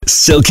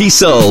Silky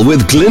Soul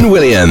with Glyn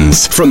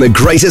Williams. From the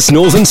greatest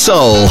northern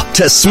soul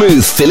to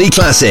smooth Philly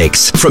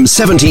classics. From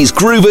 70s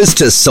groovers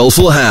to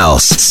soulful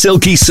house.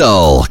 Silky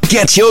Soul.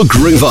 Get your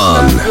groove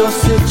on. Your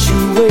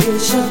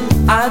situation,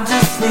 I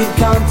just need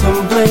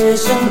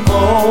contemplation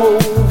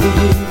over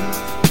you.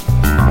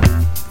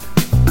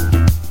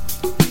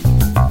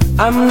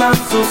 I'm not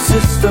so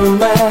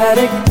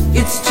systematic.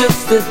 It's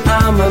just that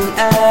I'm an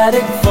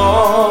addict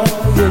for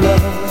your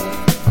love.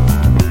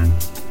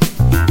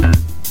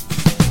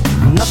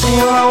 Nothing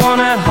I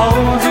wanna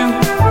hold you.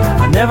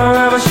 I never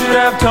ever should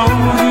have told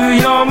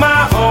you you're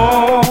my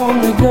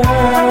only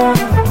girl.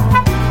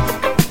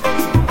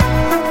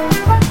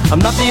 I'm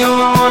not the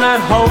only one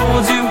that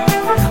holds you.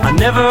 I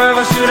never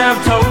ever should have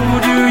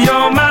told you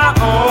you're my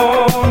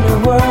only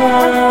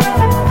world.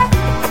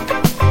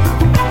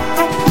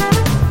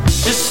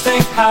 Just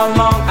think how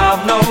long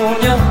I've known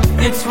you.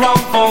 It's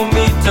wrong for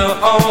me to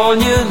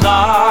own you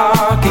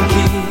lock and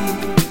key.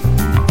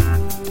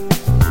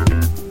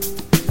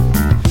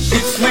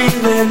 It's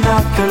really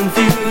not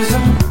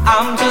confusing.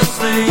 I'm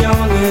just a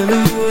young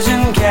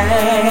illusion,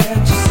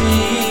 can't you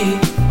see?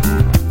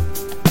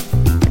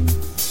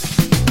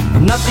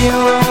 I'm not the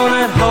only one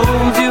that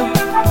holds you.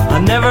 I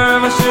never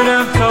ever should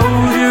have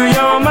told you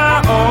you're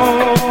my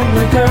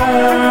only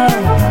girl.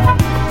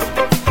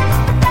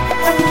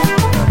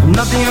 I'm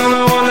not the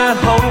only one that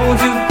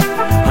holds you.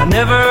 I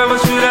never ever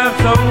should have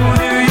told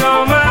you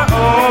you're my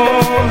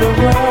only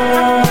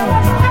world.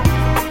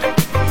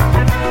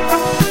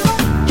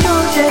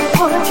 Georgia,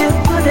 Georgia,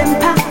 pudding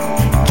pie.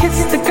 Kiss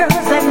the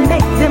girls and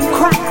make them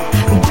cry.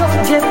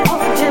 Georgia,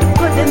 Georgia,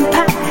 pudding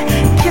pie.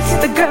 Kiss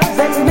the girls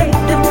and make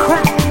them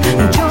cry.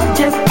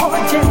 Georgia,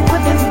 Georgia,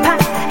 pudding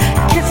pie.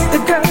 Kiss the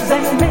girls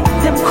and make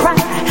them cry.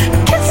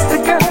 Kiss the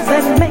girls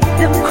and make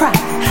them cry.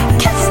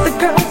 Kiss the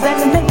girls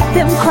and make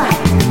them cry.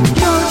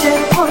 Georgia,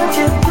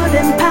 Georgia,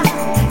 pudding pie.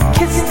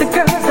 Kiss the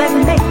girls and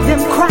make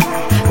them cry.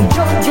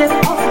 Georgia,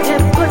 Georgia,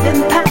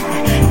 pudding pie.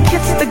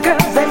 Kiss the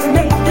girls and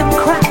make them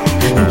cry.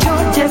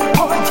 Georgia,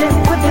 Georgia,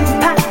 pudding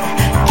pie.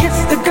 Kiss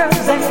the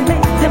girls and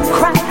make them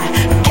cry.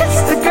 Kiss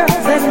the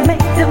girls and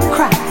make them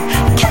cry.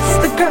 Kiss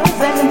the girls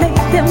and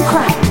make them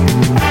cry.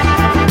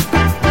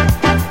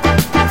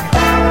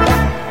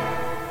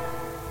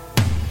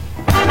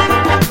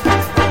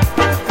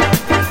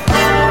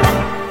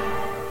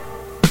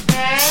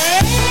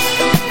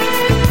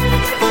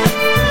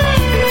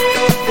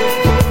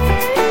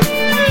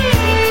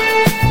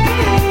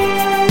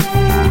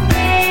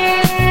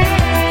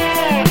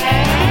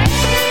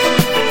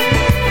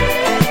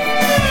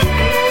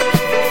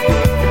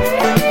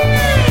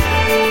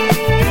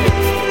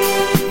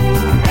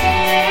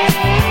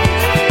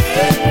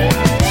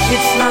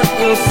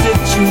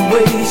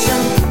 Situation,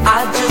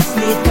 I just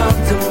need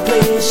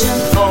contemplation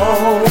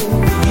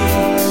over you.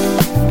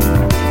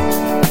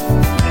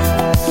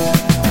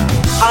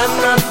 I'm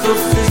not so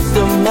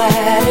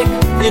systematic.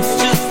 It's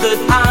just that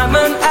I'm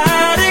an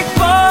addict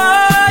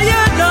for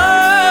your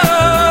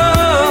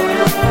love.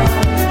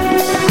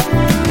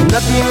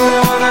 Nothing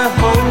wanna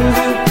hold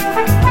you.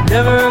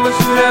 Never ever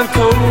should have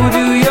told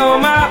you you're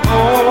my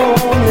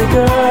only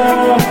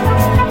girl.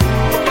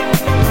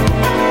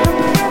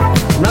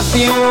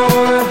 Nothing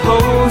wanna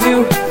hold you.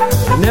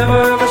 I never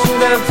ever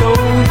should have told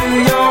you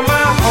you're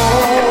my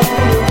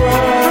only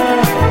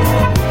world.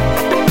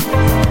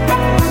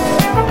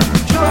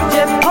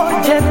 Georgia,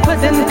 Georgia,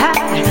 pudding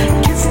pie.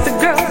 Kiss the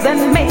girls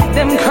and make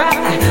them cry.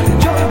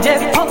 Georgia,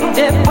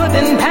 Georgia,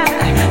 pudding pie.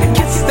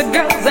 Kiss the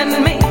girls and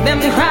make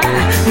them cry.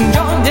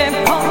 Georgia,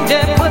 Georgia,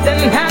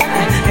 pudding pie.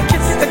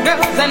 Kiss the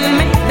girls and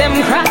make them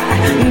cry.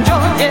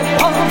 Georgia,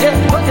 Georgia,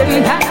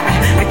 pudding pie.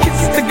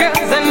 Kiss the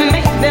girls and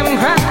make them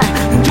cry.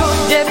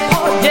 Georgia,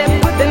 Georgia,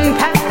 pudding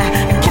pie.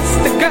 Kiss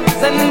the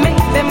girls and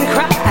make them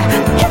cry.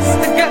 Kiss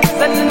the girls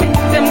and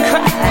make them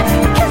cry.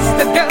 Kiss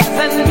the girls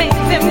and make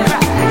them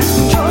cry.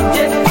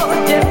 Georgia,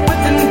 Georgia,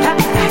 pudding pie.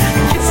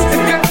 Kiss the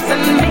girls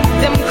and make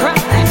them cry.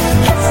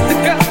 Kiss the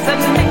girls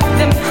and make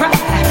them cry.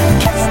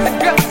 Kiss the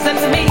girls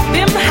and make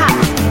them high.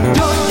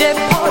 Georgia,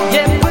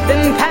 Georgia,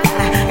 pudding pie.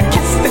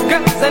 Kiss the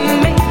girls and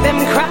make them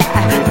cry.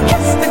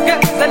 Kiss the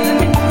girls and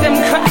make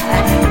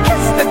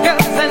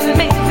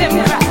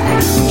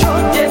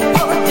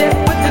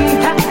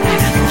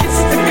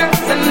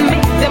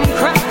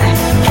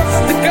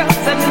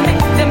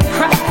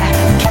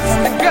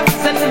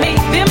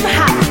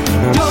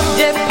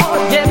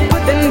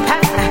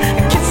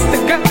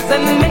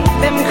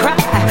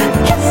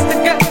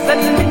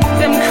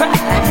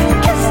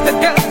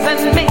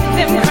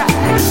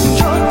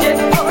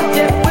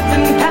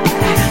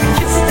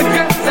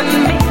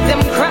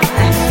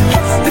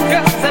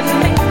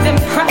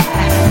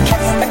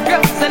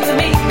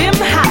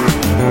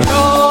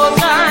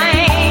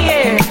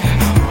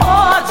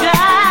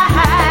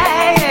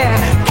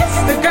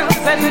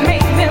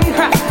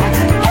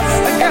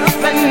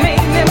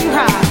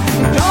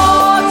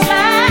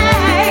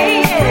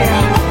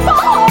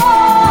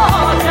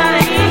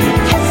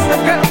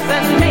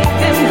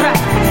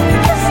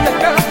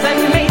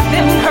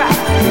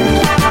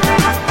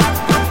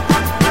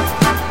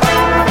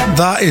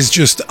is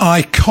just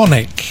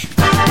iconic.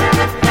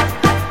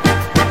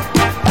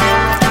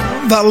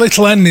 That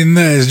little ending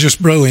there is just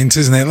brilliant,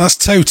 isn't it? That's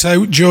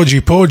Toto, Georgie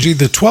Porgy,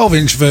 the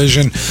 12-inch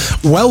version,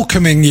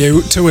 welcoming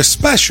you to a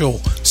special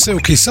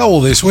Silky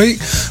Soul this week.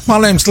 My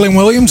name's Glyn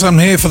Williams. I'm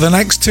here for the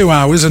next 2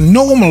 hours, and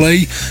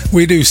normally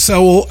we do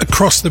soul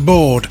across the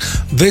board.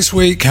 This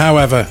week,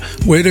 however,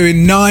 we're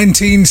doing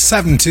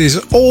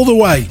 1970s all the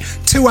way,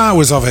 2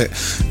 hours of it.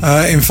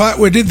 In fact,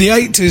 we did the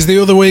 80s the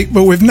other week,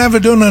 but we've never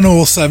done an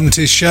all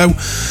 70s show,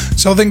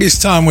 so I think it's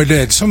time we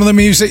did. Some of the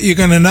music you're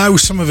going to know,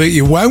 some of it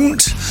you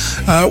won't,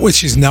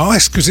 which is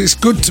nice because it's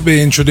good to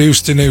be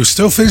introduced to new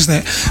stuff, isn't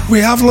it? We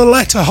have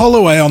Loletta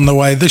Holloway on the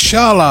way, the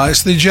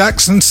Charlites, the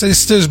Jackson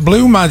Sisters,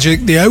 Blue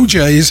Magic, the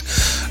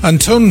OJs,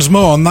 and tons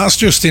more, and that's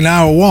just in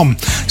hour one.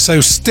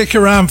 So stick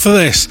around for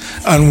this,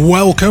 and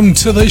welcome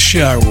to the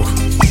show.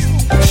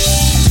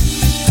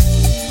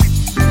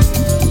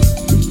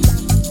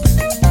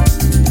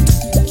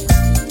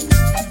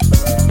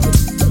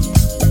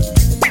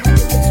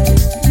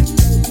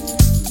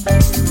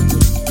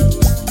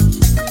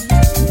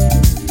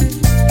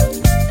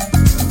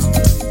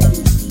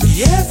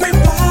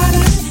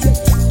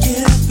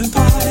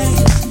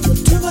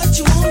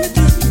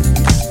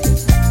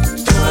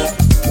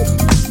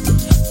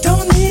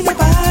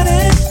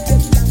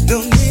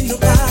 Don't need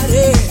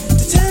nobody to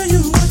tell you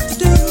what to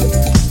do.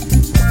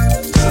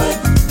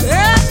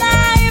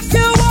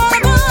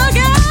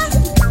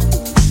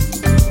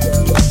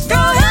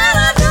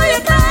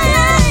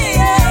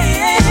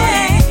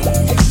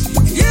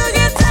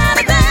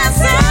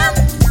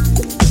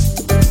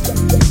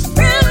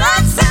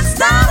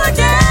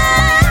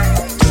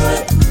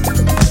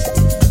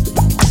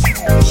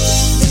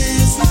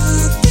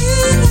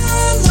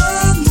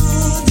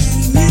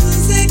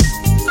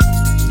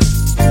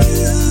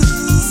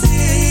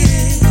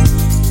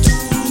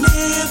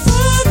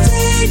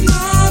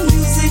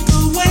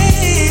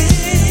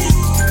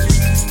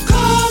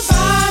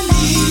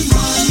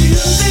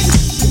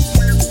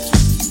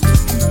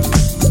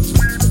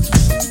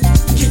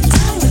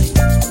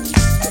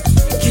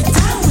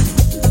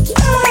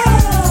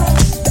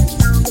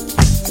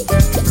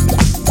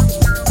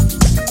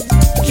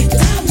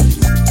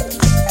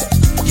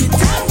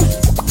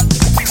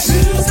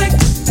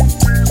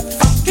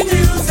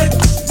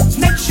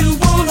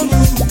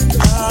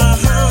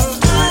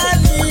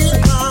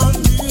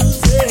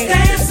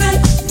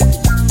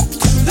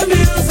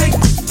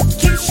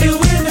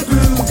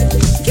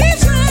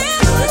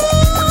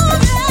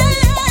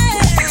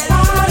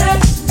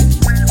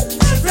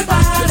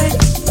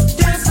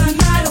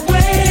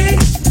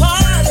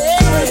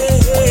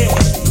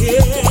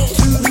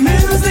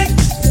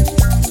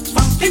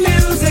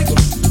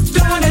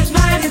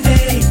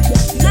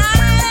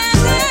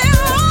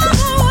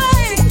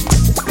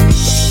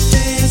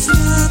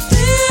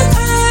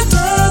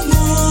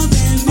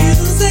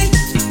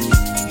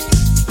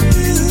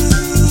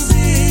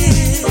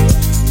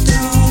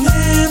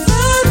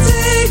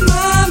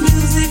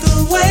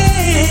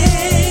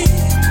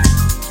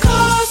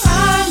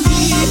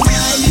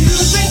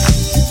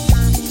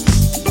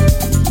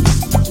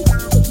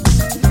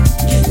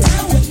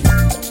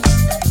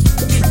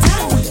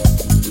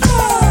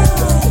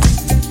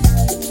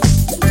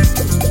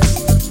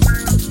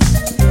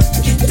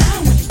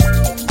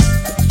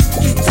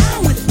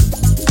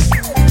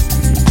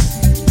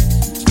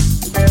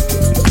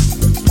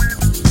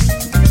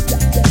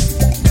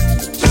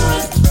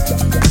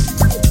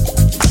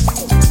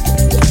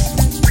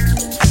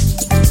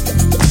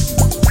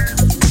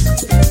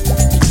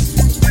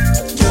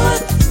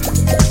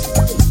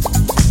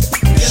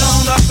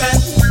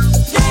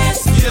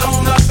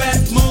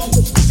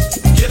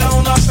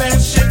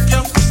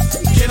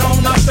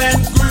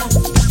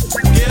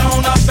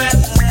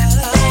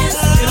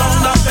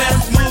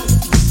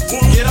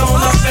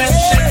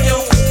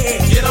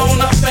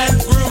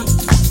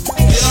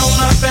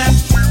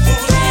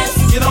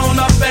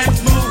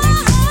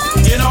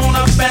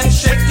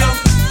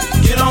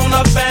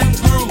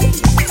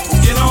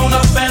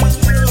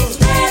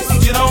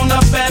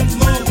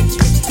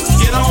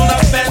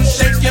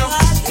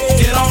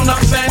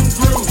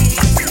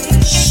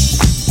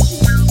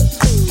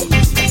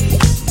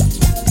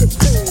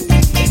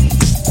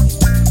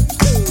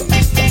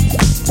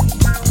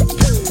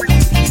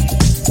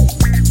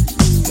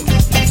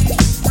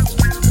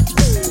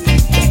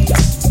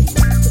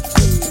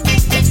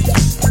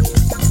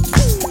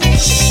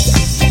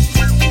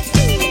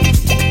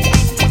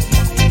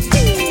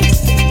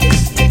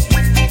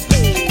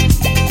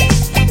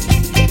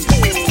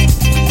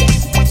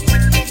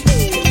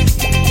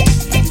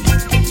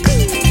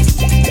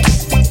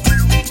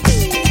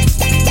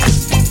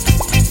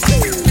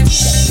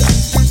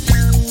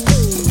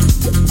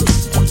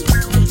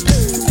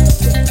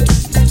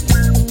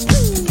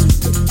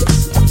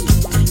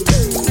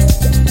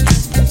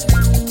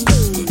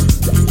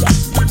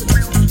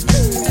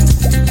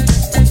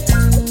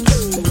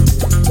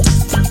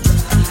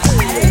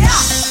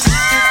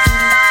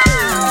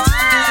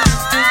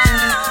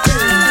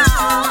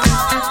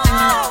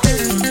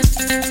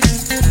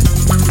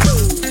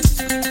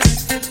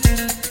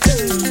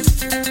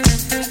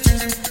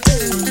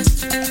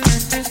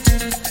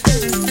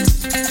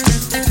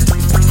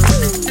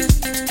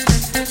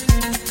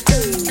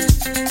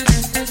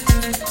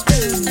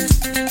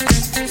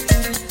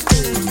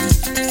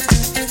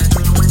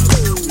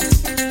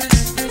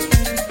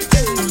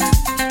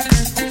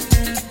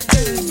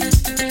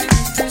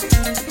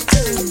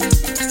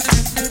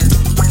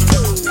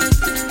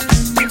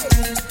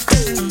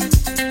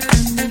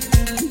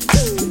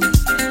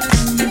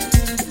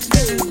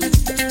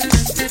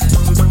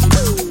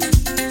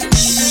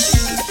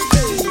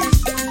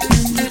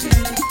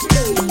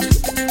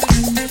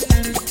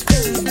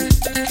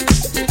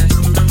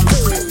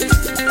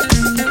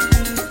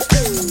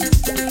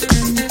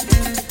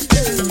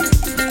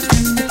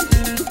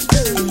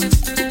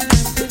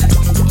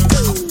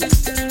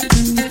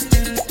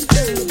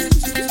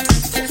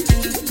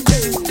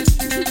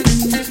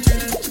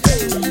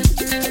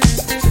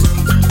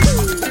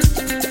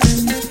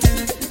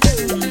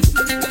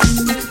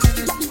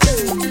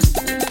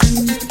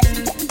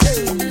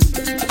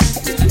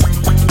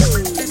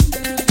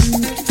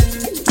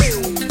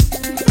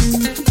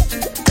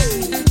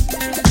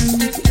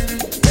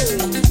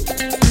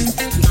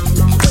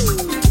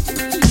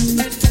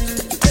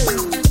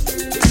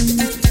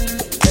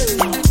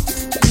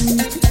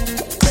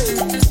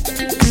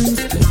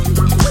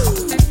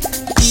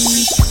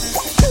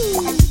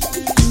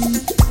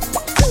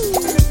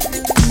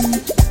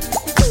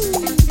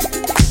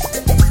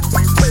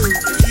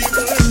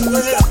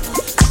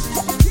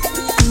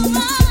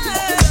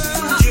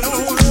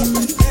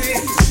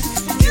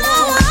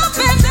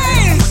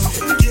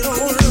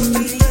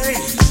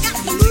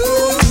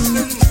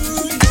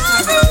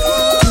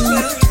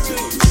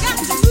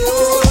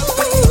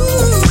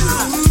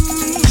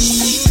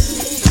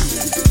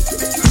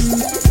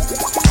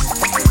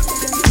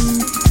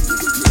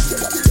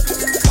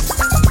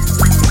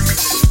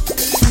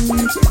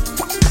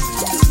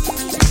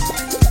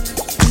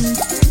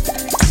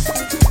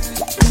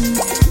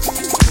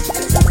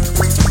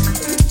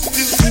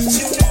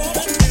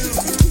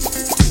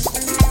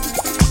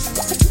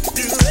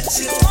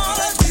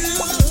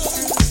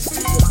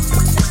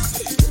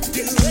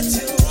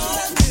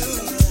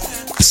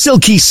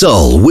 Silky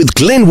Soul with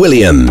Glyn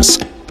Williams.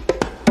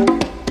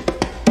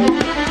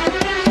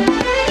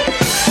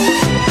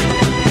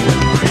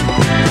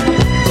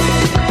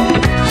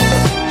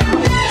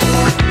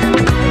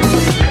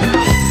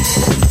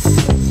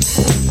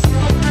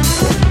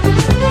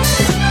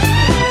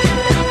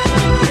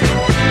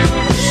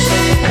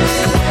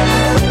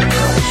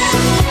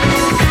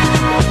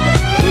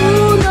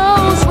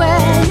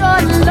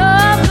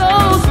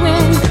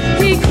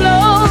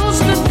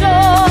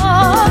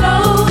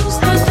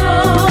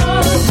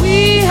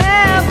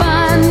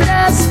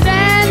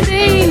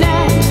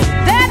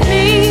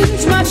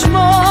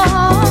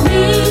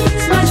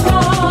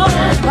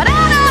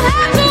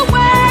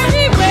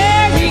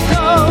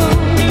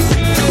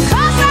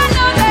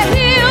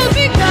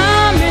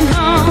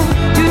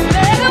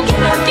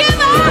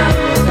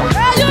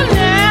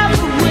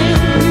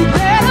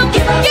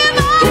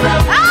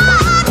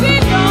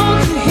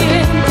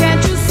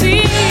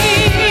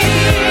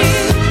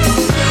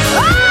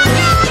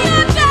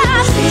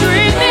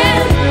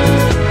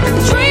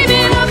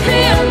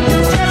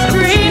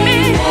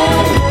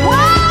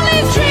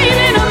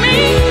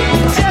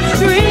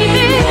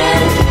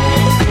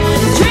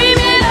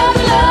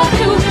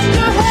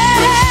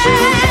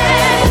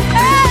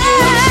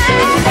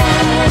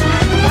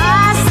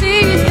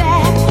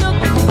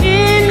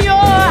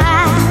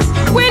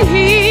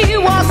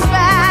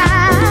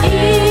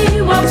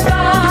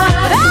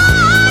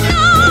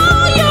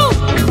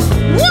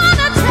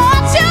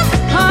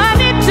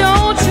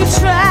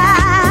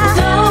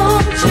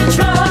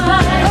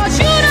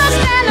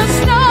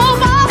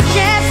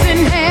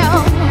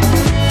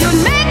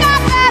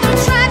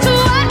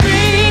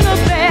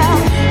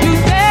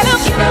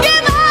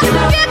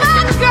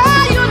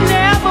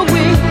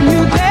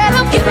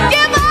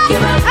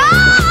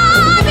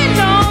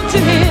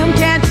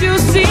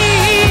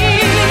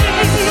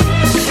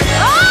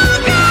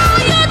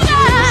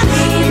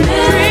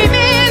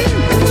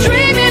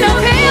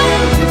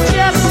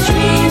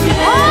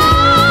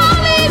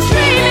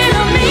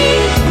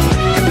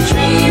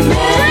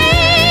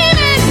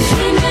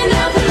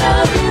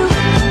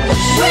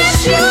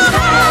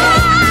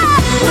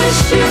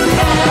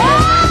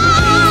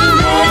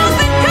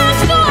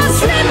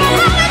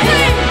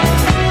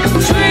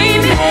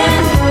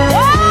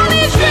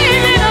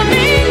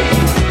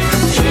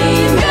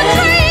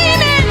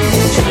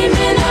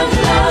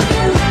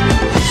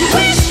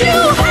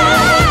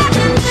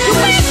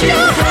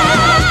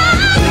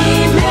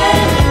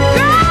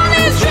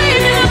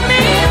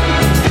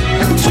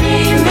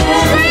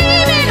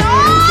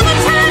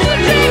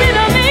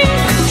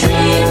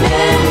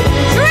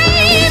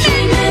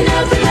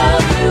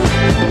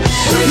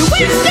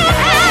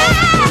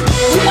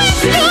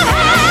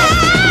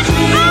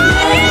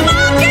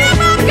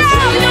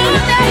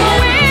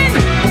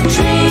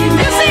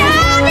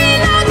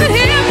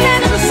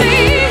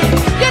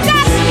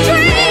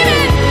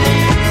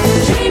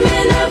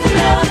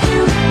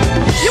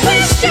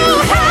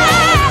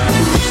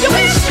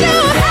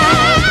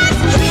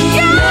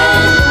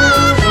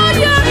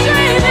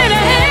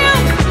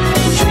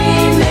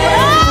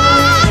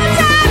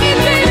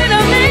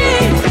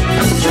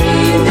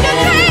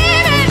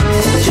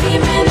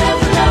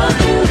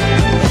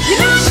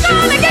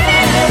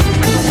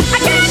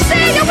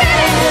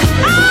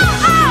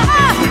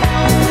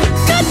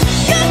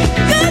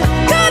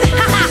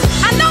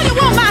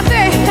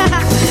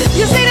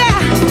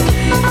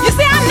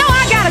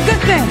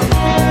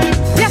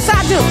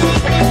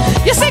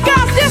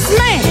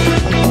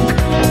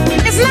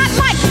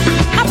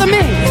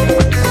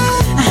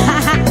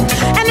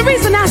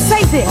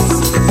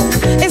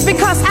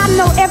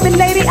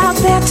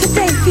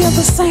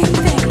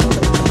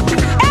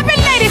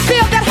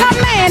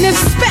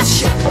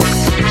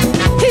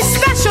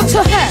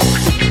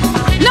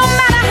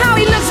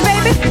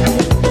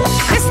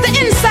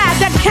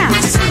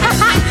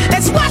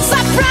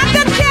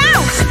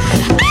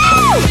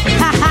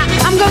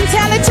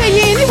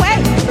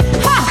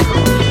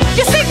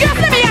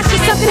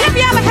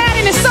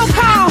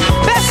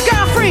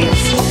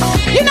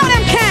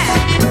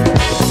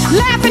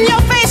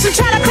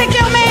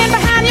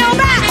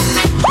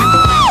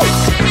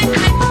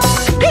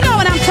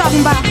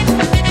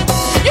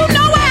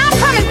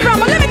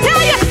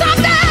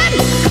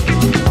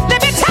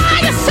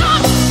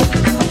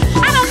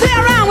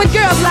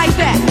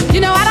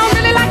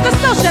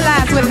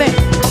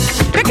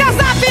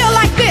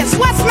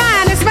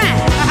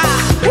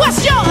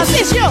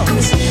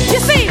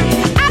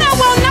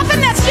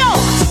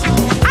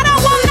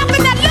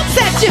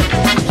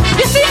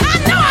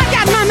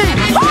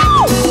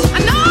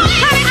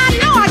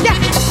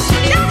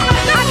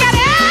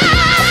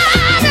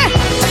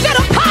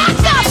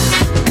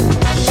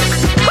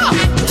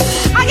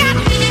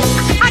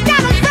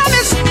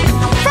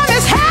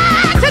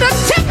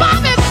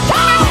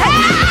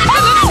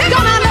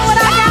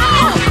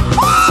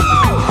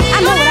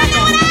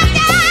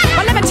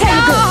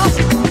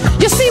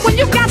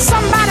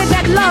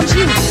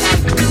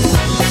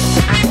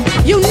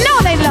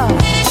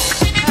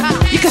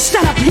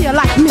 here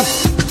like me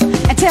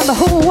and tell the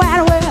whole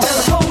wide world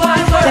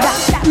that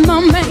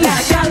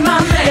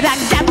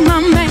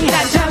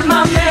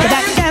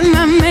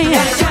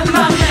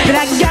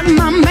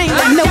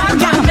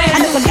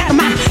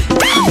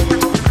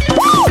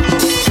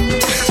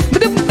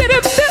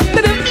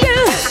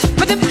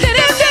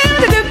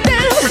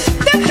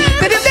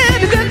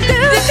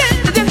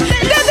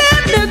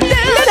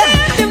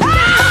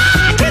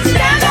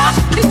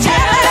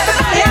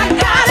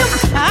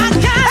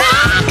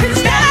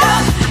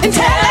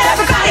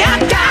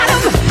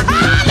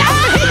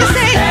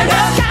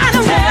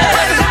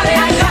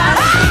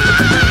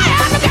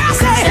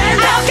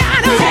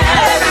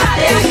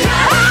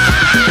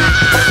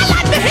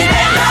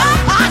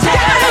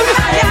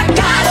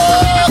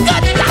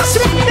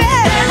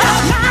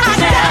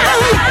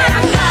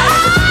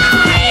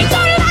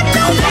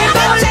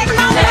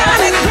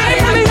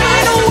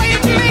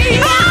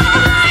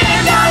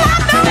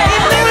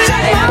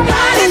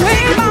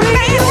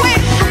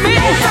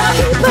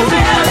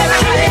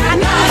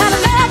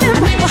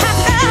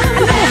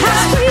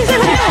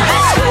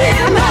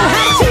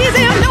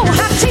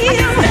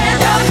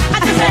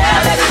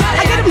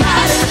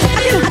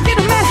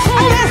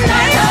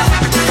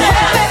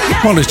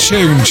What a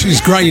tune. She's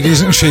great,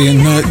 isn't she?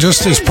 And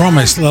just as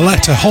promised,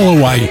 Loletta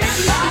Holloway,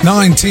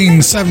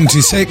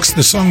 1976.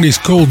 The song is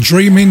called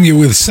Dreaming. You're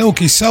with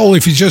Silky Soul.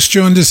 If you just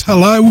joined us,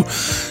 hello.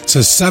 It's a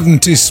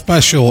 70s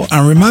special.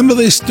 And remember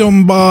this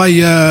done by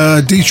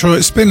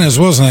Detroit Spinners,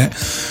 wasn't it?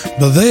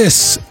 But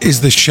this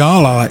is the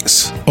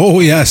Charlites.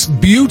 Oh, yes.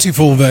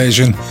 Beautiful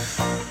version.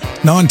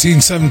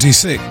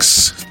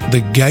 1976.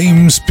 The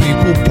Games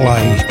People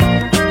Play.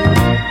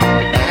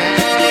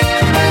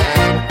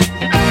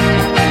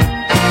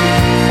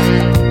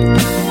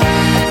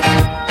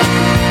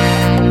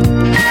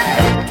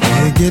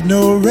 Get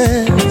no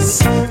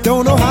rest,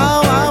 don't know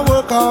how I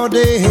work all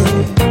day.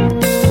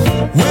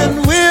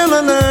 When will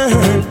I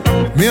learn?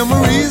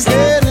 Memories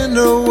get in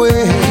the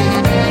way.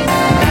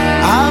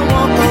 I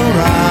walk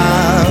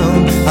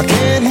around, I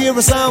can't hear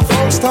a sound,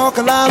 folks talk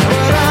loud,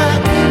 but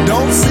I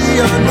don't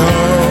see or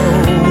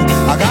know.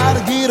 I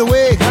gotta get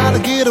away,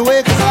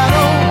 cause I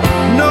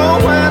don't know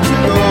where to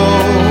go.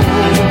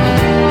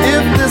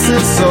 If this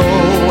is so,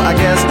 I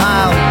guess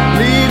I'll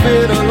leave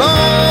it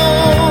alone.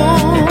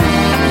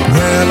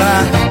 Well,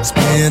 I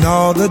spent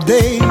all the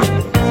day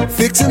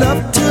fixing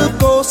up to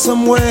go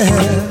somewhere.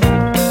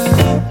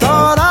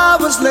 Thought I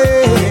was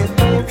late,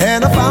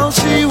 and I found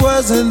she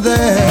wasn't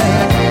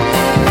there.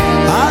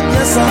 I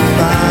guess I'll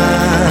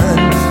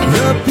find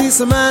the peace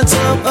of mind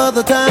some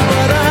other time,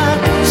 but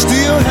I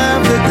still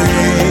have the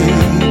day.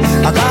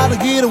 I gotta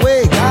get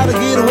away, cause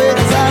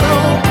I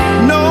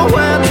don't know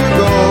where to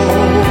go.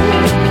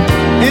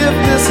 If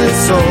this is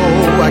so,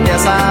 I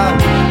guess I'll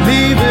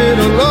leave it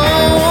alone.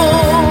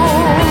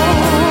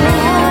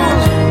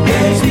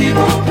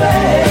 People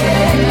play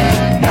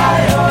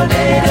night or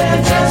day,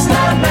 they're just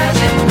not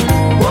matching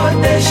what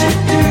they should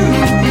do.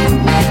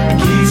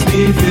 Keeps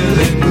me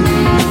feeling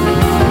blue.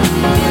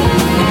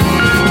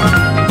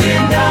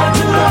 Been down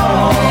too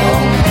long,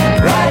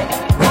 right,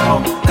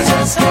 wrong, I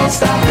just can't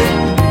stop it.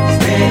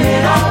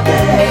 Spinning all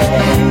day,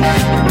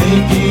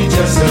 thinking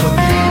just of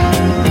you.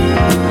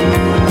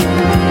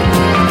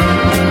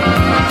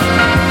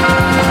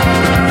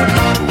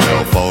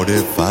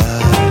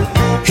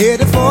 12:45,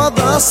 headed for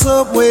the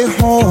subway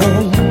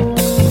home.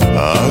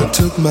 I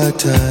took my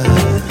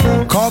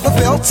time, cause I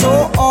felt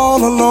so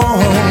all alone.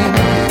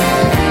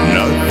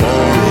 Not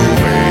far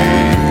away,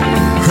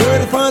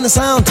 heard a funny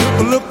sound, took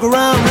a look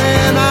around,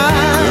 and I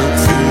could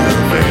see her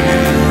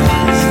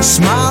face.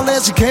 Smiled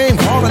as she came,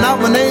 calling out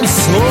my name,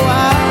 so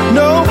I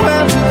know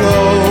where to go.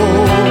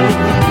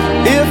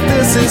 If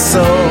this is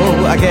so,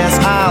 I guess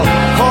I'll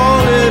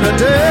call it a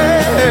day.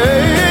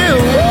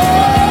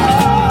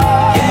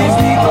 Games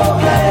people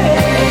play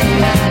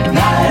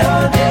night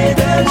or day,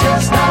 they're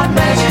just not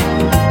matching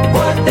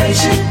what they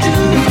should do.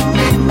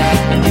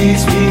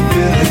 Keeps me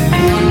feeling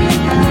blue.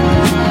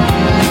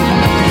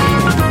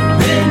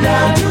 Been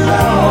down too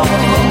long,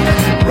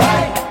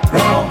 right,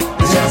 wrong,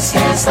 just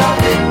can't stop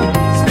it.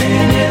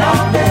 Spinning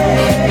all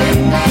day,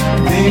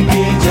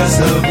 thinking just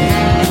of you.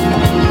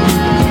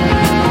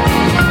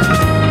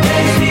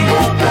 Games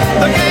people play,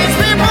 the games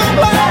people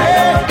play, night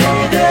or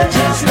day, they're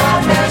just not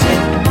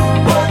matching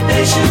what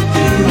they should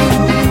do.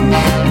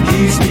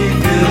 Keeps me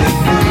feeling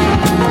blue.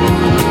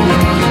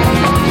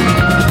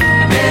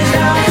 Been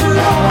down too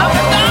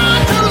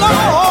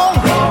long,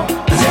 wrong,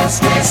 just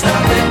can't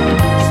stop it.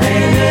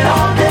 Spinning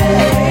all day,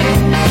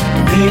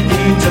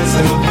 thinking just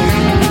of you.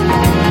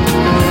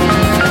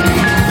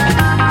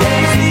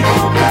 Games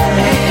people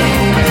play,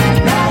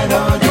 night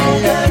or day,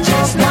 they're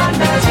just not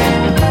matching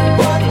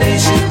what they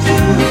should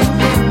do.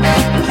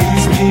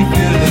 Keeps me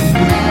feeling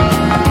blue.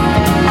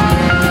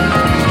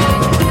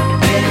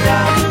 Been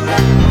down too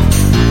long.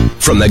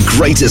 From the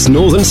greatest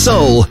northern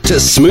soul to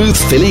smooth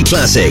Philly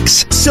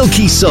classics,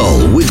 Silky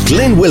Soul with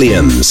Glenn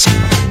Williams.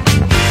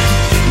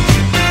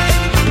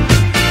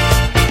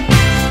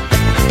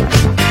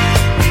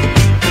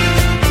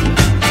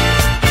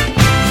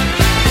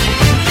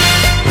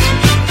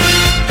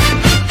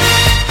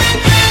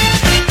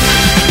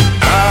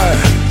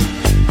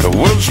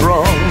 Was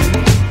wrong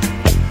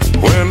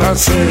when I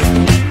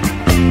said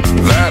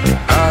that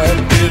I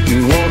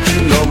didn't want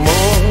you no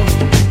more.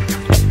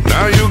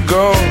 Now you're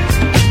gone,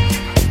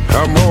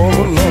 I'm all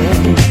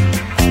alone,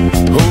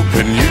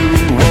 hoping you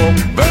walk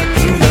back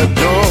through that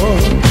door.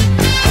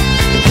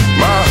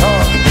 My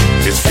heart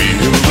is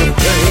filled with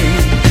pain.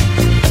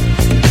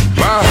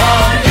 My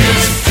heart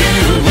is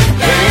filled with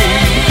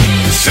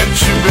pain.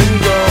 Since you've been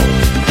gone,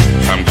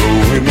 I'm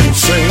going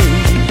insane.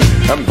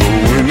 I'm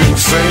going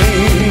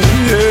insane,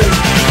 yeah.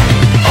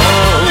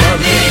 All I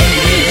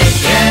need is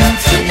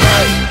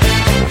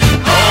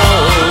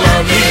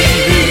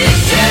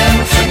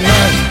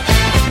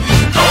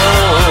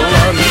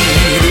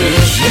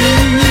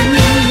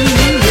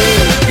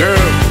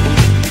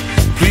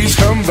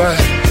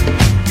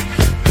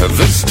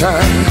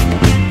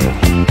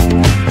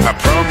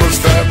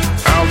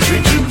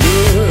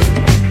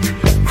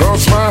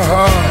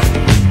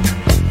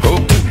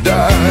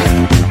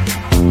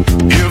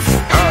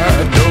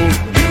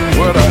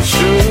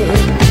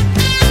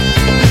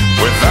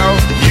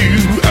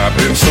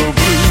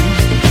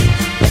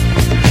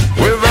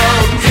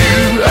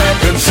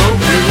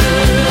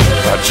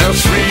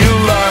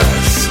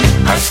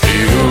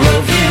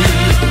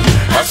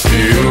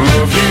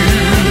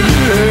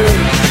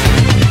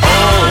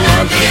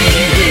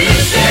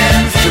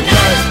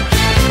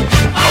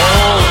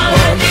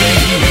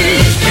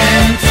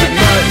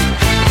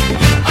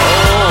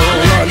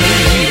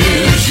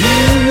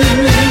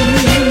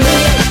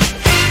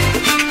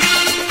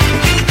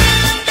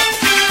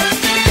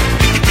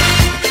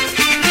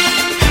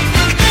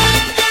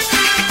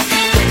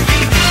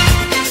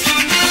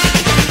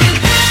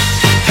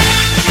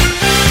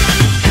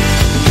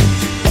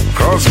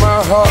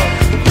heart,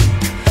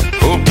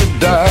 hope to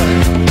die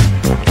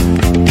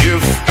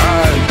if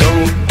I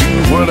don't do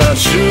what I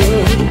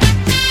should.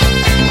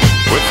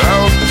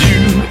 Without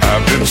you,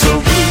 I've been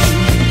so blue.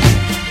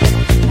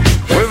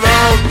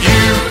 Without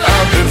you,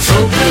 I've been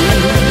so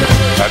blue.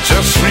 I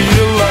just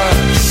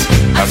realized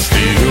I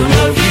still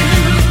love you.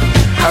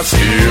 I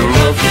still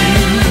love you.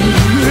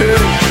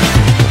 Yeah.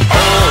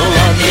 All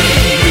I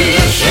need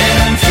is you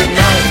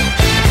tonight.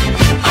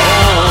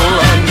 All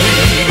I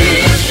need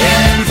is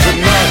you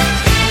tonight.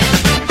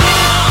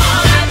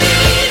 All I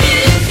need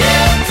is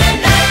you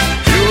tonight.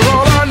 You're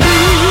all I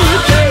need,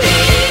 baby.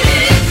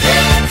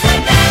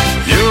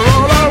 You're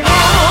all I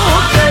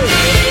want,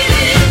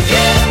 baby.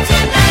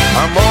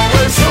 I'm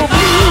always so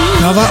blue.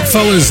 Now that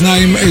fella's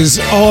name is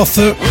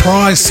Arthur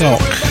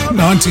Prysock,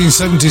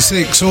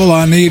 1976. All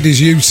I Need Is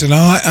You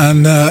Tonight,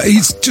 and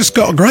he's just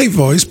got a great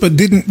voice, but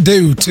didn't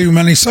do too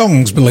many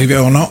songs, believe it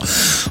or not.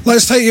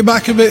 Let's take you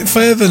back a bit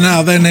further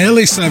now, then,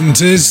 early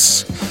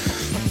 70s.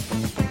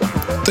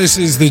 This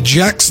is the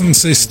Jackson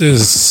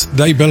Sisters.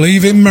 They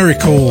Believe in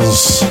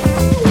Miracles.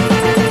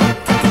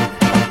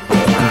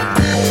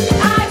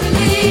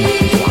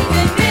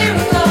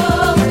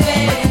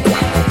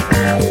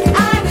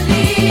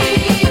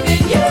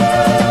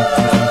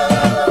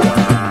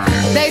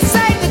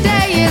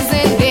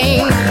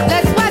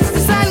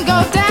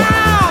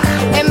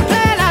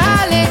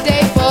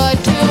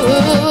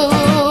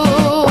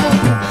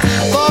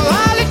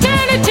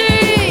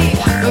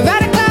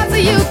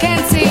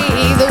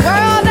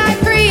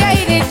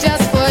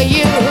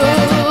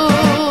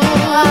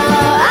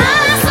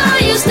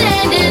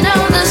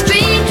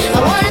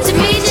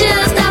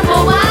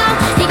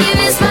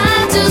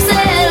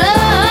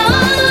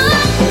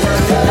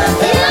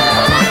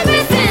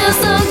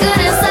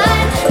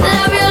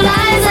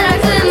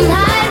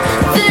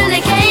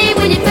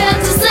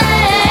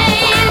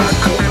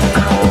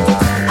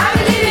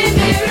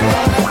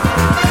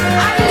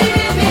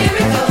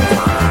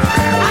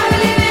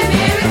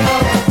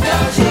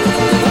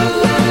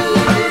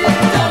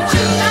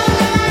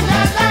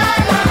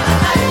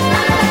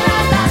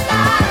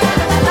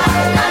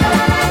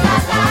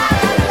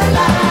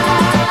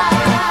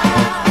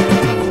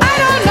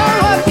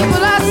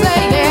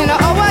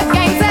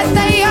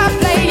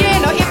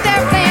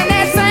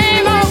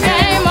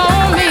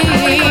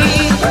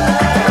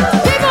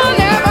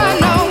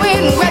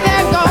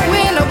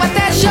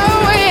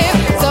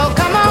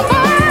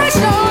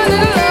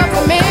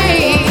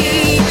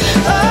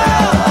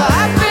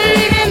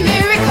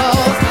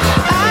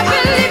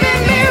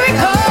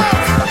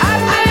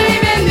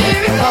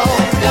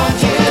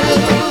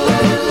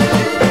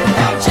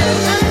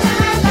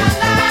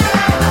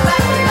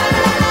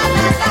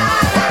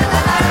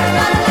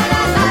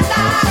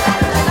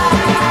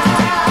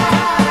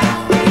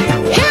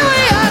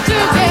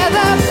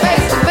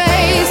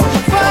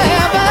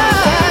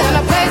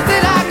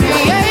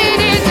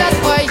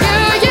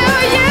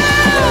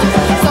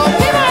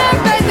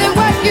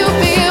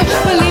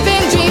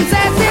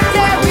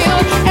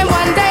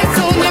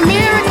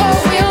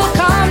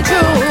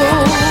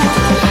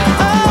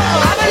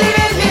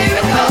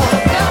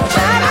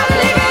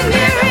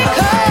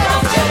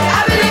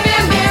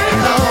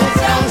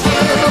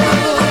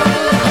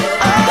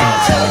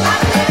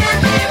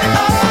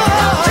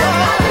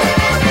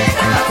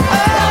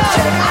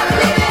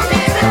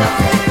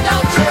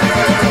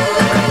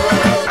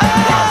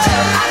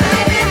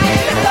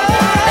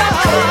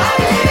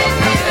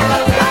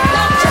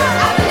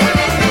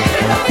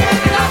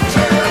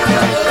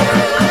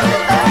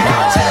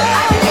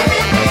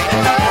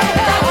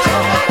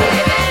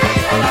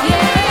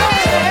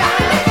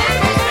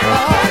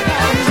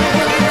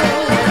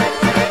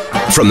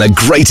 From the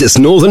greatest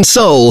Northern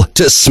Soul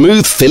to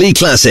smooth Philly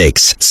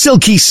classics,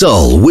 Silky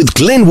Soul with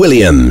Glyn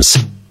Williams.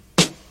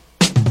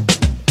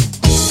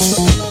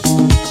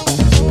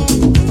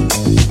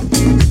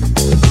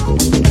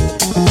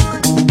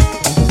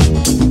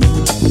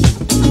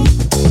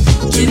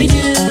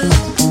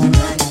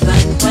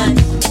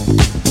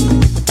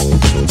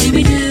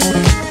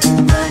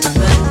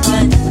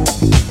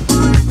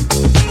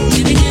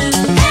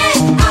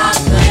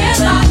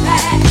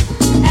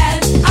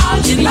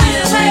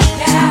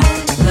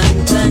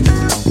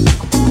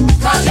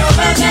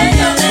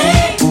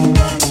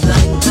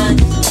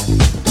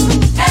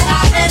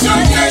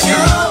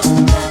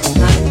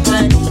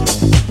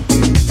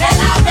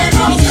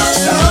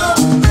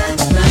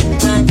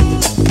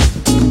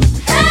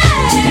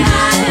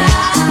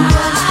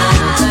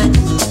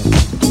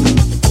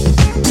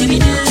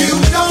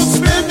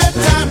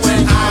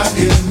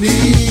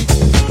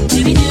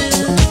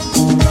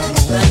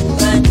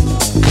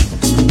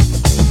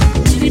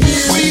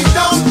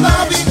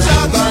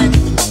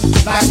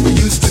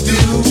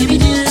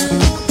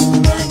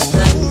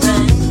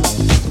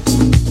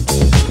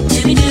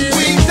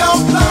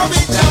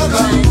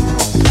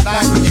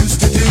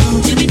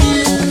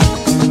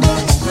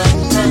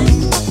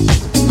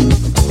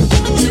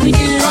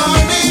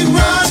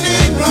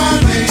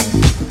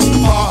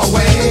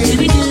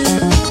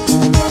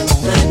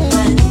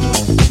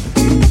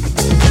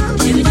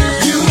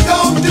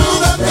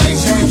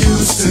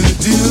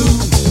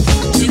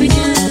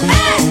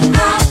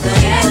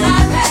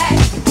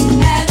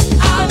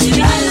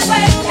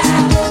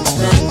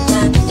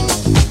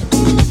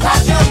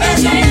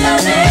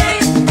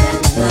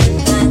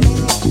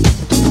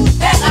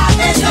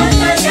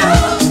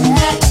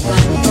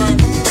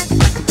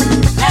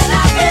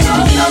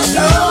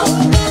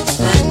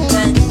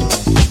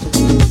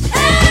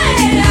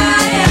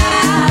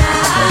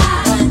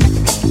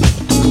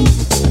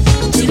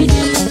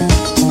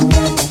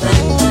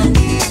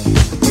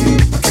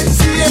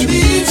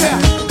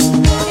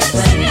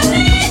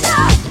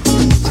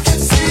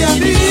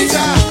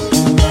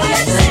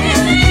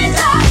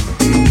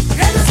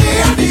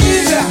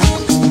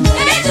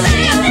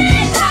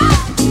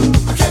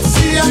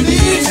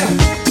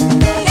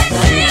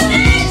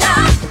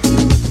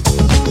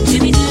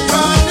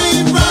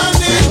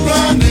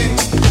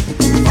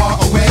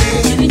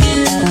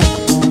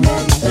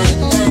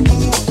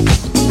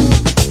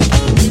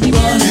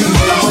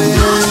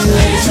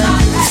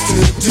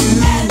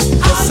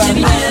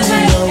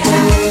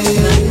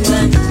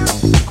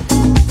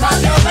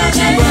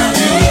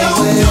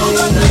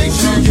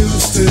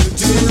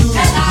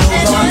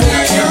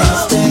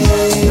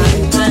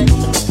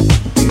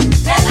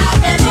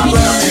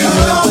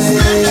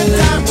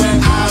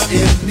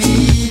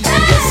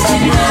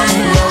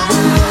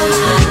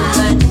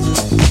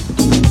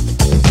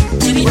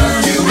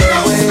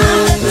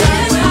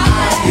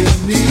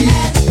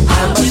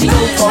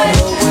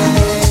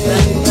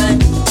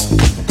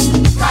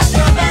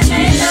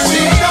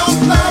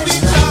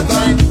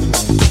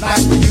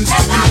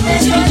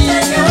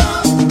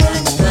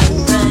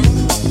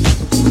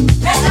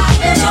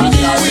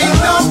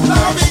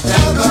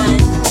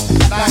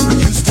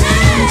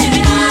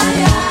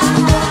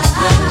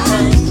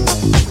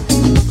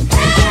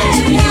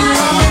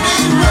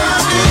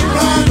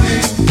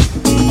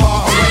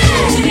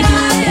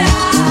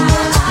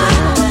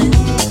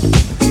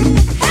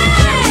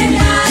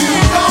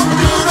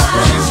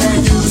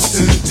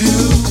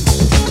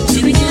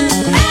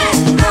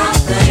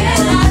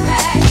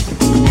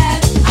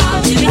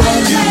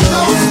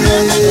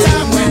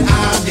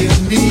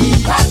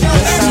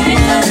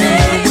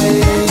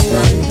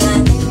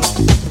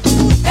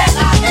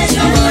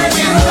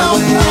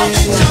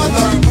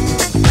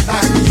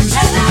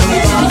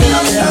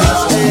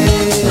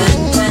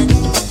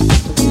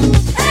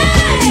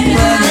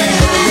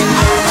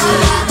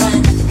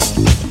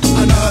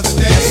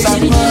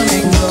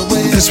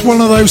 It's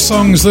one of those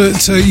songs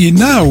that you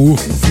know,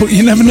 but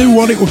you never knew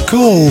what it was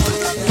called.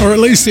 Or at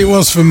least it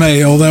was for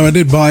me, although I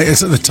did buy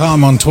it at the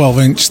time on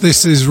 12-inch.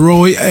 This is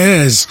Roy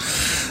Ayers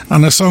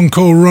and a song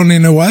called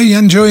Running Away. You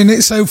enjoying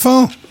it so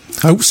far?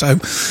 Hope so.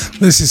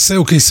 This is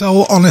Silky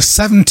Soul on a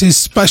 70s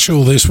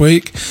special this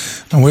week,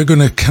 and we're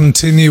going to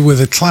continue with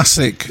a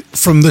classic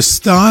from the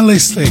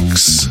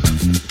Stylistics.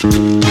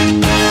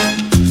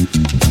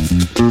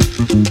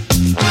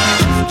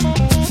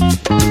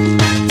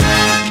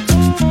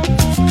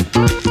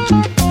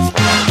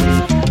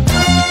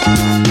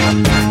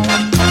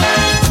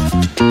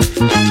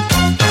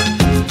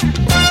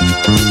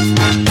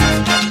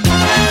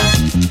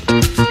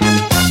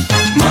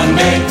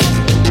 Monday,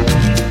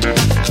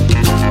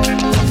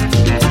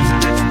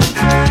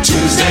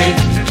 Tuesday,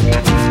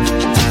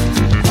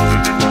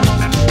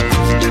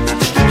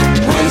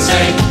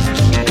 Wednesday,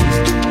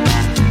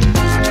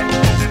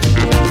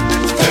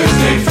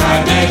 Thursday,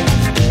 Friday.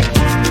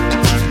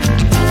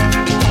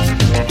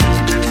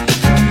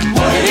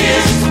 What it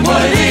is,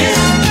 what it is,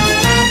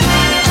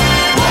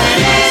 what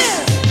it is.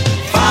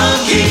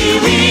 Funky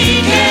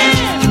weekend,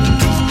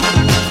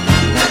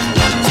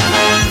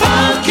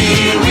 funky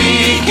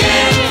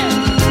weekend,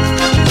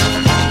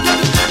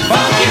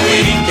 funky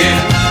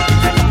weekend.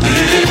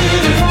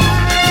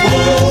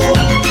 Oh,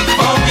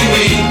 funky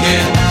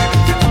weekend.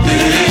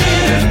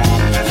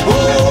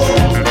 Oh.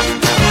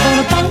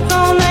 Gonna funk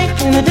all night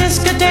in a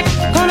discotheque.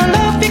 Gonna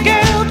love your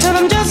girl till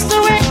I'm just a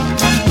wreck.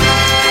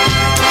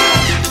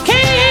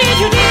 Can't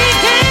you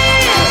dig it?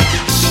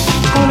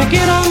 Gonna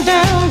get on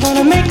down,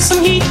 gonna make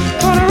some heat.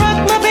 Gonna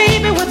rock my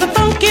baby with a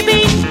funky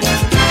beat.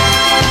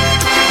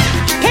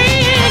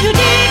 Can't you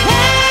dig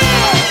it?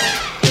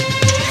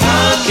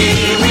 Funky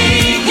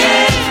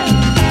weekend,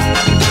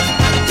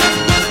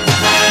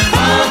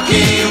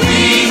 funky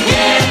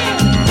weekend,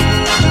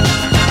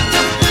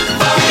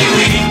 funky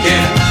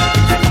weekend.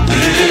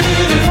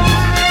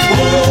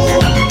 Oh,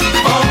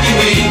 funky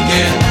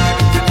weekend.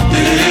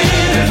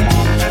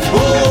 Oh.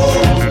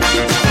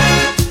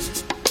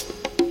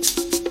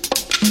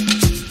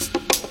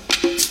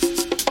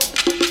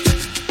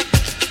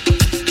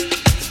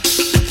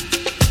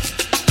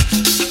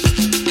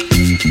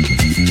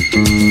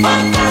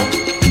 Funk, funk.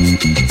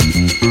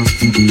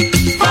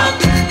 Funk,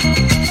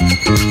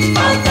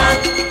 funk,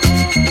 funk.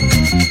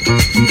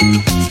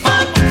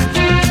 Funk,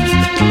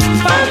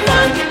 funk,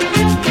 funk.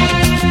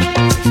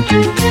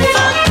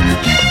 Funk,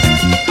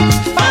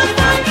 funk,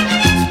 funk.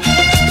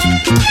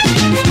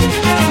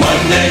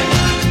 Monday,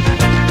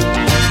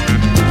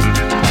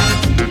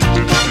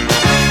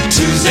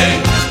 Tuesday,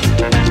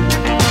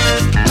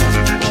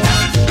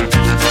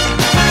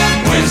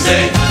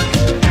 Wednesday,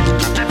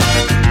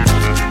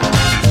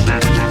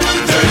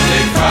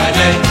 Thursday,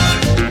 Friday.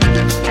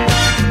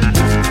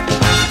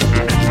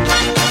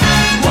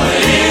 What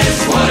it is,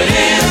 what it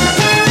is,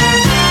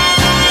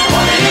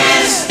 what it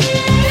is.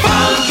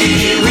 Funky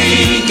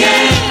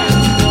weekend,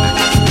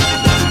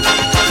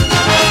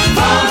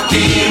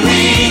 funky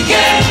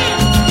weekend,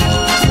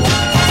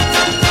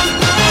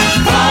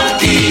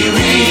 funky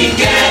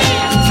weekend,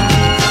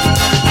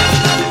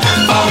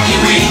 funky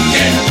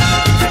weekend.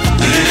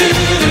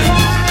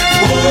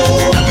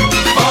 Oh,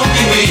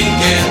 funky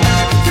weekend.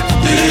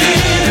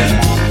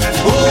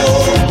 Oh,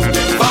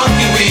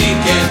 funky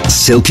weekend.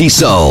 Silky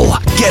Soul.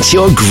 Get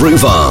your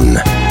groove on.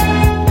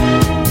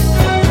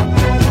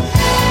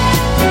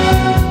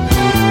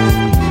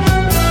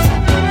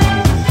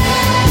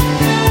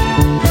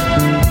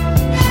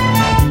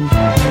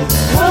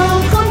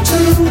 Welcome to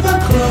the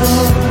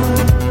club,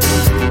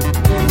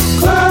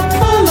 club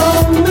for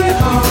lonely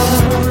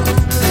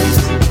hearts.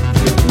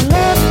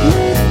 Left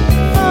me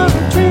for a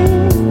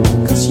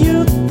dream, 'cause you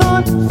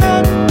thought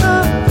that the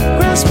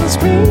grass was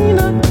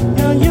greener.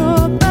 Now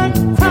you're back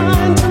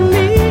crying to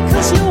me,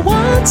 'cause you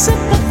want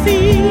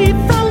sympathy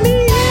from me.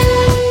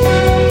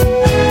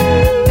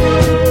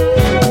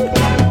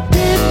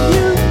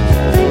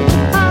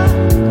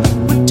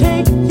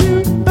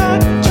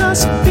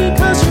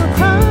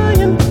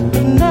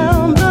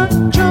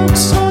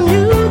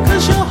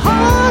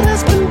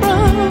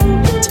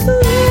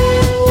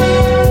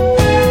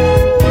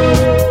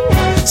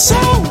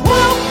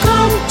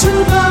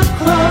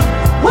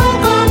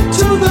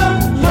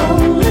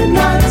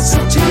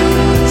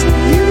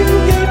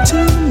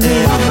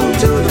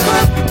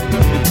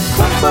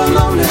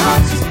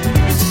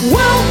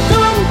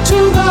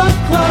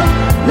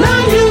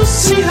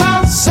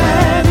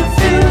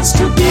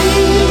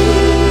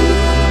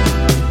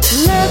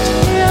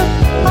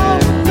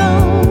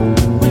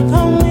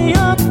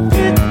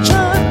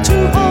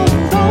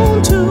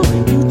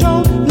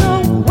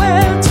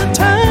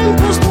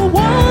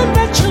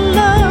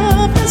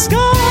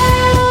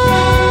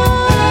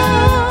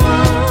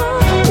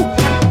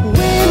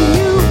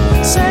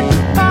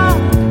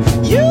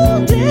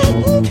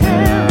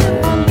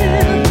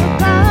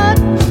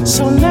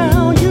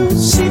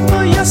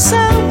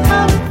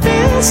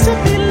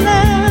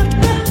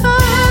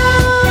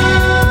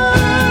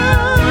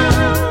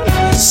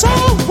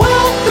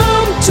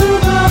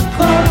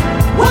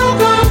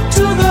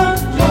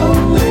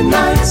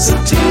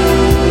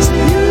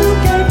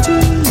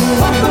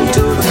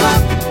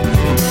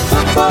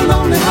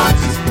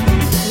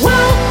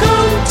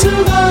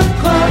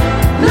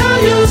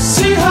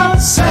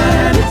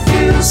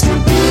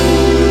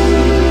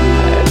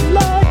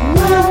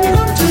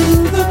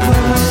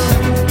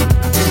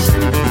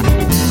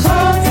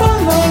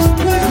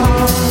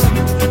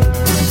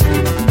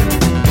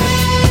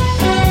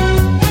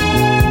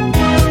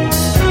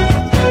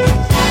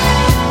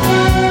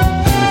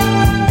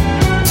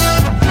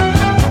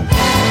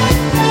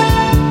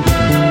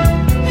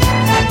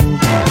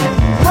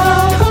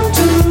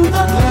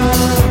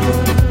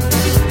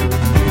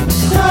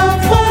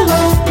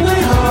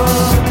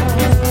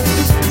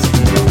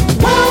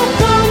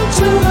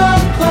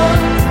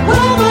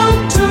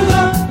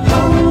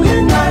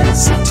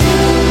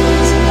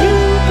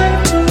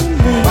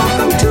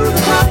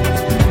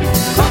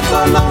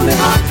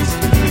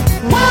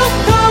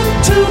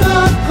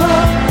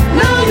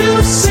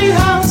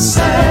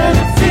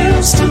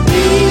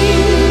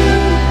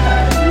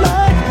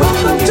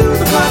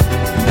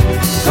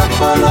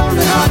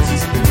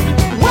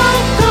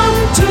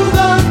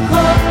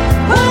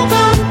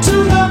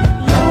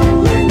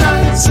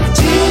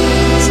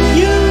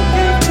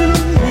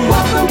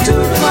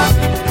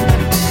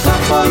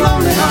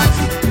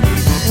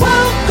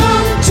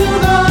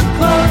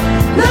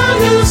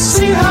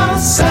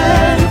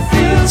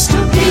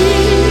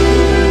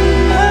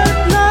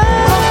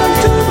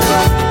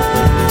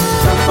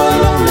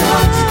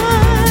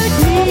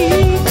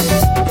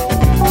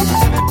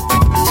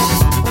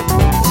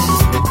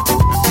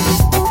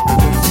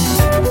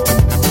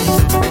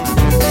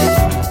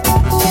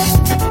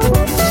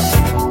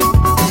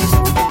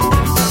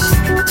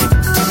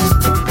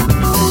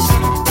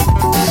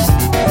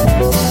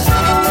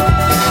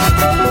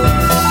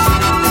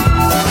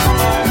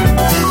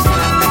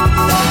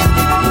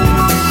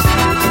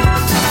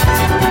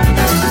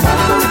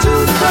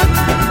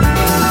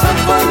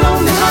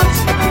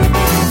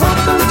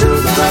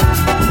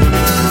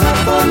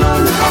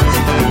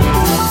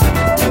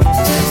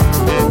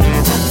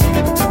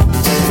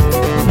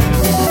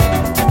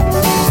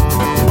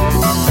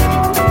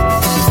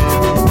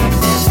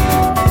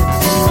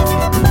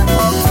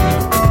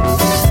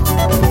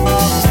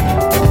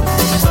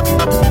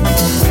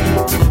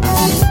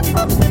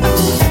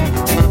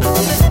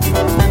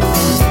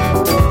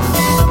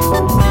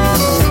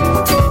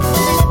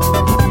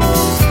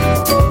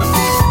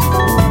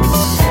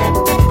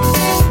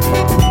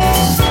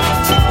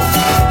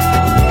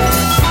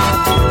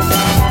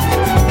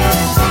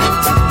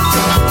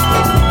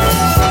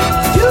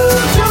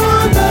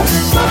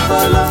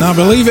 Now,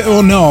 believe it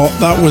or not,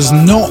 that was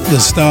not the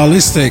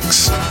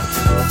Stylistics.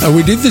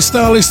 We did the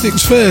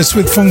Stylistics first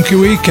with Funky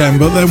Weekend,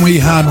 but then we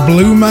had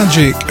Blue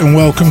Magic and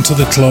Welcome to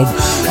the Club,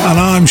 and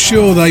I'm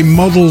sure they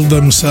modelled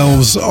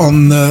themselves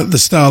on the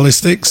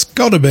Stylistics.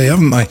 Gotta be,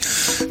 haven't they?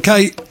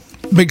 Okay,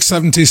 big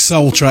 70s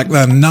soul track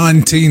then,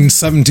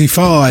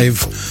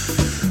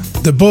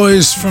 1975. The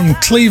boys from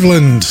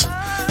Cleveland.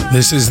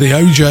 This is the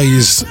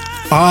OJs.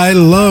 I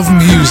Love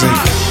Music.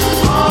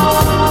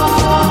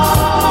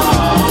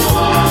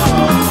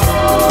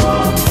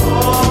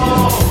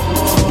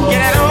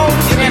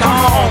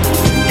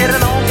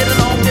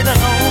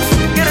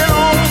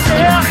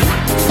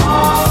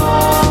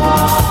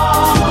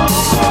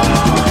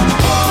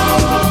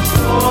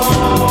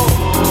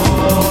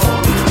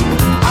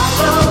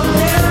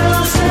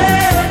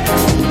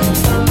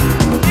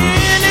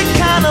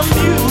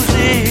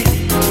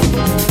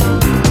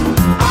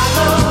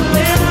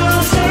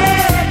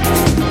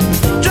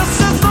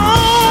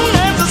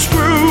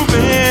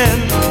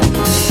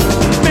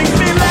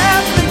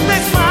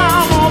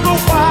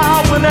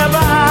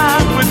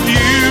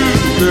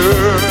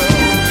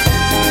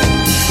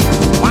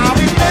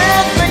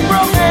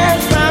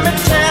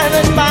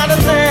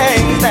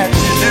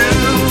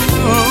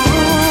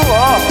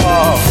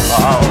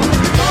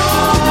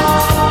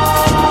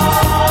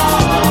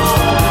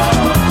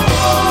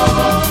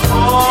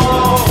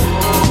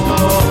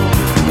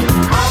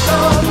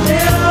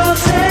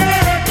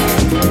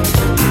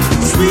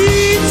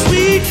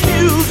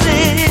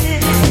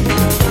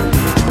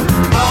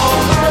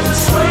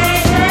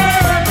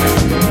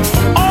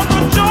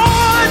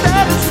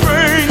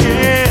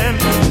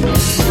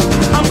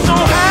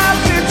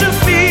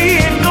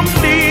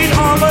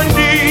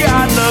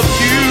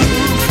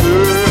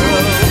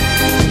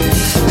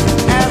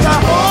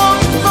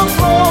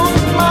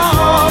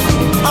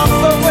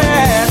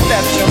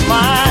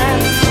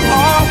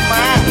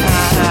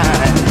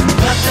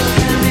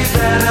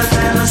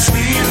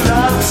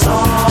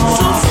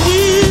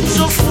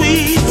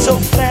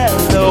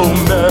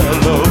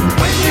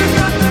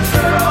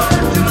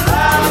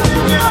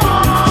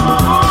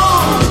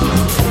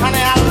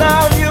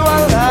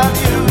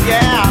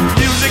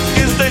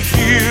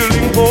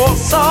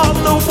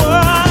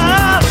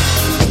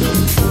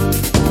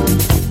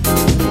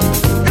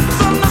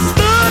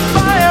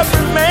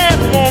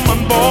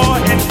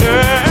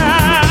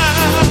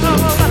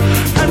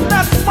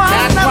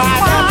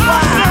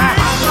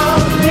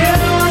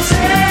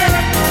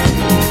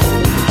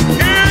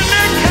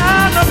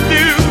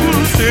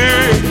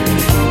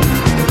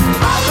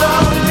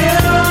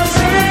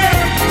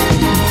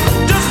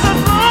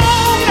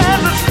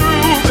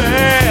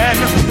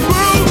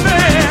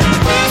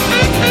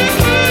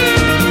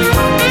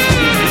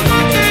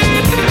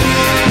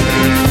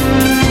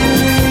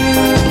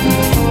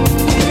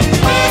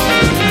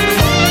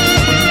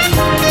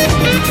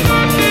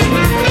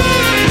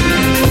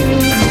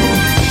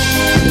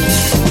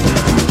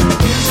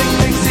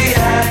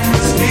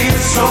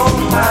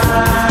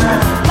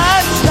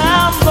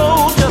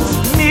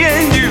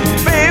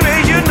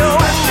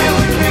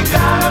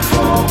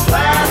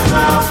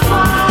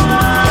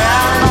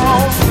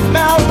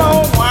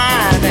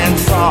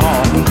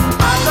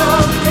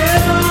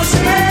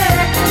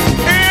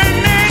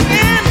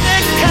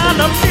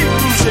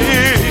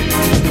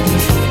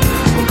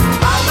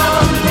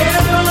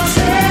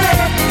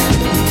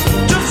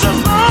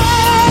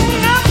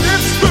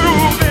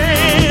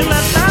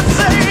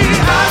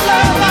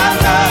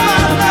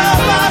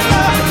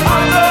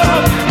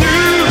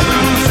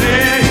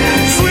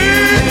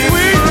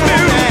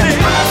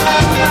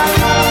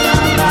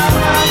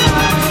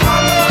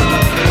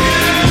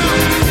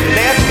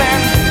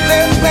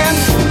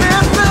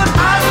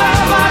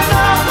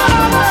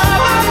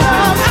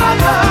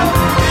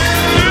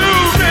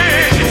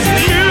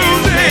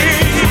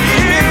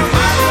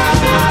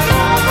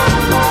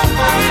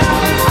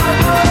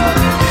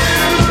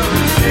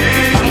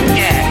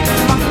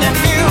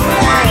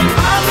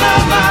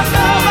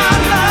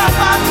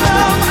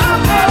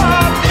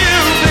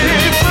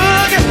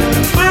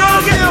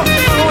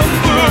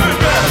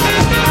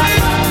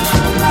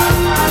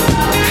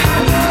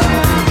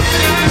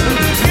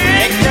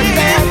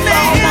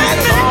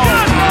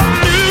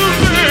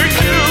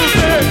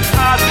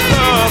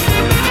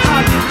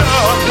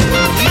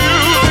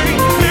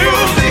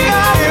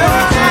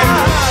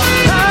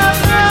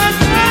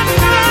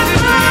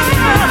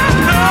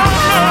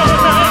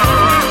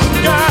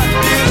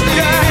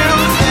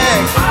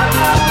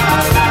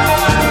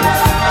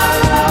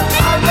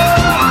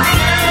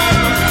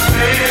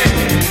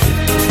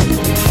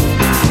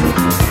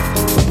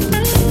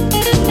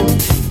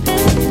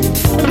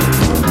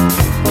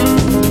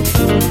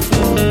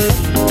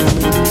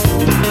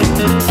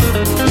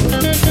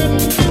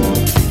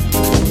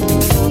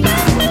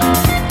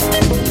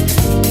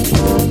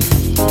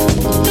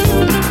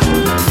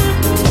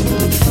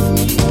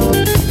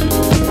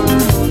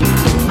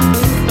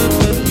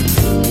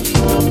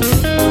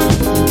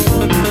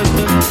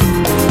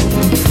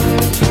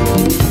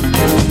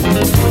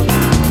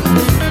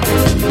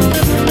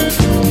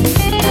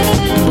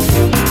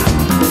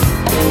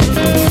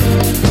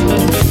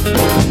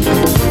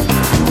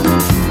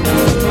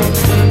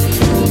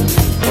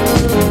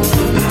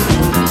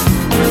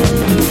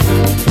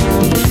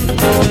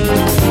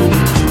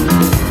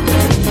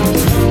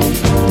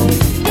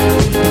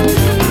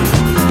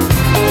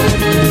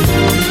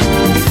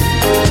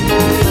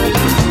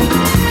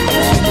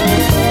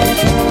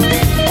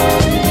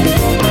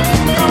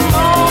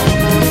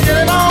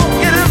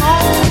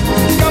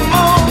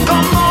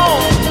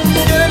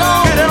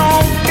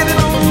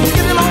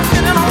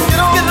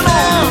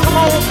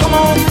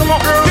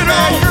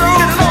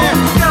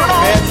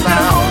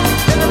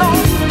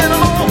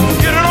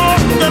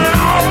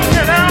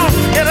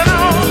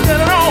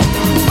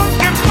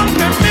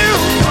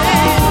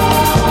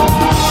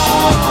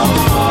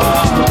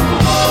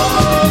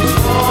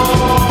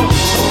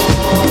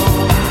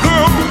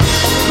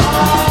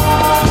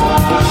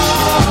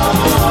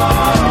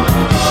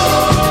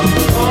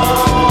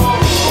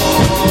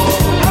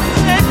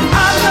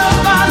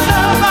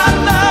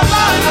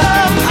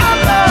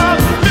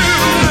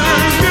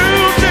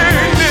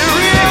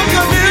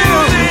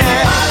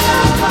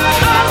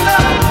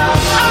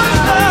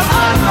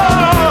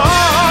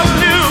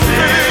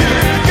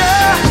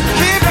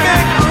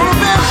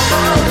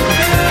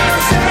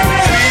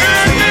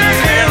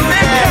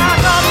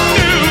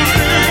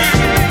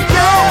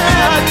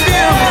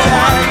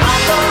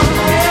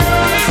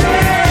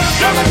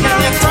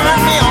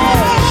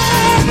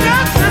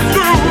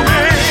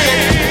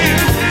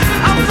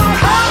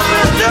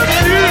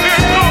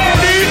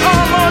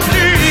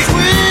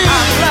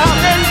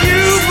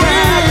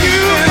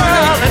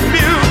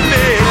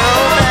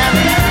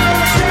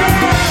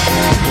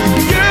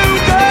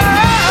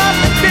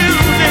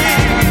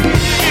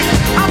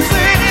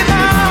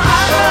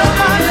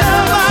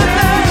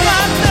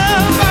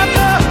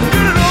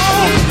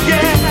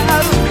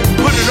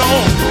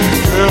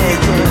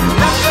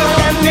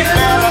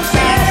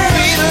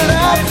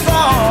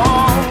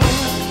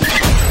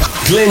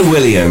 Glyn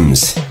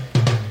Williams.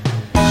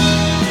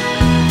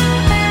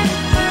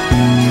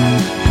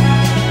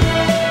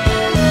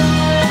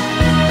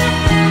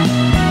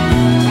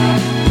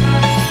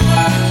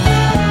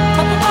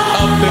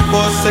 Up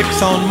before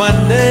 6 on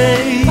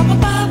Monday,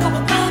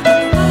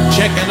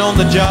 checking on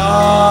the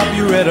job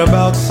you read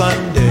about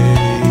Sunday.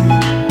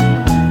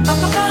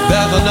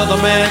 There's another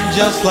man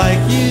just like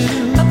you.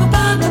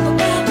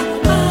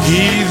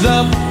 He's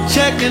up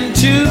checking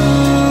too.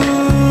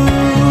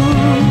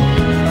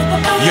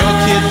 Your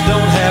kids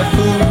don't have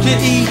food to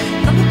eat.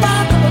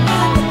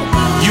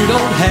 You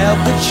don't have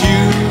the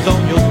shoes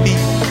on your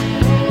feet.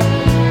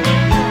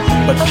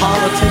 But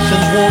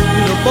politicians want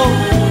you to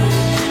vote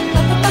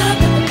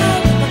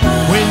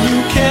when you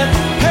can't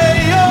pay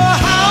your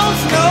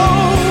house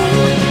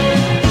note.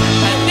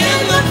 And in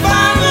the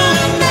final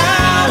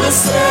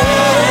analysis,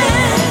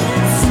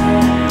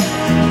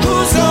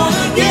 who's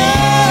gonna gain?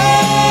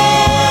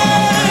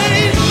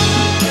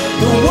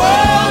 The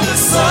world is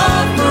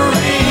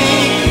suffering,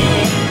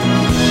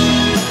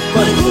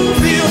 but who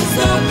feels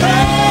the pain?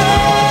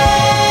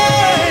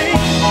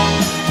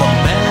 The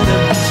man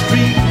in the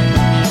street,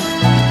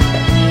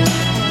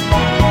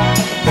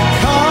 the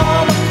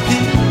common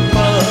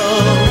people,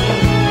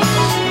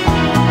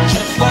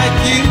 just like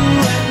you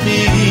and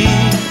me.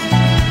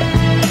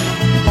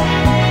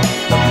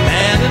 The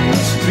man in the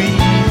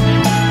street.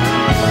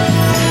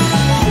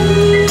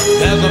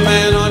 There's a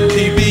man on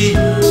TV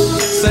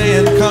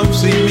saying, come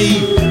see me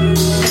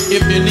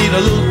if you need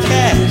a little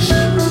cash.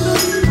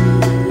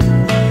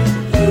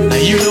 Now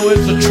you know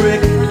it's a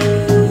trick.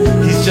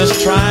 He's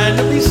just trying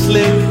to be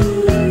slick,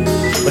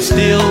 but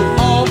still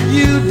all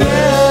you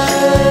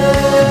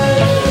dare.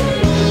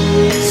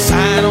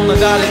 Sign on the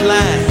dotted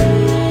line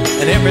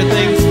and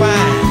everything's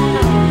fine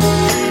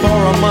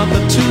for a month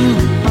or two.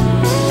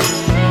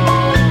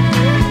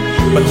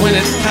 But when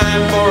it's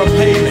time for a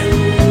payment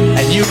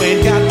and you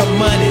ain't got the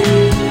money,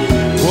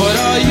 what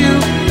are you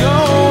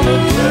gonna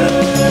do?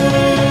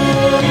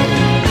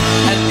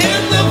 And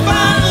in the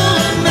final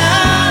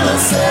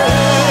analysis,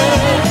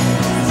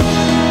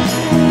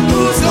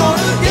 who's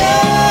gonna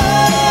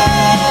gain?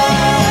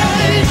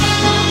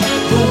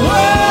 The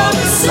world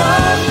is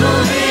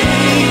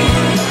suffering,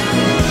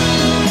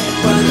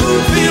 but who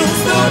feels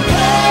the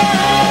pain?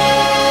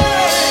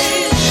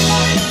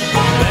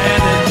 Man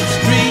in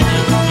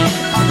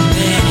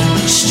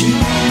the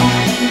street,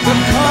 the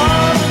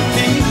common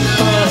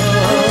people,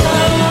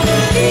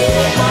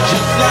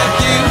 just like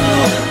you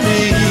and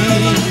me.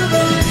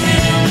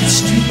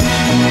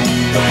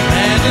 The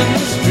man in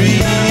the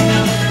street,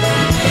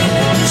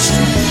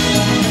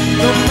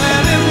 the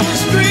man in the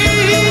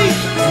street,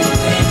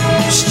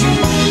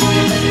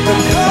 the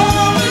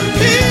common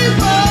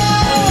people.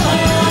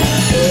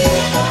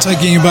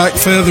 Taking you back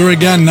further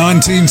again,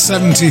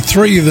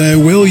 1973 there,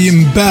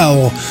 William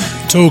Bell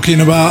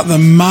talking about the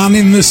man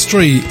in the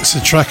street. It's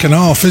a track and a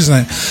half, isn't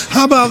it?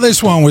 How about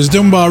this one? It was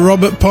done by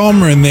Robert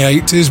Palmer in the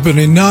 80s, but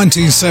in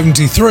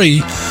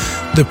 1973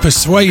 the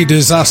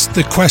Persuaders asked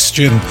the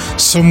question,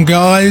 some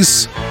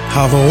guys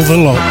have all the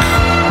luck.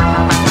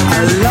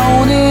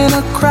 Alone in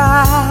a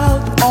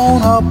crowd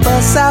on a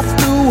bus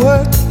after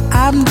work,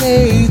 I'm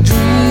daydreaming.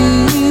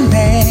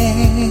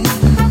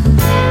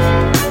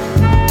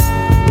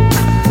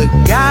 The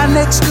guy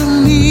next to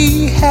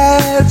me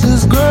has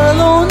his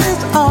girl on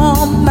his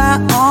arm. My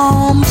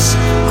arms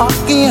are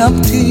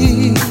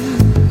empty.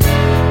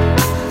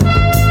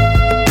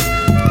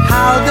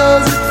 How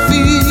does it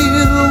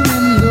feel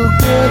when the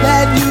girl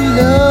that you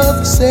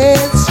love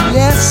says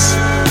yes,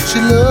 she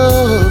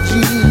loves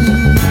you?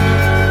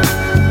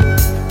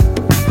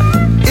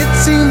 It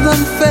seems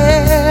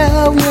unfair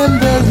when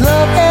there's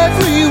love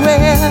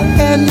everywhere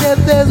and yet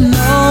there's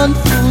none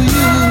for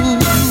you.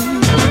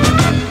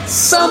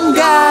 Some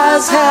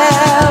guys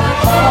have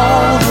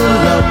all the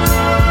love.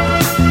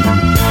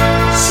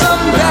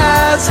 Some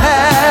guys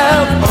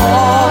have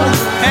all the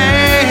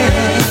pain.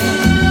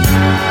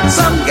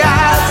 Some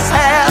guys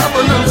have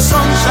a little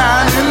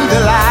sunshine in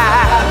their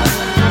life.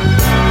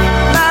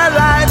 My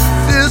life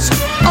is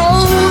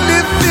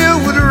only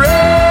filled with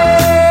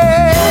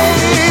rain.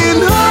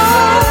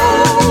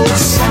 Oh,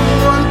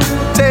 someone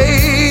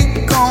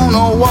take on a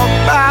walk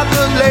by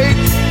the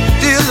lake.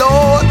 Dear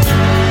Lord,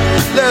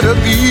 let her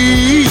be.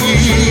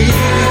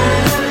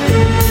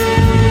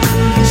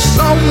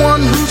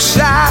 Someone who's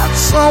shy,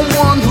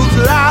 someone who's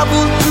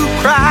liable to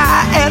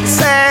cry at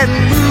sad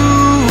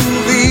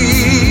movies.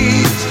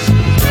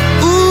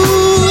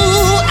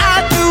 Ooh,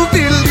 I do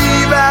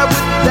believe I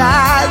would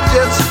die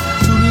just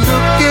to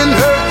look in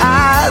her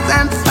eyes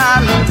and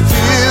find them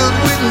filled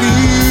with me.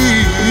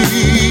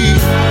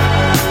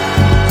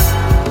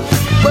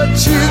 But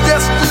she's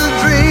just a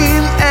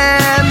dream,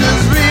 and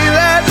as real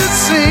as it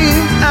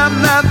seems, I'm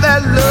not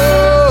that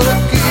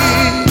lucky.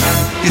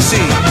 You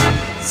see,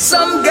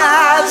 some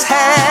guys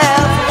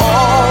have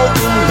all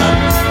the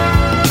luck.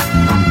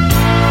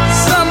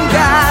 Some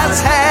guys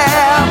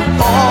have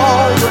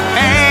all the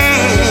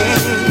pain.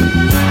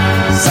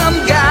 Some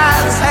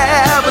guys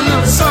have a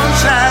little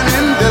sunshine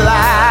in their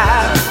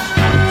life.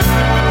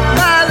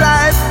 My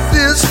life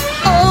is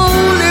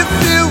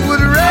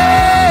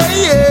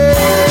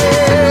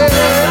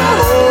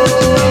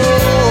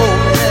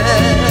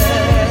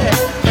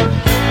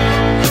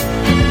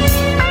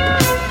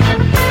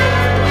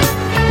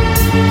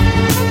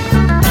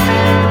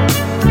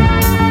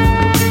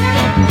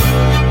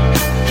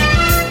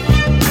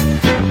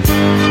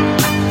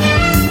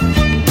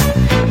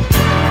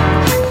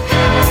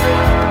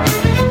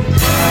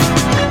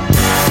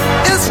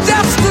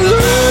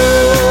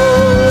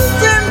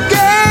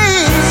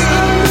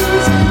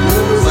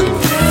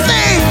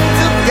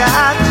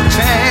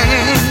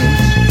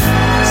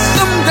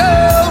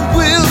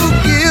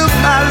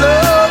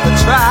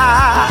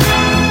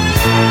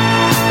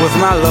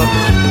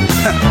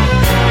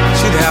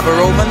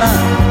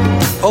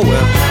Oh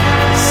well.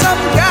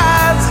 Some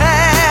guys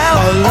have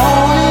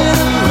alone in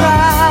a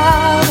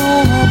crowd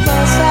on a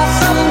bus.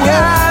 Some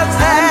guys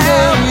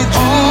have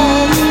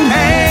all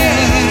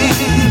pain.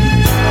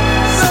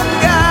 Some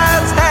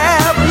guys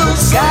have blue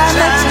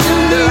sunshine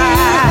in their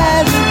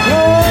eyes.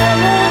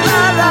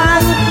 Not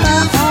like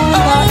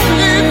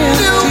only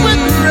filled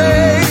with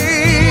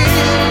rain.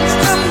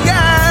 Some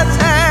guys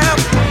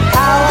have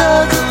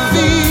how does it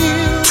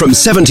feel? From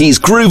 70s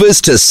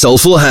groovers to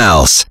soulful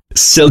house,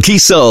 Silky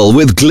Soul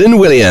with Glyn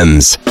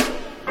Williams.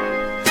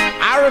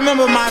 I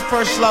remember my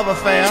first love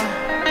affair.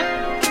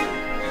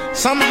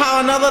 Somehow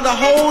or another, the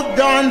whole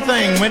darn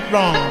thing went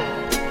wrong.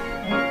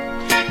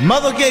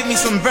 Mother gave me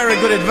some very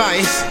good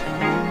advice.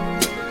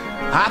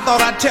 I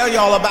thought I'd tell you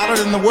all about it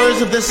in the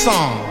words of this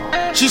song.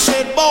 She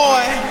said,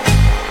 boy,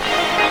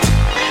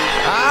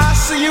 I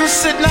see you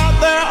sitting out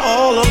there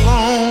all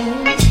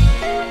alone,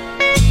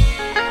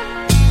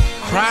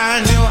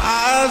 crying your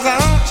eyes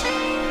out,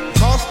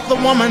 'cause the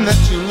woman that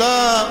you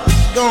love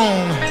is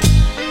gone.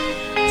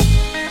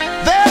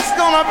 There's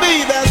gonna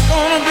be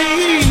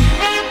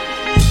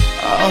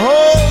a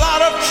whole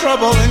lot of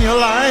trouble in your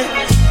life.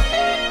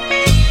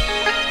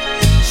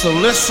 So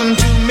listen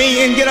to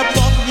me and get up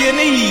off of your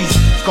knees,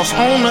 'cause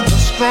only the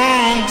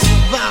strong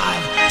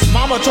survive.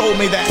 Mama told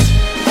me that.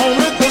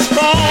 Only the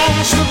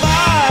strong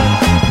survive.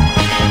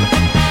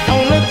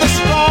 Only the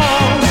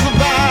strong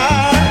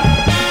survive.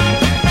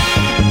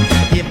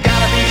 You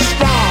gotta be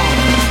strong.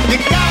 You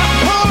gotta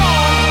pull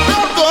on.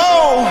 Don't go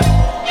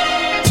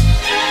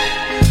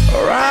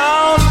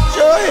around with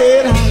your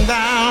head on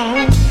down.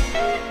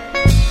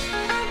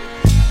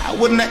 I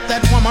wouldn't let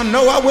that woman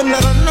know. I wouldn't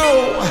let her know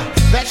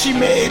that she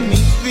made me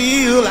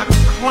feel like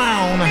a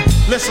clown.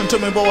 Listen to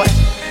me, boy.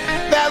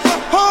 There's a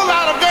whole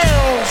lot of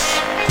girls.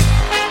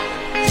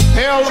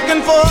 They're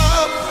looking for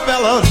a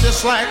fella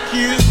just like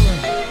you.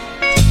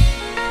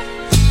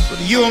 But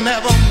you'll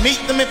never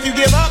meet them if you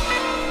give up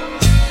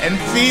and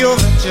feel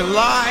that your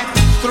life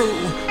is through.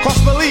 'Cause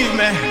believe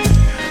me,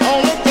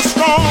 only the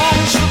strong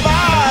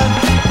survive.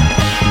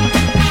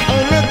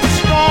 Only the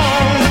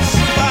strong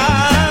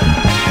survive.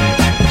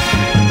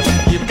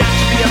 You got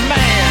to be a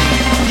man.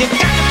 You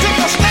got to take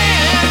a stand.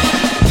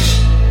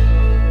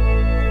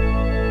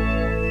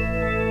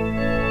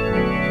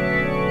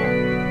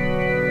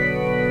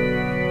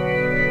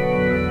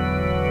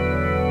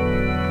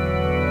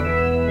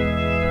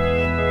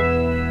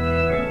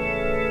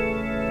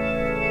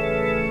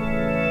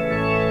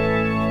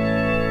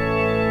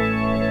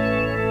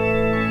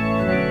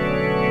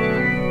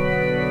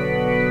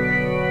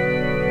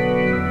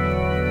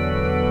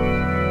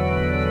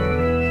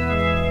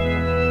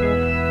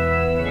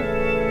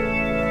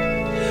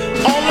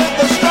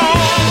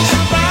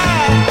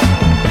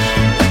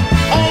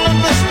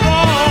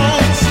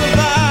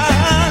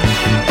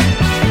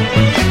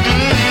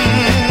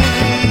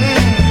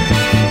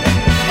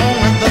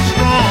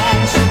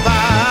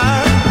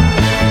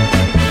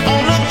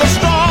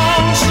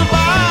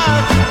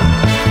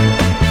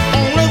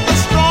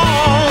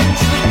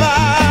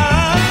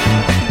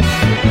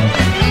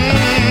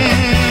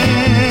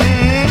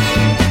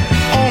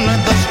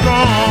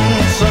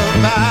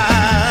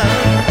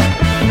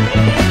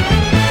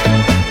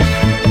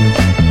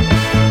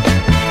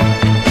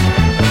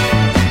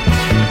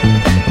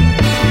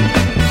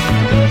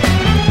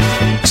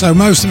 So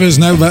most of us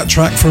know that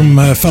track from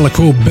a fella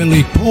called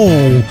Billy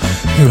Paul,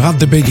 who had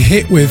the big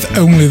hit with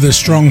Only the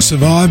Strong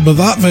Survive, but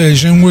that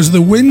version was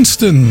the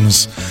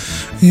Winstons.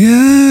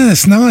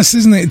 Yes, nice,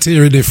 isn't it, to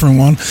hear a different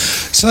one?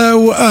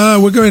 So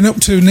we're going up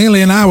to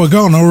nearly an hour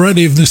gone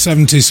already of the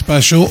 70s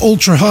special,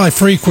 ultra high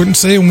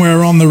frequency, and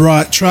we're on the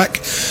right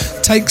track.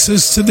 Takes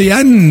us to the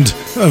end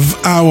of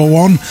hour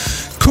one.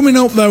 Coming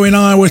up though in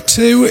hour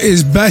two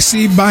is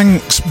Bessie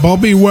Banks,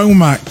 Bobby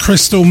Womack,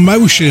 Crystal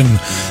Motion,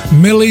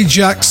 Millie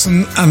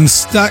Jackson and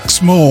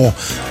Stax Moore.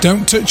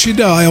 Don't touch your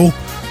dial,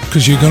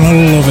 because you're going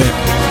to love it.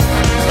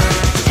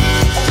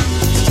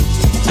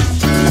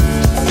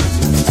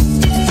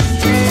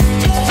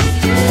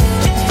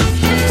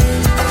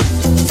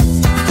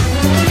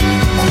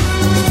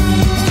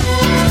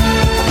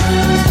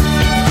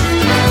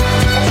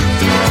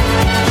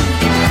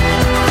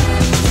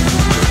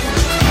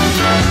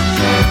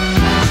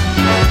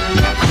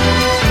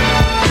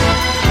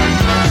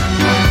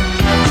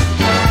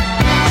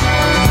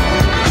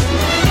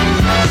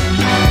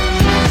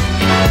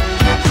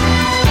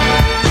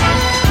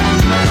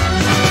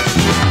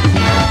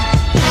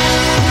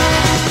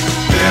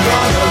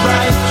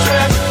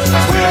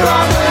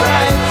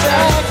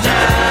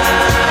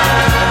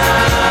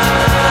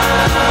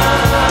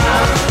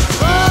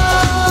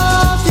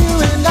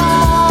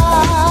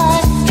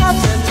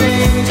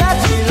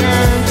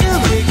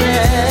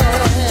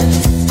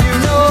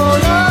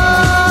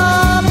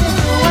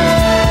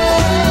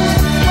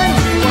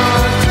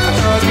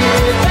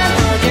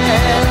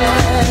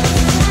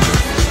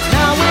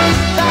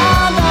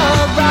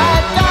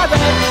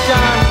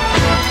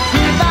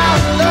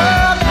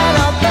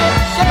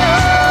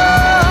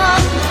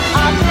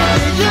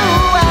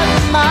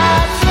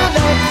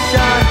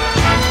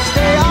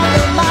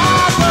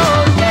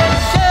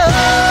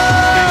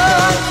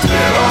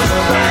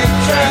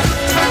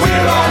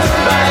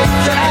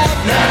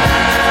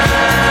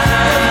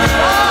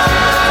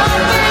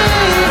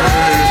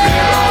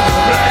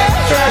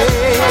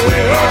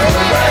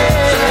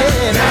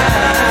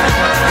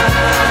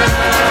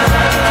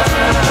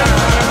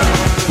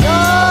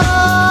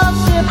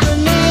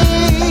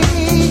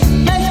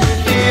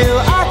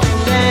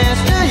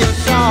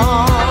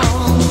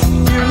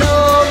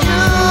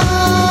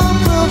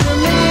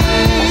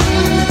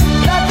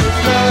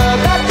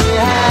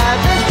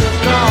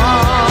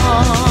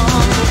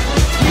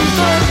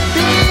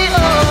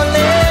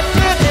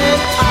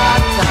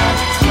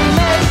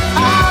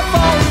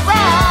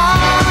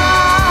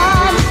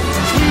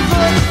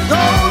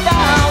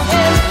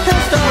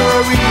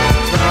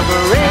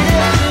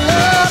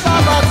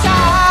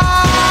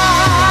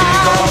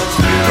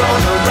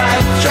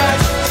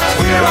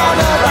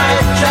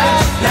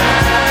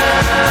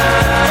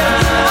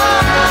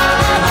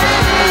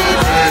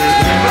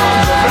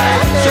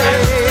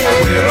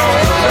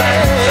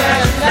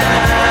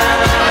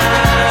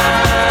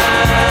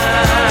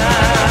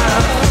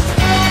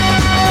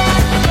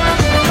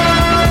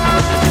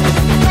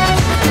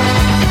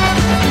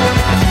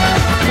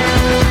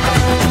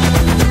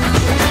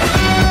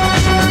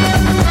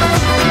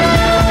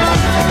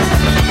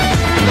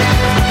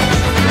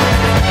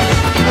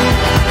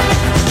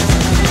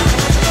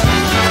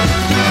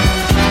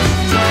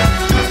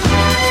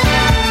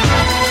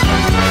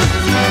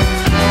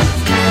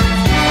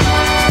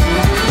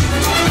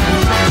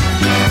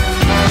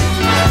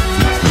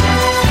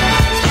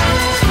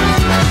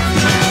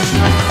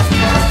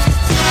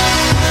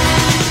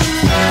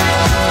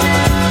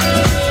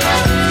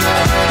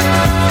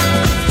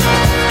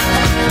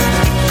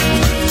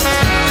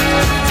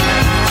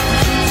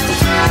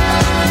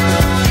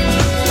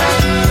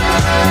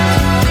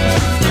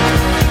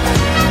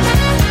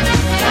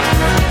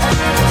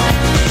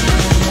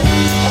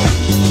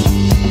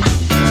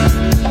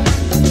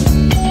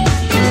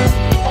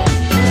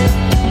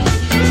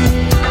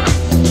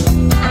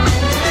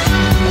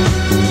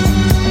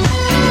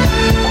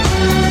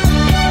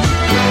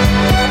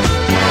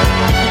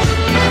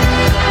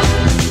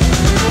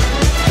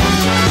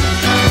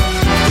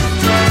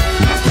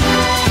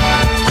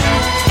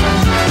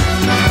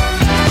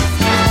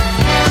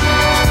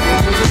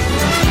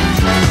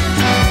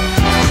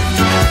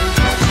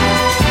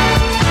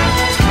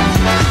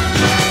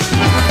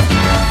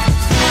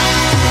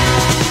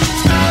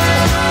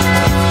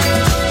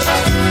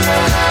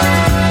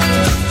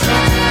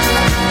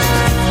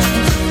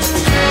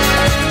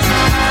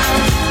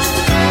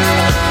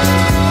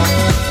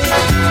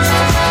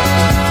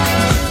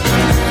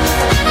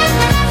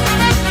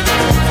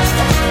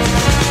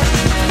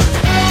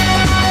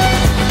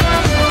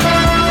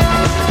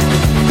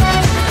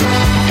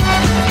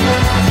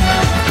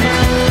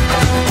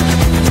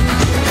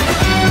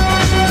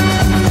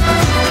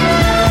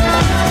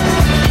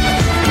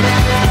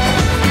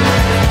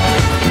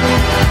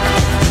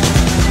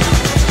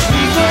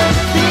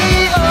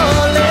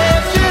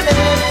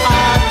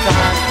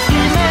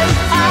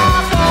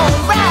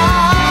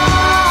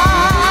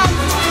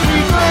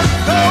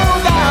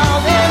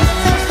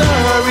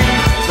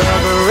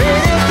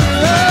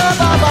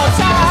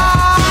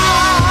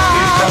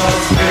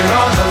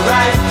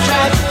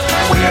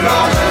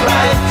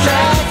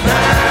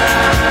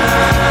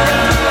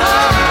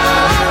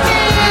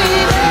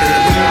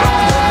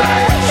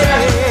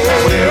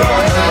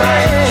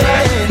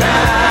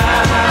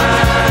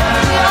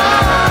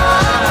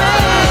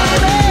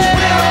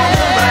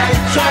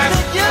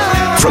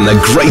 From the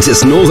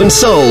greatest Northern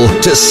Soul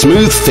to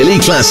smooth Philly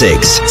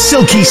classics.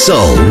 Silky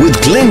Soul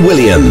with Glyn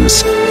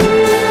Williams.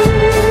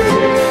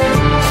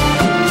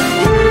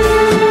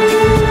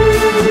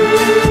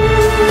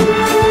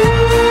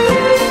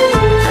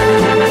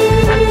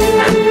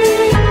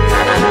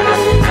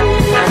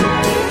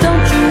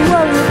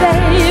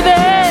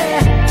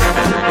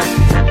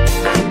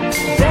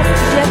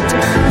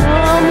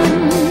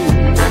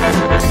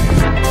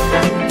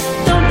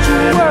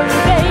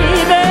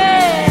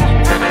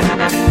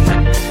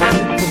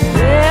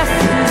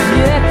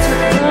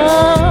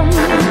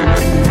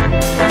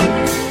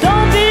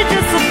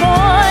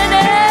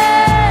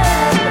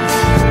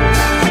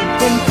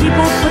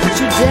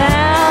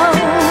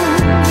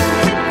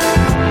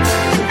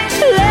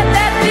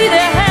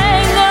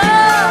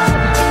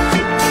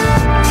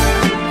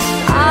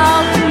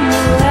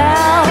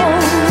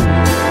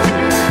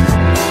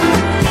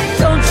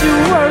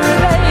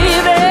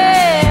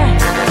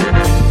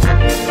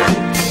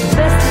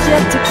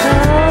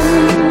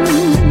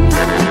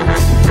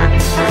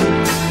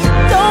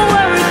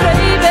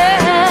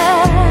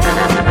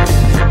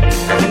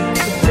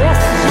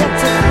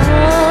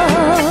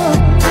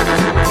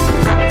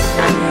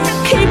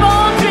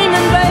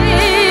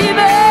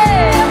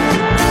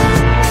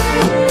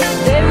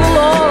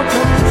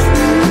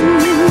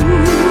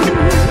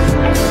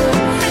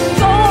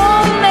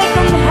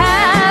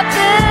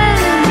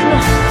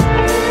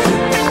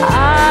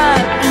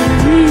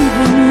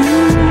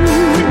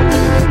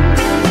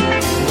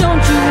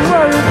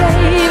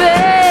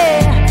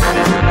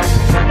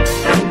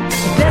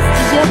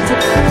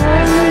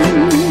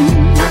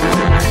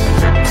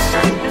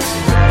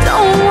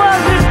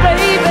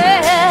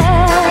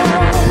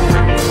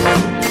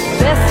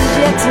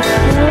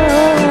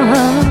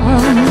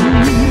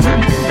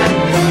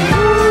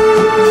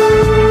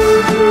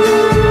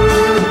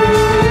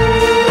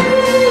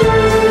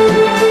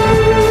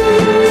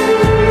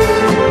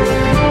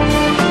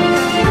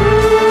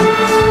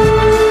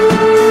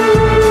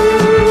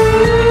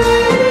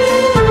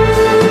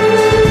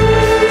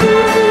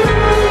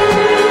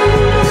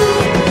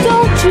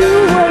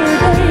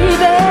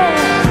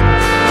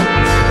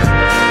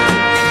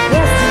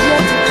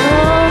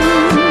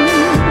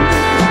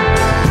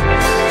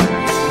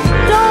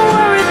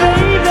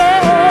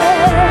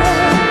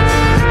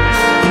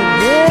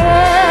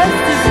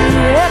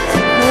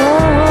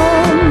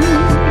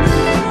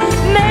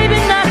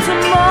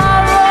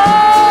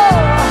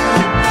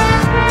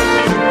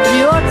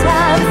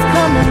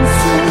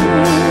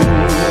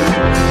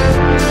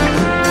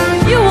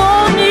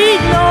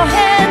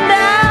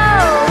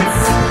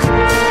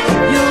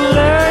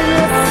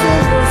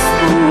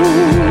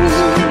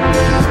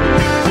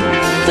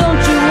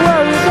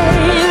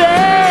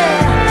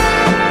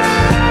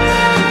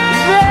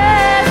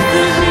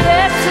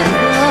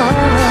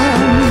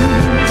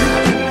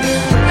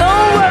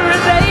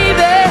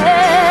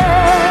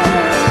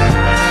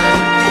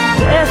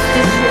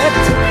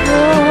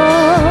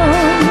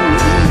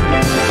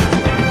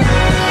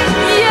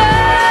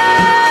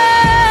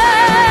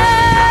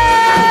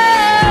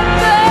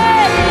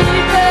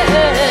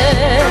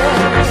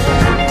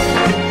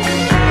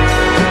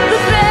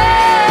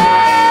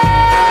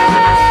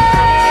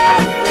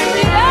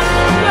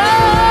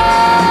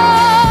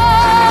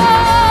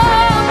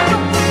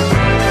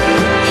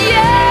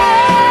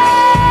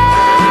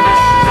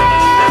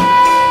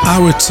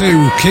 Hour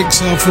 2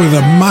 kicks off with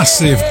a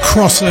massive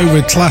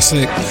crossover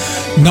classic,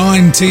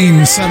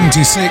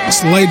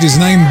 1976, lady's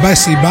name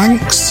Bessie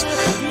Banks,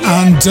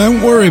 and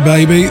Don't Worry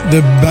Baby,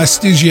 the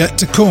best is yet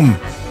to come.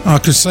 I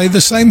could say the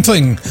same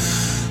thing.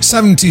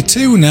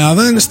 72 now,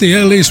 that's the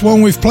earliest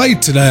one we've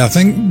played today, I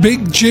think.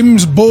 Big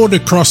Jim's Border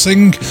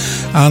Crossing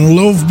and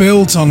Love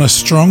Built on a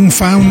Strong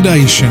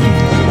Foundation.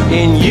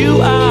 In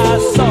you I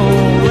saw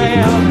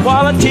rare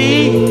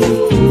quality,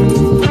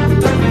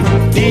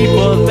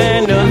 deeper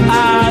than the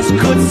eyes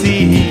could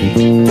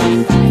see.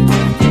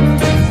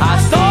 I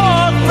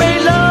saw a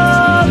great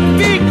love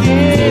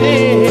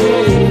beginning,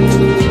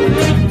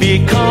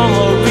 become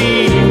a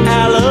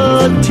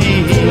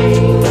reality.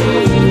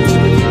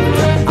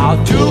 Our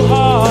two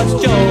hearts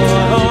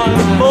join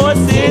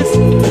forces,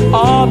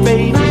 our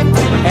baby,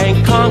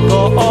 and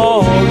conquer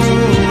all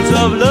rules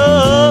of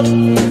love.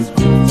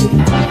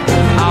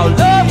 Our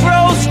love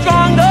grows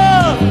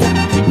stronger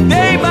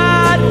day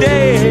by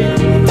day.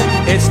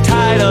 It's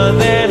tighter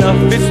than a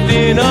fist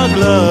in a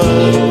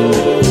glove.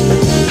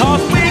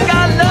 'Cause we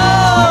got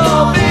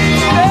love,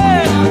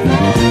 baby.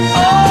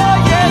 Oh,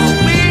 yes,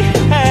 we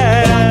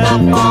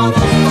have. Don't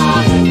you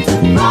know we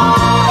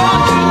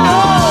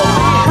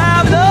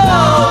have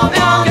love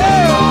now,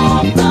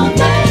 girl?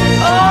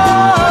 Oh,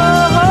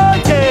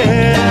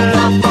 yeah.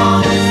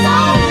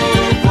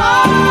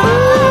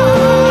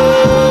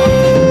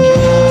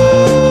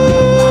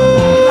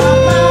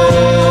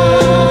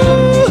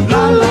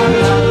 La la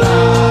la la,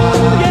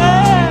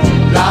 yeah.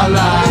 La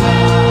la.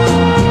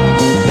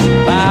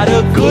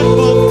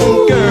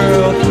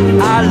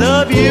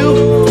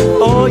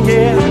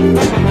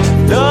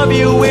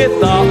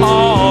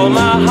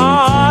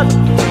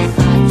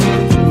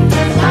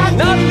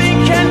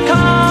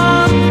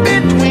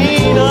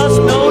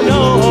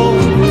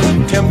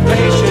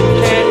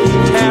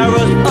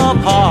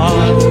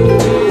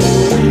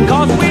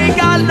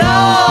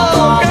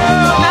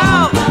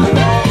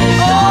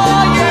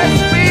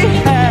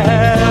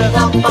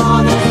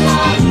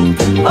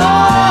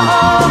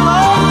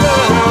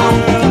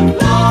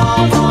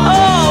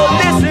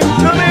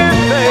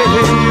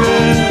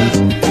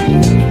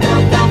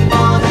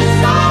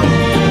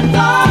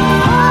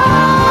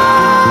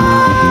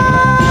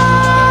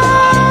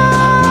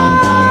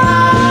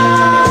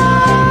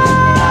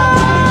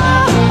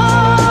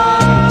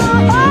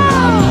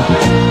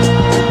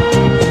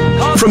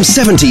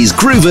 From 70s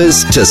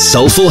groovers to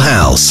soulful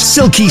house,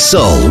 Silky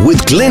Soul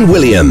with Glenn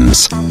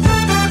Williams. Moving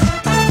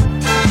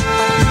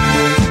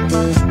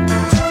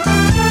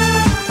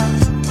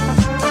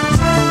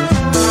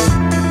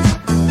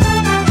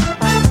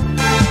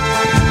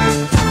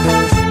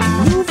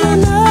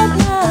up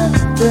now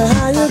to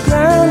higher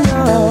ground,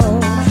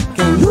 y'all.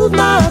 Can't lose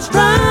my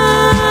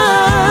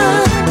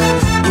stride.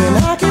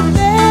 When I get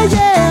there,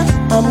 yeah,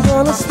 I'm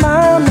gonna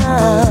smile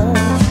now.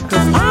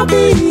 'Cause I'll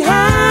be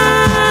high.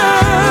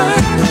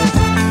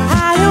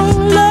 High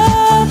on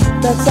love,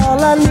 that's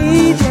all I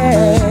need,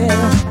 yeah,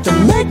 to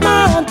make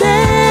my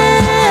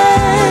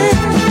day.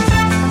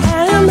 I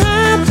am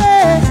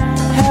happy,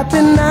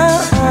 happy now.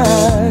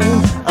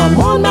 I'm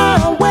on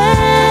my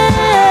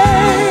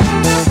way.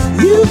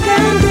 You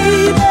can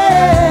be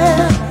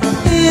there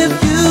if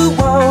you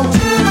want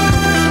to.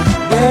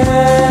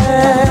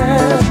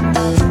 Yeah.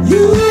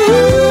 You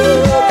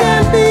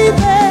can be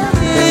there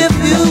if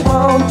you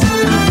want to.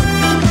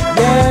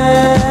 Yeah.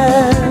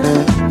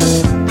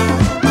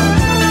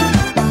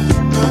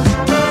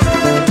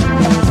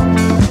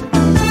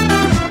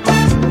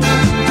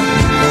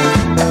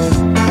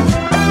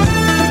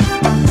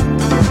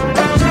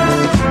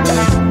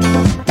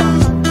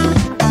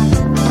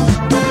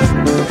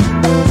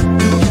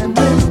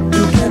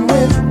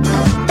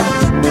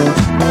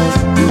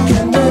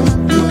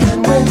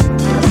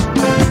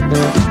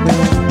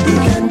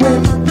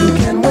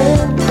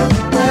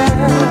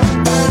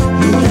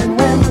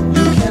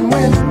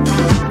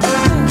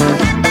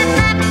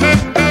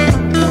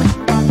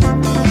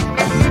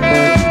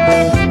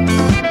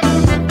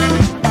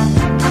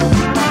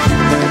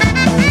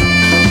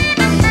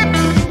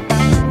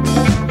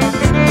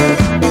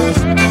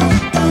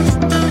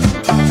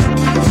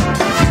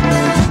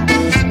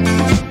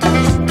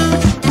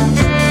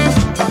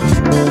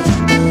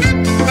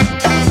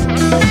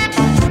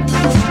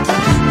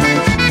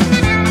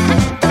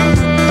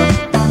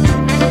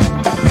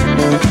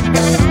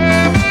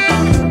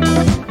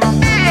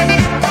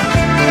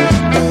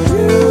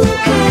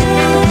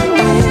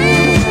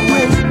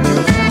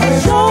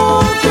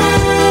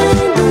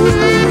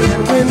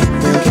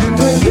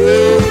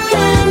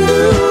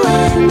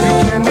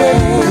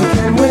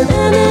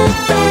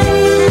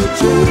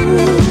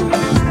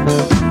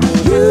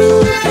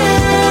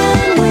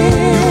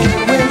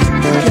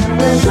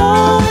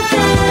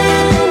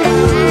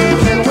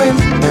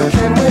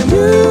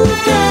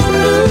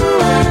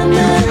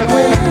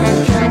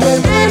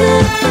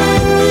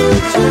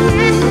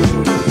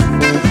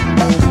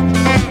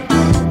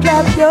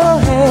 Clap your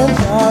hands,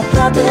 y'all,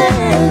 clap your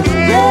hands,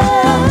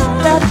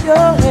 yeah. Clap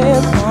your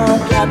hands, y'all,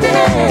 clap your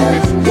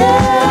hands,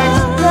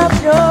 yeah. Clap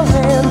your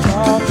hands,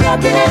 y'all,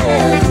 clap your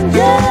hands,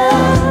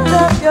 yeah.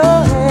 Clap your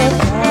hands,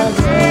 y'all,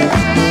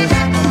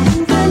 yeah. I'm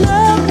moving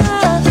up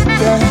now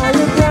to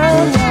higher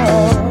ground,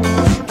 y'all.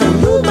 Can't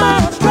lose my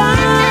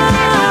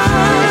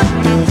stride.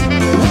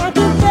 When I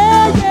get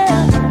there,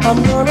 yeah, I'm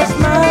gonna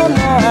smile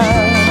now.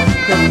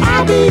 'Cause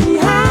I'll be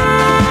high.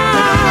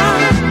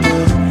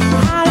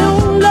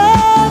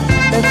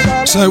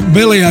 So,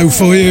 Billy O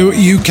for you,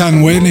 you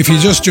can win. If you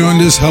just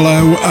joined us,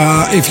 hello.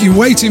 If you're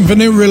waiting for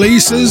new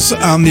releases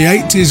and the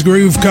 80s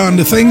groove kind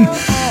of thing,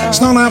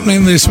 it's not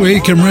happening this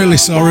week. I'm really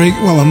sorry.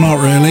 Well, I'm not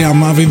really.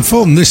 I'm having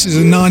fun. This is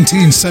a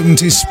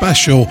 1970s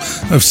special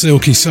of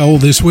Silky Soul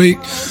this week.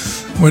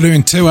 We're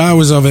doing 2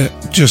 hours of it.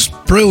 Just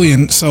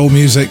brilliant soul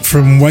music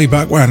from way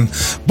back when.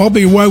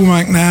 Bobby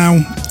Womack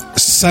now,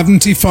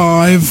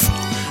 75.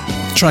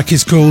 Track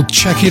is called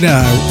Check It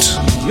Out.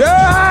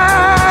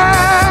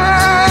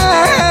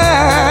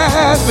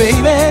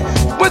 Baby,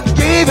 what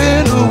gave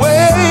it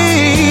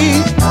away?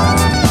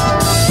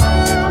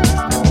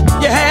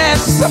 You had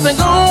something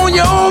on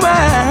your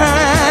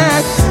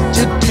mind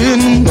you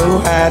didn't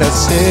know how to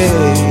say.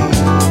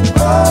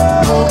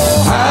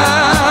 I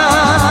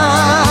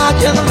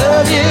can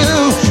love you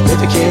if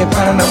you keep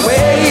running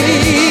away.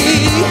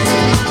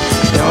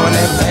 Doing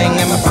everything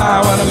in my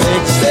power to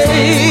make you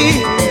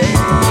stay.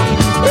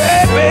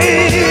 Hey,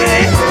 baby,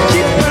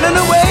 keep running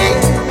away.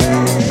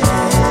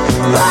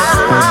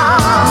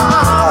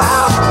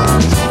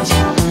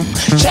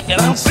 Check it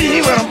out,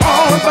 see what I'm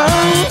all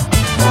about.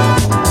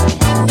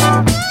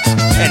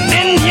 And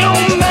in your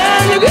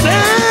mind you can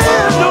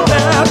have no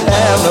doubt,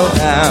 have no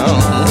doubt.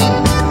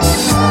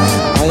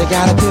 All you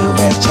gotta do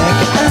is check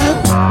it out.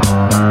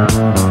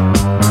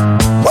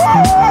 Woo!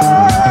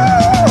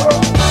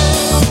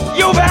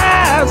 Your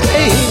vibes,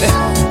 baby,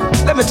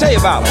 let me tell you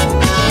about it.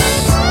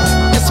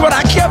 It's what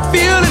I kept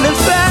feeling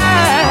inside.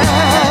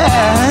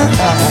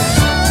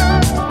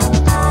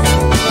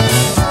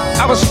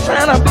 I was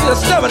trying to be a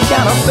stubborn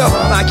kind of fella,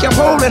 and I kept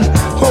holding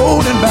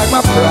back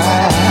my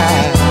pride.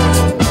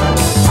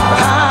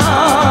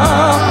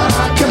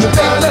 How can we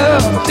make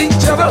love with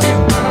each other?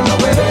 Running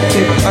away,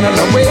 keep running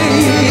away,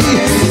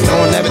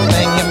 doing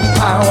everything in my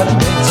power to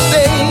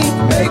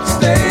make you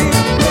stay.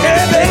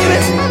 Yeah, baby,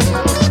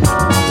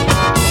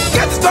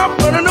 got to stop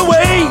running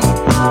away.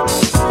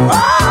 Oh,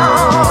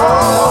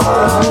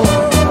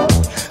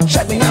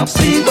 check me out,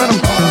 see what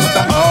I'm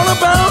all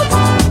about.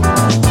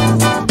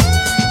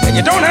 And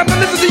you don't have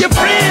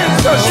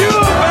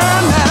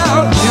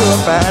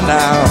find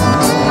out.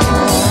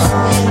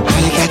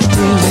 All you got to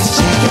do is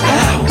check it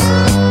out.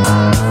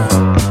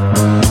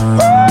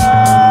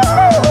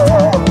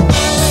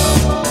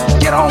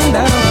 Get on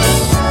down.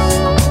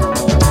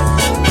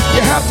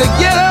 You have to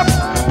get up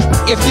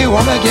if you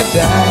wanna get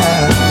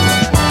down.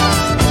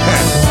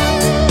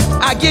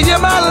 I give you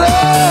my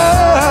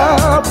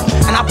love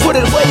and I put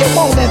it where you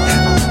want it,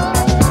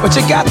 but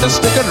you got to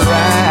stick it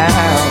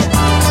around.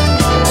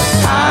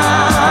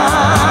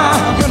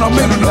 I'm gonna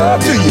make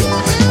love to you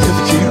if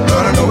you keep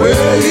running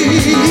away.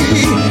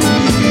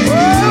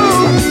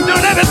 Oh,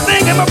 doing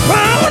everything in my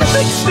power to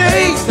make you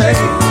stay.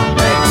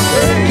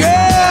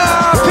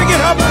 Yeah, pick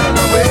it up,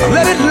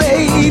 let it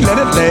lay, let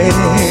it lay,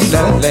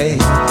 let it lay.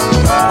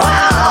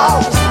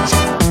 Wow,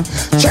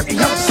 check me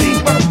out, see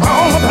what I'm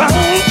all about.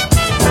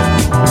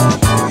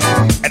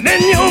 And then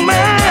you're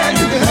mine,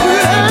 no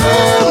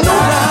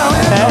doubt.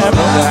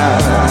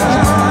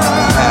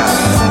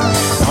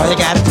 All you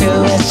gotta do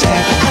is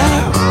check it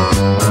out.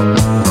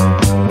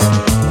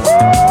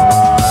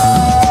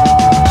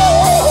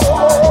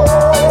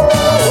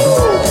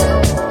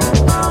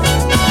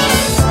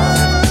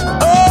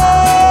 Oh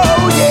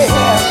yeah,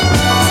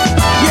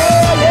 yeah,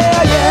 yeah,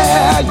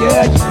 yeah, yeah,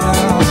 yeah,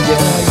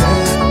 yeah.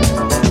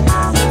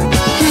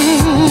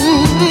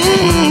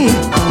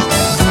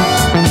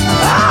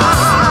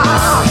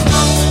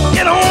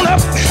 Get on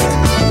up,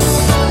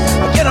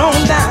 get on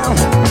down.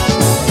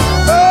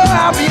 Oh,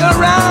 I'll be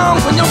around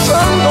when your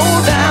sun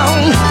goes down.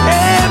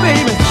 Hey,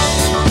 baby.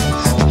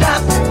 Da,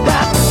 da,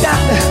 da.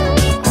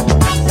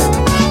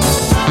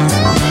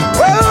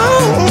 Whoa,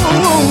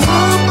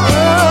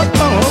 yeah.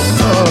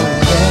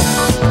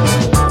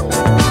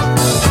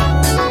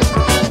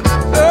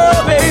 Oh,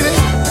 baby.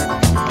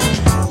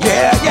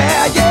 Yeah,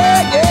 yeah, yeah,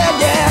 yeah,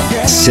 yeah,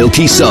 yeah.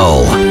 Silky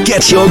Soul.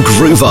 Get your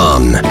groove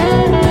on.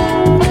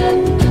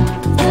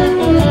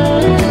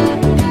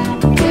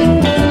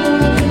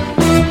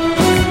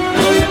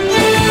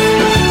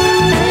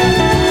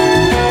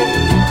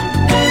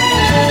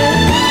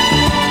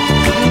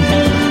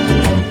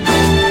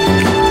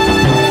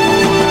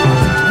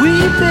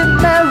 We've been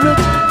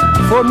married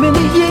for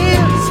many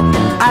years.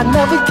 I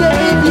never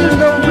gave you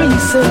no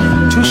reason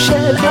to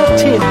shed a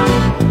tear.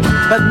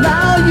 But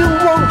now you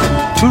want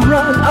to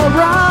run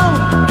around,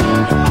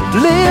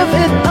 live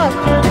it up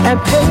and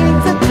paint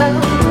the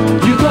town.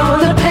 You're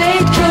gonna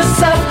paint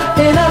yourself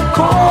in a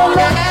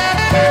corner.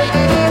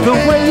 The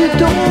way you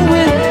do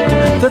it,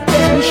 the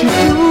things you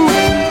do.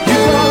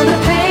 You're gonna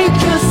paint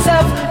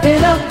yourself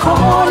in a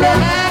corner.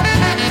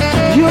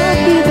 You'll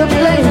be the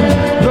blame,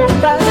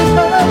 nobody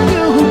but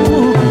you.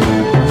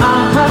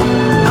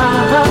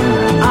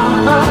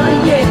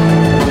 Yeah.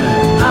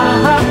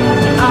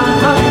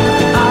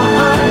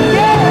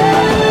 Yeah.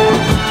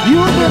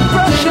 You've been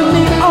brushing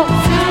me off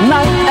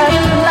night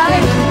after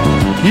night.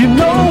 You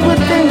know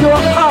within your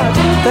heart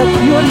that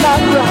you're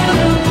not right.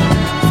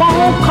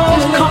 Phone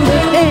calls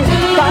coming in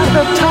by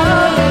the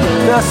time.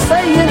 They're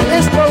saying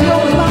it's for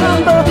your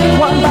number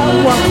one by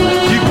one.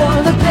 You're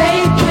gonna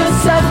paint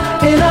yourself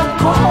in a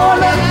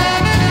corner.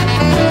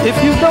 If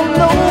you don't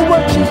know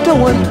what you're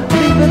doing,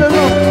 leave it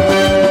alone.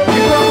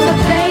 You're gonna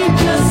paint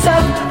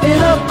yourself in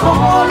a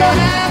corner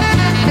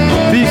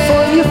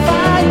before you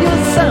find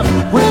yourself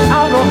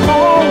without a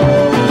home.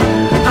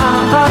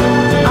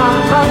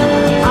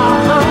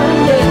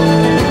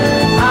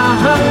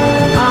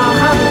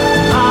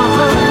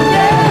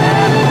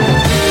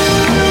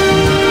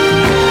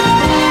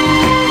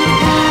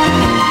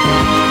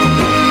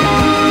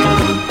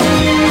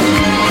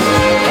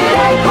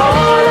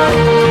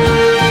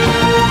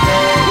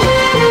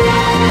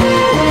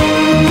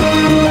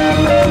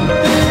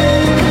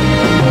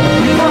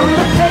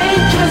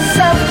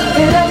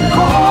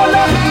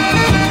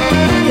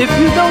 If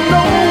you don't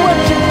know what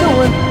you're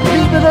doing,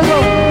 leave it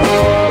alone.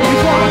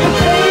 You're gonna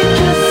paint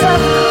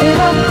yourself in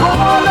a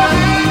corner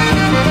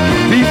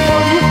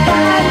before you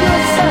find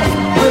yourself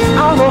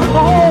without a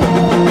home.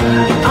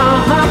 Yeah.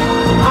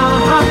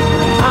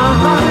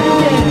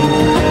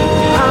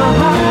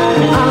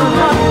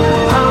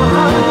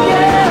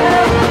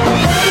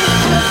 Paint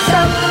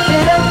yourself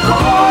in a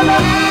corner.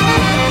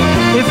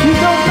 If you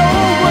don't know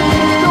what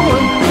you're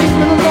doing, leave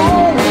it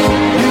alone.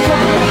 You're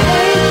gonna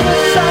paint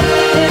yourself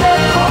in a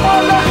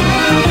corner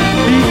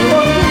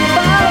before you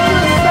find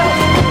yourself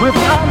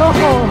without a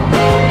home.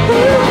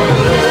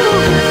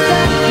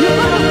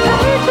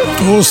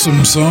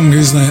 Awesome song,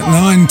 isn't it?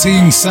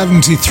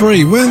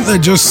 1973. Weren't there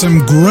just some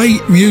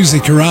great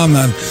music around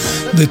then?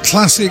 The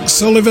classic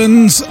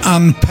Sullivans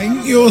and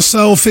Paint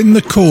Yourself in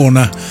the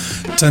Corner.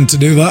 Tend to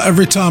do that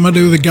every time I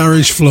do the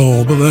garage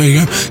floor, but there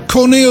you go.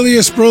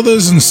 Cornelius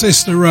Brothers and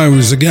Sister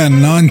Rose,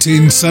 again,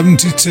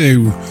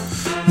 1972.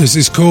 This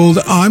is called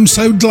I'm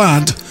So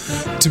Glad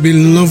to Be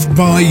Loved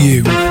by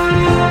You.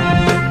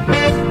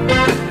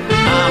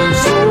 I'm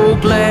so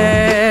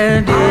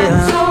glad,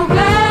 yeah, so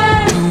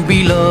glad to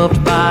be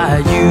loved by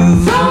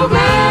you. So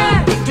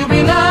glad to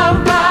be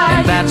loved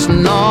by And that's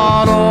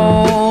not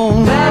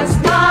all. That's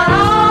not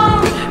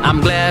all.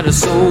 I'm glad it's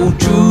so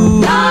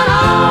true. Not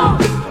all.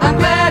 I'm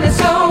glad it's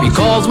so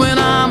Because when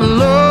I'm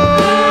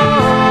alone,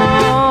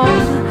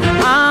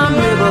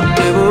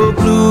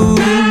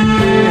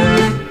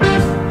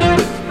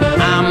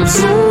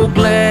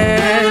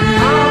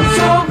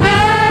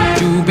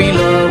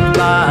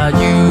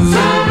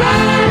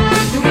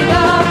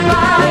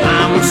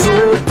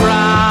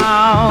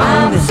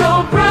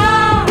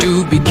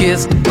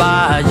 kissed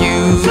by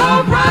you.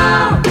 So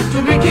proud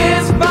to be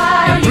kissed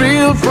by you.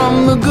 Thrilled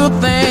from the good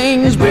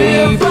things,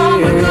 baby,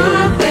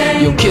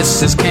 your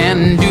kisses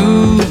can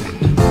do.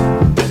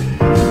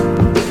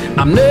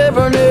 I'm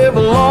never,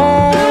 never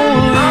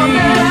lonely,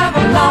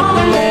 not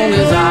as long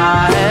as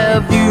I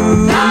have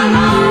you.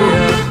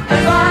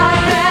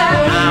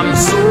 I'm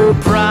so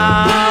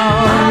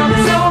proud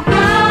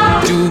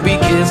to be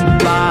kissed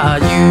by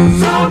you.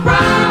 So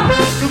proud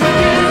to be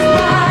kissed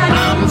by you.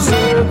 I'm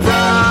so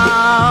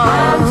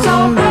proud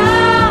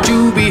to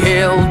be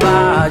held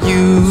by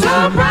you. So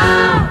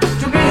proud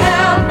to be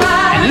held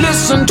by you. And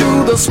listen to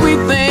the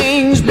sweet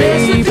things,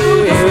 baby,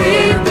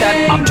 that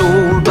are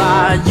told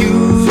by you.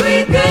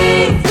 Sweet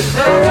things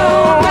that are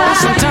told by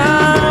you.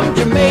 Sometimes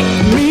you make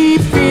me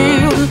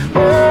feel, oh,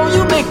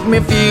 you make me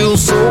feel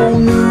so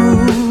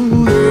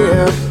new,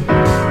 yeah.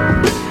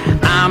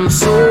 I'm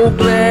so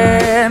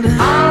glad,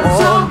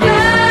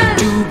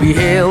 to be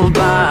held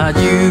by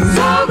you.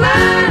 So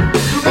glad to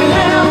be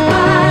held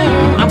by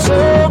you. I'm so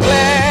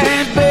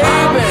glad,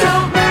 baby,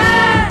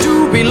 to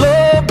be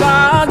loved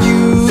by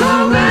you. So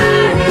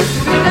glad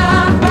to be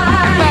loved by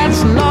you.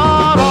 That's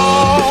not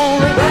all.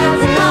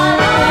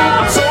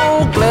 I'm so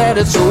glad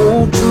it's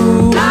so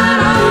true.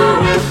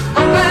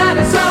 I'm glad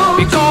it's so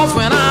true. Because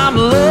when I'm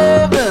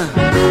loved,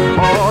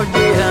 oh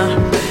yeah,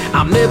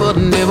 I'm never,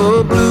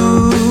 never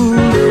blue.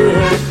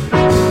 Yeah.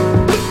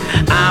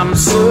 I'm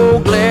so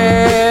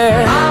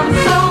glad,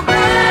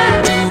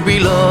 to be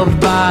loved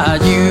by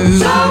you.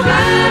 So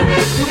glad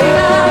to be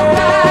loved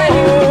by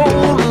you.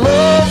 Oh,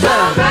 love, So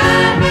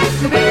glad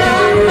to be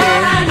loved by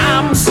you.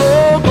 I'm so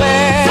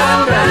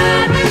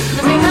glad,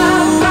 To be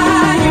loved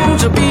by you.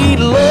 to be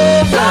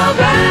loved. So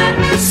glad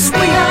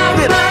Sweet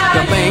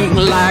little thing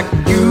like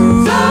you.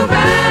 So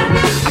glad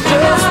I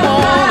just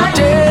wanna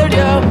tell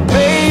you,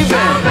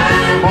 baby,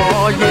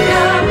 oh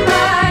yeah,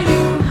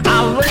 I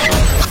love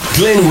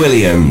Glenn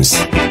Williams.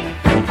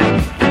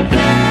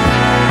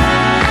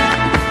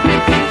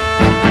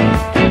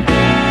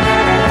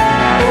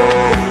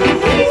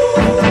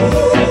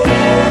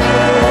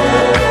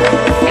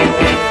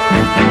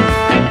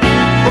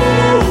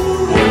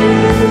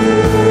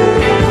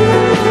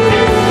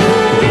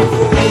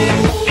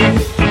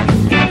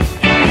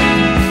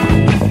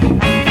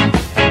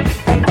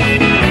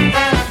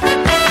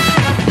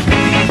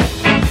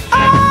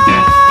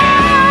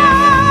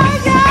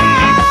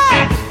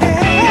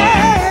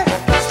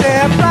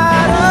 Step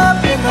right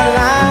up in the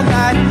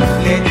limelight,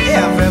 let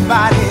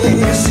everybody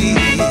see.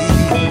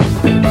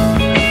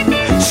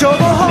 Show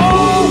the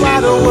whole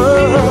wide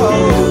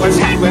world what's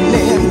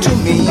happening to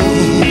me.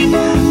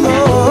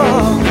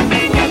 Oh,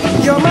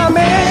 you're my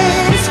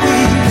main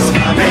squeeze,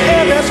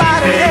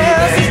 everybody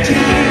else's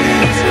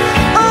tease.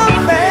 Oh,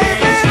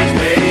 baby,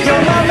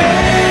 you're my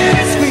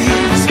main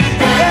squeeze,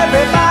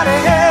 everybody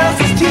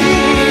else's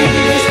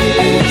tease.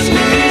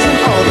 Squeezing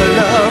all the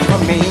love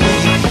from me,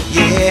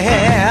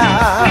 yeah.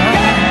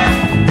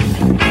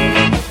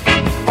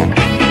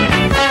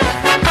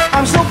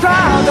 I'm so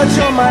proud that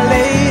you're my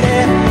lady.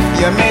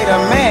 You made a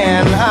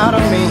man out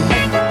of me.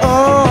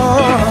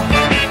 Oh,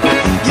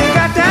 you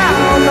got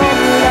down on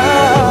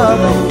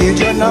love, did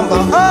your number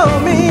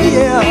on me,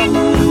 yeah.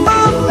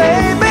 Oh,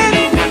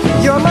 baby,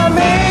 you're my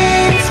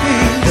main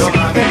squeeze,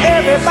 and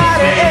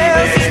everybody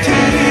else's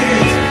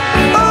tease.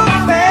 Oh,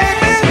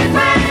 baby,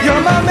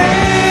 you're my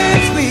main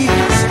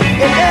squeeze,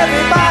 and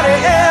everybody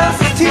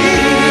else's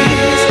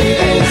tease.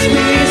 And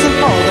squeezing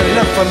all the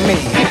love for me.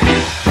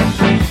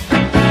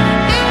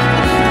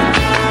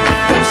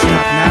 Don't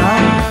stop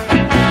now.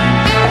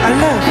 I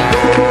love you.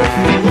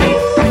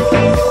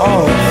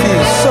 Oh, it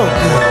feels so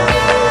good.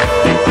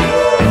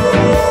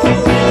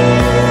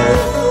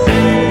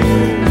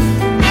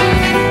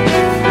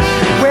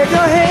 Wave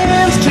your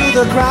hands to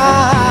the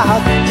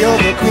crowd. You're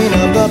the queen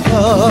of the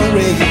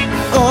parade.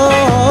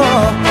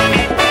 Oh,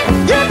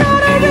 you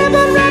got a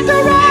ribbon wrapped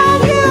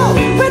around you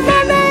with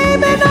my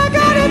name and I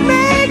got it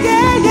made,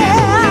 yeah,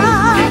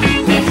 yeah.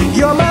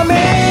 You're my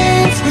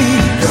main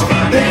squeeze,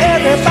 and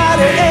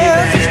everybody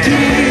else's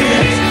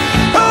tears.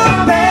 Oh,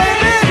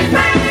 baby,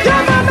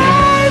 you're my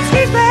main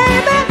squeeze,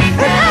 baby,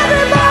 and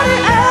everybody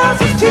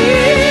else's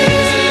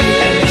tears.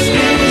 And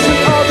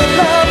squeezing all the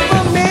love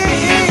for me,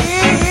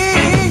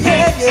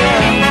 yeah,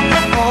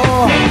 yeah.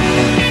 Oh,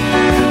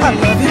 I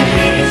love you.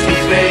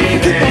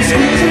 Keep on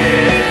squeezing,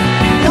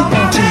 keep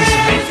on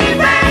teasing.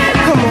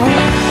 Come on,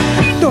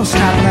 don't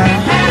stop now.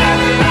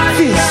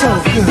 Feels so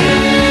good.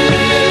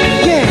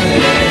 Yeah,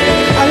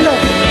 I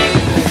love you.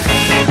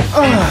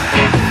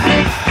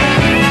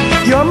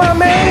 You're my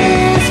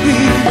main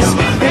squeeze,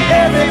 and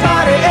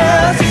everybody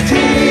else's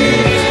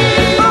tears.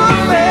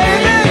 Oh,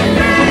 baby,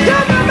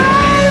 you're my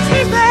main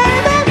squeeze,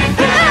 baby,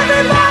 and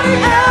everybody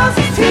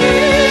else's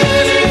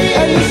tears.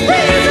 And you're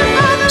squeezing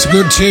all the It's a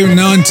good tune,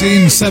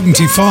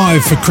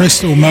 1975 for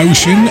Crystal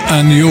Motion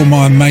and You're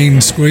My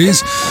Main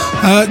Squeeze.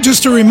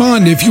 Just a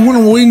reminder, if you want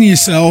to win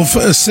yourself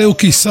a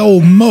Silky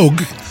Soul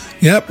mug,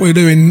 yep, we're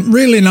doing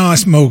really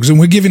nice mugs and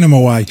we're giving them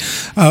away.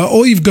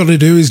 All you've got to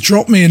do is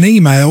drop me an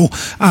email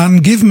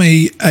and give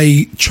me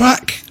a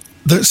track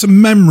that's a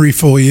memory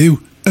for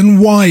you and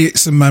why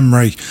it's a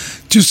memory.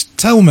 Just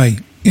tell me,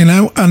 you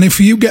know, and if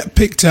you get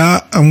picked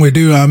out and we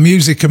do our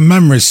music and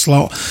memories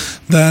slot,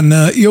 then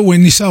you'll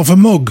win yourself a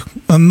mug.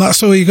 And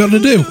that's all you got to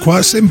do.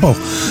 Quite simple.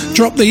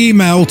 Drop the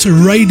email to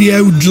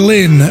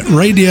RadioGlyn,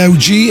 Radio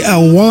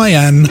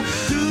Glyn,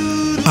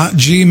 at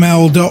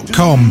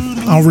gmail.com.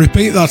 I'll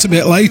repeat that a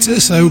bit later,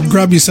 so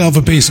grab yourself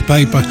a piece of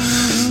paper.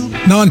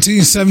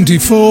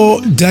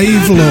 1974,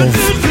 Dave Love.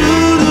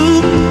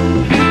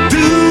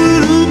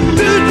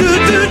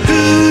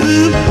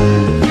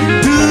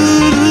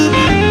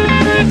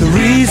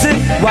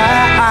 Why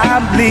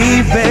I'm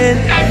leaving,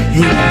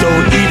 you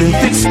don't even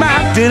fix my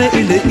dinner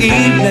in the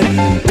evening,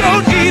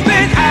 don't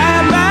even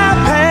have my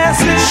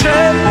passing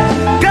shirt.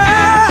 Girl,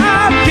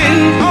 I'm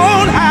getting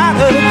on out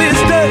of this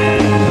dirt.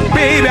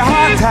 Baby,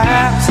 hard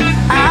times,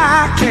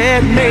 I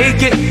can't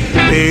make it.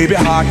 Baby,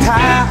 hard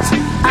times,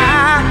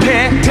 I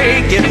can't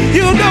take it.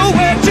 You know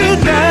what you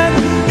done,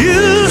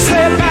 you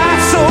set my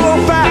soul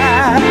on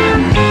fire,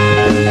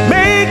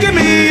 making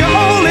me your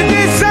only desire.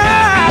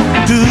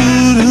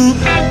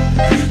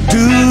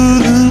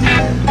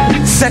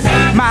 Set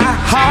my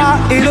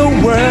heart in a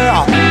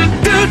whirl.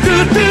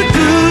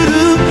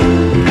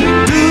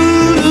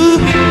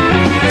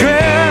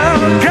 Girl.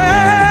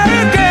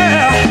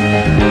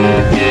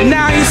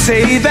 Now you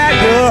say that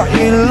you're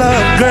in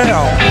love,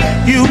 girl.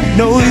 You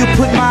know you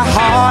put my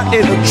heart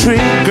in a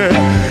trigger.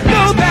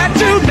 Know that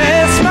you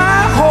mess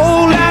my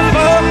whole life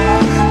up.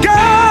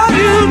 Girl,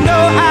 you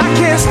know I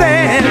can't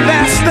stand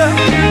that stuff.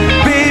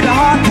 Baby,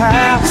 hard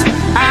times,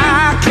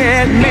 I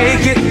can't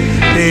make it.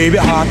 Baby,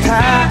 hard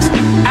times,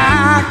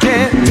 I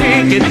can't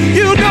take it.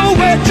 You know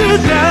what you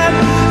done,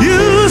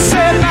 you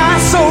set my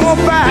soul on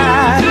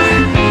fire,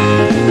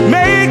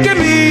 making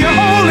me your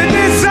only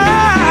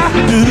desire.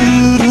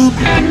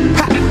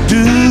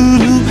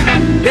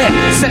 Yeah,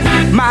 set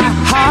my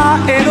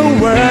heart in a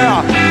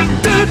whirl.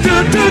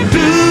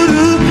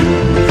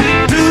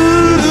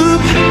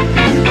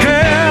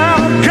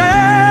 Girl,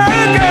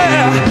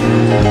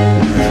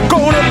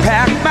 gonna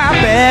pack my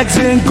bags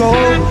and go.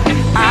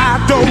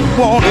 I don't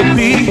wanna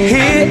be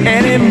here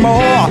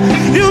anymore.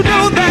 You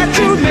know that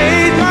you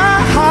made my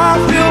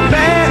heart feel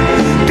bad.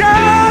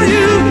 Girl,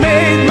 you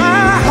made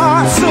my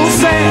heart so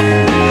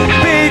sad.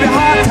 Baby,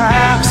 hard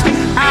times,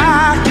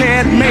 I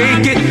can't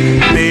make it.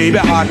 Baby,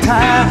 hard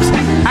times,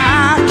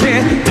 I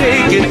can't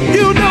take it.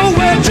 You know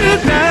what you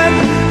done,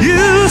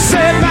 you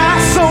set my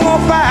soul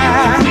on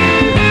fire,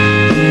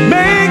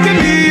 making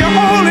me your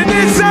only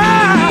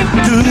desire.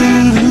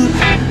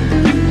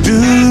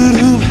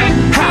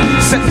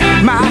 Set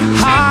my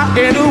heart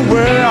in a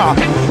whirl.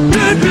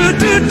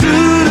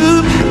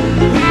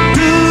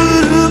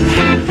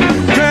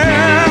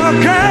 Girl.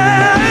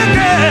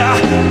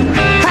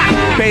 Ha,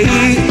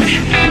 baby.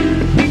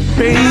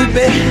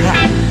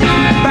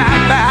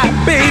 Bye,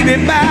 baby,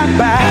 bye.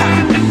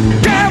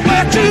 Girl,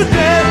 what you did to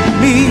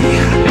me.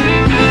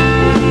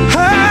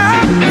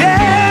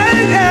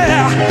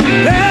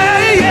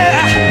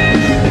 Yeah.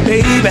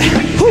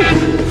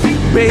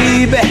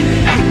 Baby.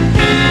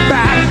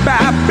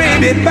 Bye,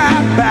 baby,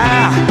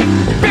 bye.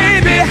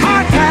 Baby,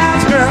 hard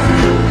times, girl.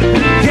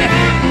 Yeah.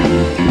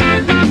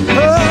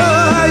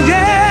 Oh,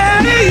 yeah.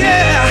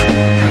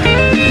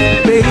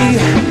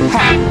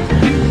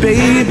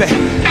 Baby,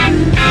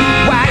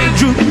 why did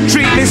you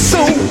treat me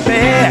so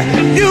bad?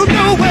 You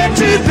know what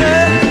you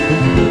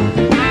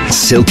did.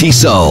 Silky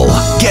Soul,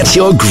 get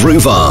your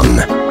groove on.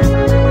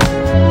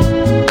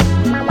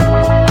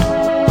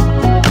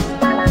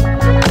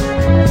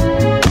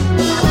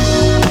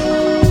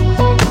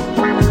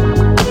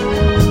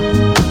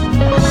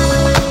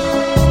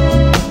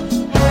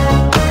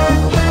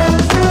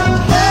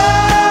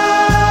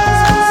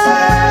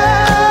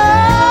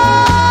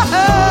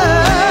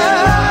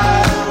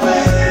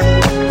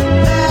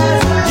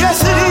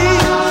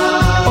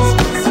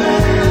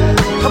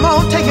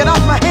 Take it off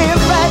my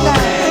hands right now.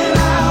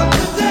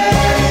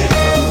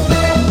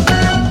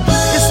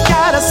 It's got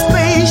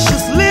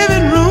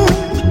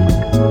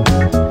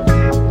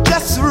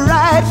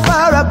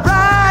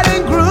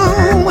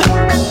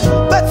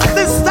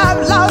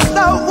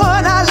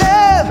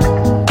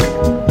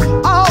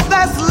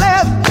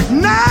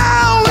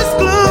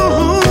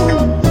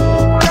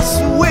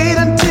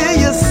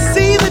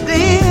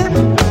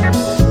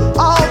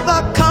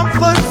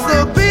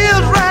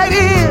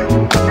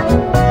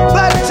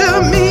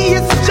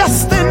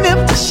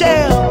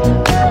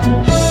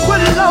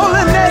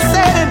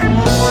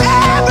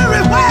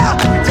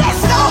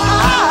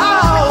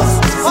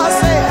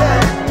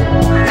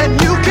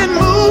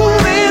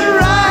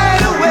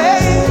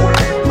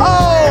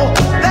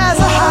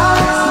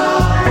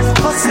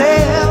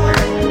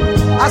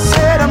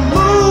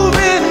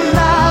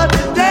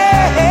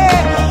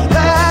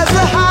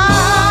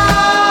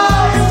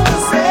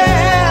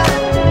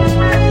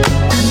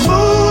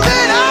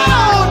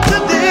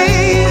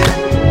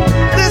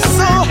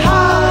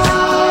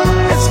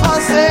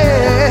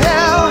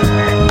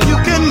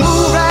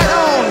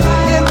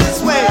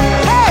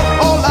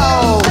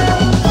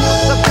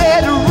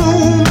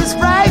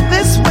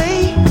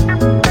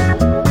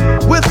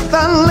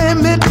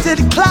limited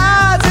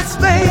closet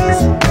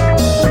space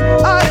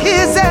are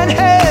his and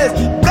hers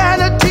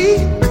vanity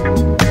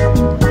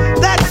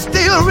that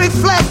still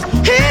reflects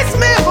his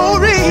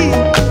memory.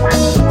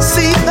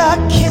 See the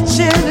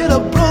kitchen, it'll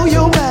blow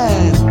your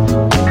mind.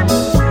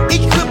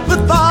 Equipped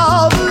with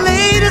all the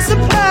latest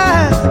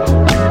supplies,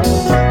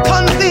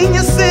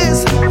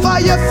 conveniences for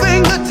your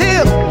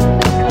fingertip,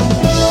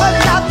 but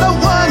not the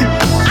one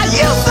I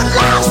used to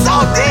love so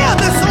dear.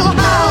 This whole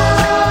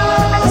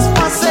house is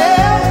for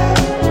sale.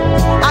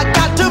 I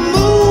got to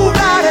move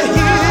out of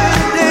here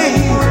today.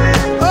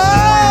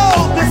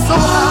 Oh, this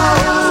whole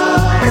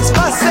house is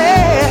for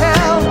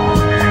sale.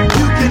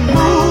 You can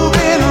move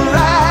in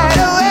right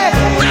away.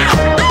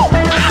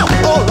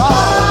 Oh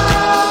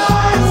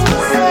Lord,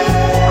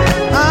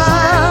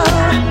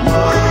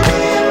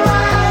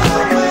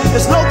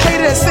 it's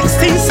located at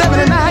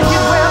 1679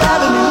 Gidwell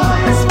Avenue.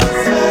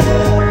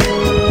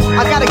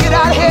 I gotta get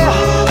out of here.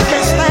 I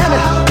can't stand it.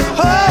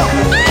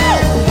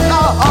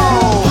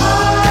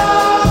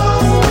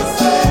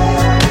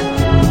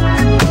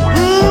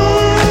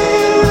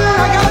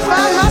 I gotta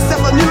find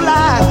myself a new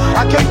life.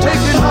 I can't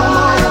take it no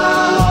more.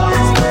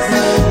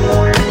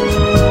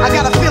 I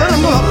got a feeling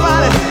I'm gonna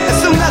find it as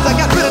soon as I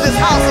get rid of this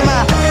house of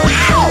mine.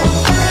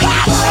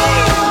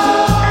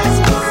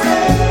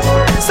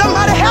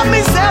 Somebody help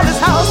me sell this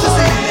house this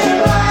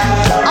evening.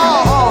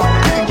 Oh,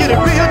 you can get it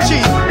real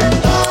cheap.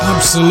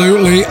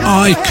 Absolutely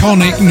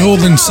iconic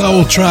Northern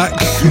Soul track,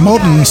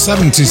 modern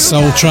 70s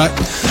soul track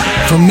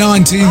from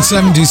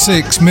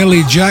 1976,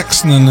 Millie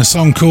Jackson, and a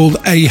song called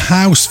A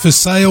House for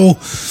Sale.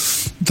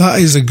 That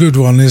is a good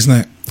one, isn't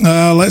it?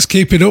 Let's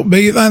keep it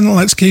upbeat then.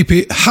 Let's keep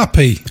it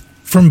happy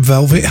from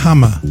Velvet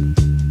Hammer.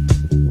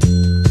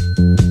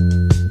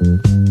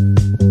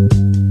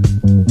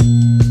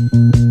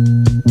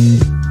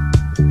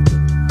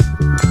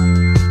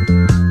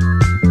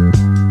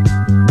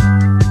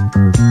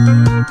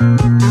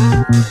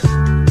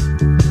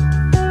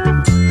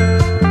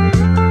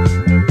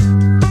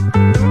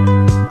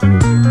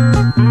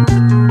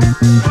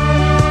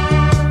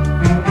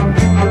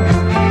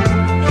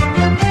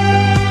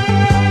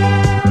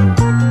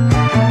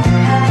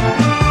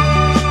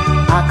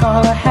 I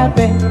call her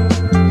happy.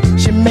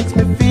 She makes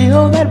me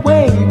feel that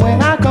way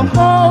when I come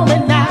home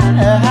at night.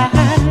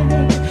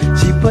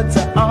 She puts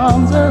her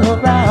arms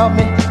around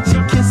me. She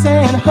kisses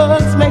and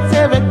hugs, makes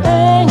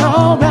everything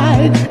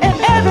alright. And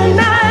every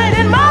night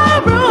in my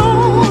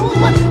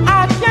room,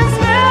 I can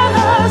smell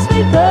her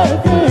sweet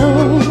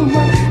perfume.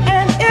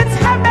 And it's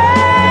happy,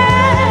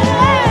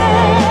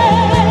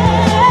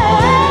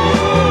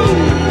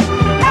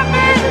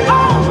 happy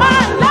all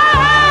my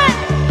life.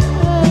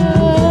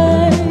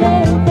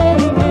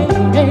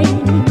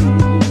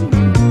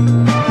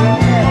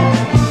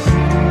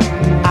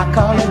 I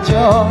call her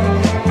joy,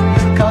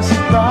 'cause she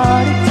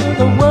brought it to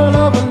the world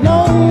of a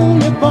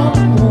lonely boy.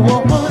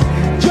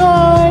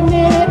 Joy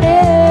near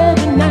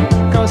every night,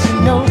 'cause she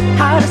know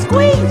how to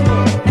squeeze me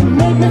and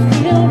make me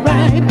feel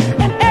right.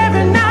 And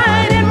every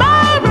night in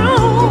my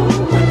room,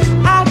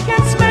 I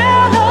can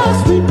smell her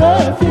sweet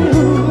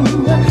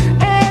perfume.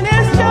 And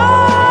it's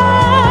joy,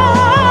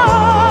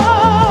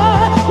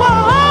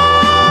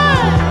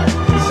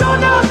 so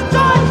enough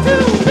joy to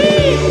me.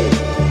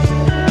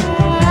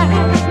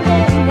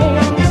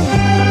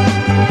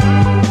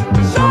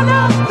 So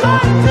enough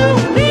joy to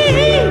me.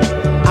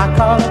 I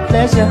call her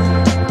pleasure,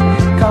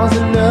 'cause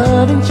the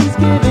loving she's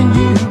giving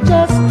you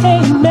just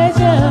can't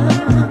measure.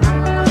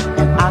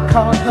 And I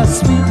call her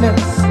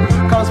sweetness,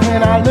 'cause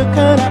when I look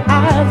at her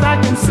eyes, I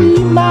can see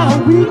my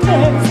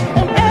weakness.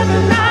 And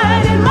every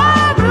night in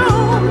my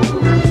room,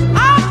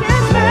 I can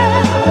smell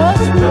her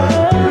sweet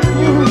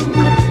perfume.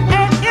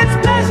 And it's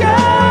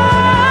pleasure,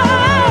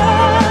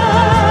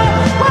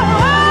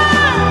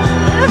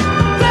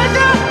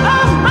 pleasure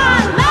of my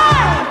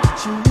life.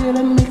 She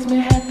really makes me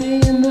happy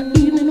in the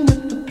evening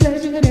with the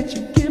pleasure that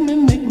you give me.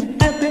 Make me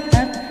happy,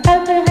 happy,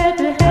 happy,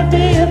 happy,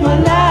 happy is my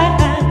life.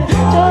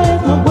 Joy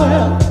is my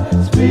world,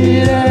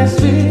 sweet and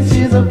sweet.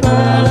 She's a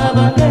pearl of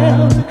a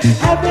girl.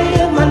 Happy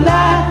is my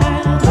life.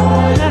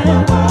 Joy and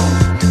world,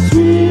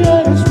 sweet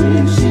and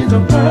sweet. She's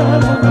a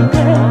pearl of a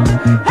girl.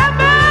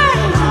 Happy,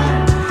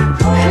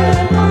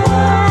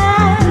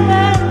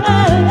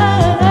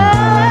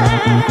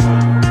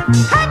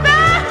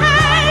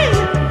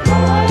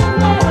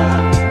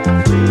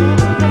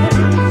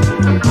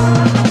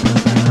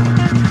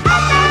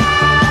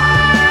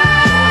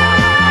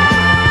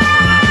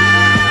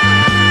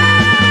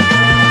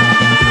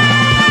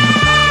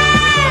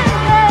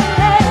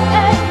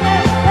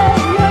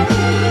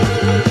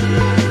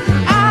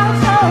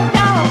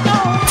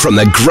 From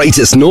the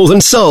greatest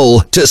Northern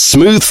Soul to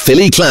smooth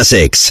Philly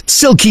classics,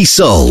 Silky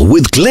Soul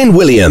with Glyn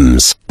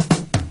Williams.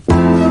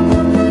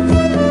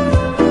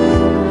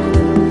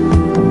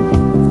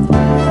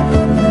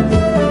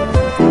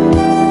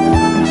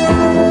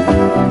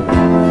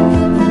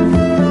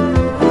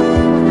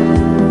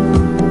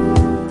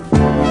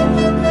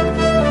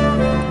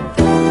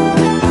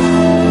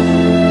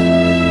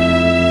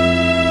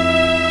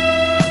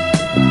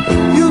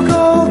 You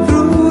go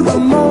through the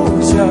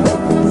motions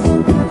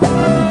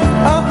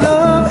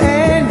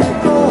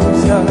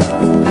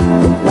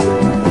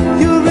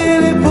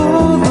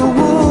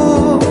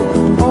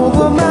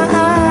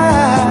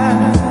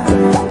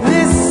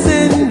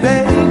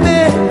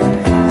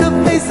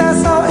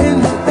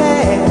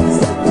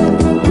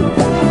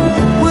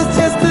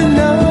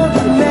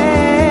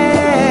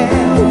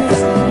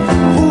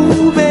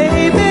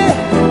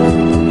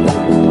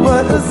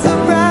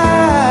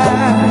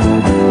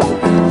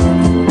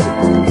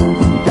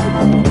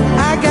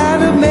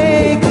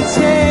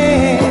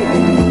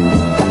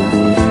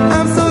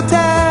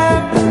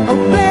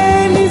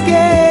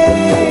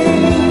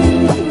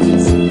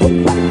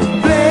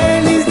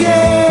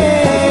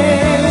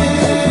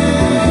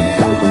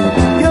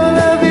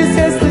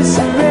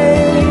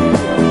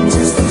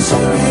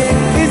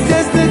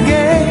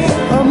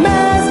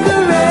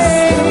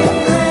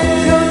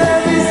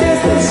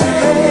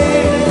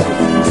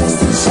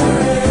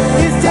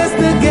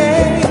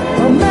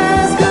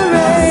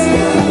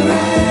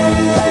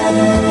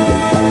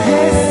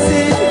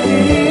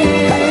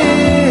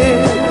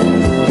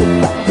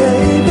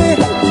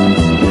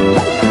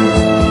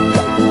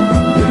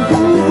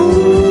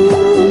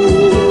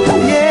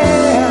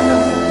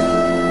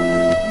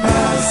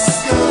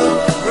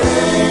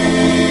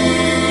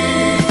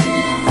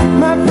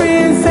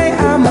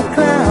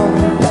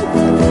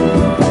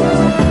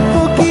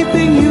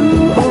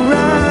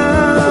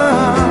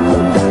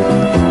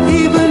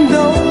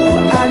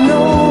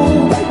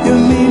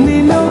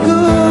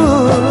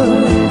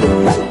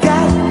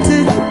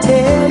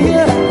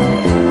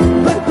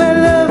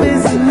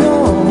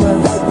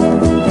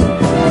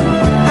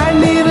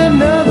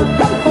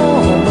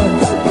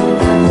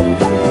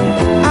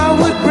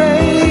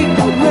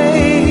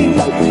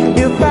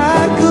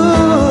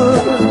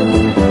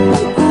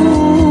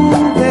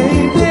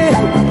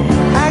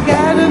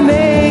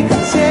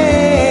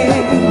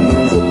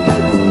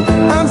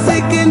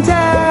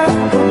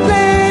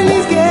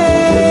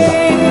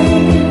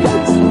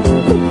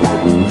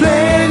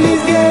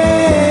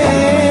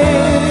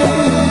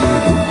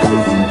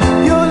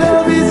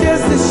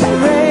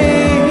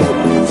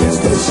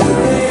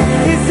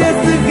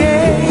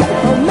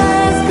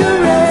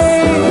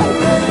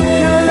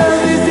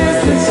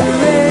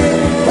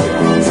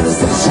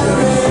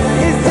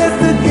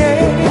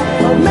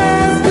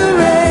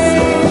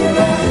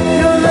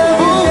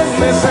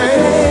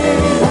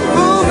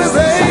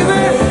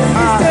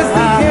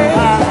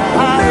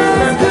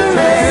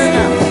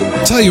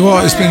tell you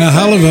what, it's been a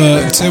hell of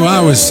a 2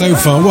 hours so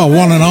far. Well,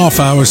 1.5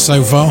 hours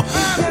so far.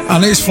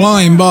 And it's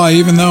flying by,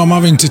 even though I'm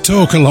having to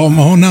talk a lot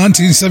more.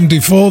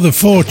 1974, the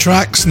 4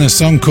 tracks and a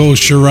song called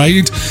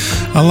Charade.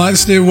 And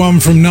let's do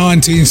one from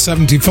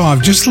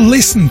 1975. Just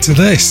listen to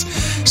this.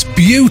 It's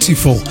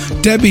beautiful.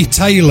 Debbie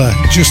Taylor,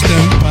 Just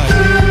Don't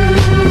Pay.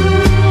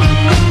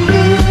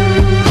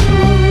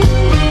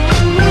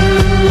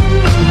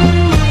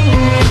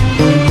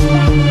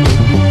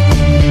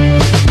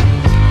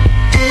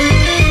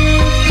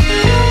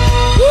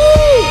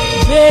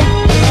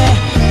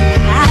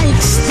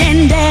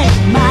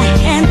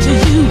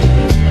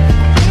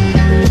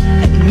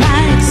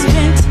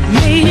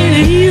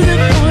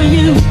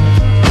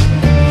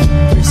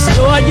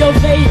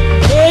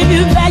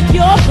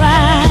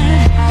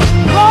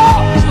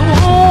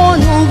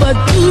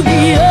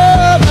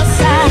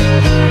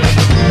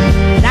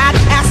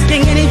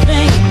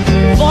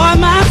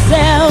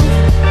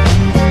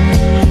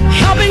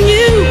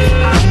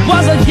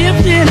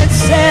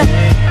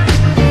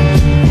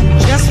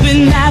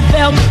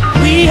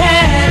 We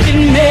had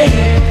been made.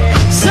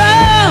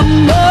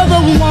 Some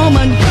other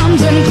woman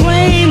comes and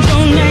claims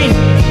your name.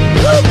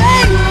 Ooh,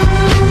 babe,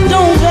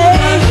 don't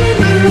wait,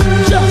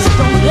 just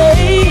don't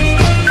wait.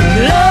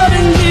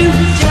 Loving you,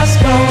 just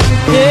don't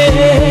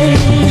wait.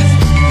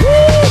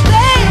 Ooh,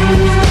 babe,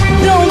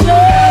 don't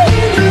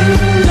wait,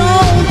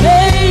 don't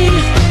wait.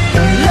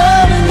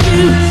 Loving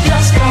you,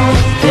 just don't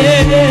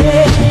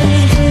wait.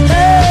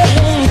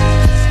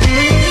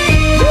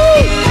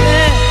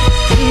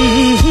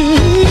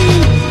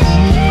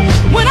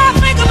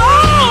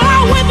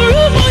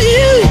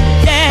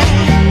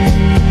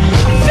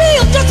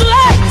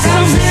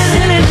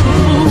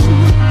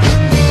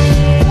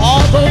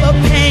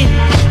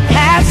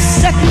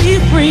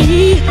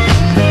 Free.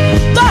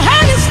 The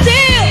hurt is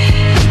still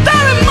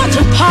very much a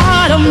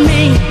part of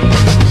me.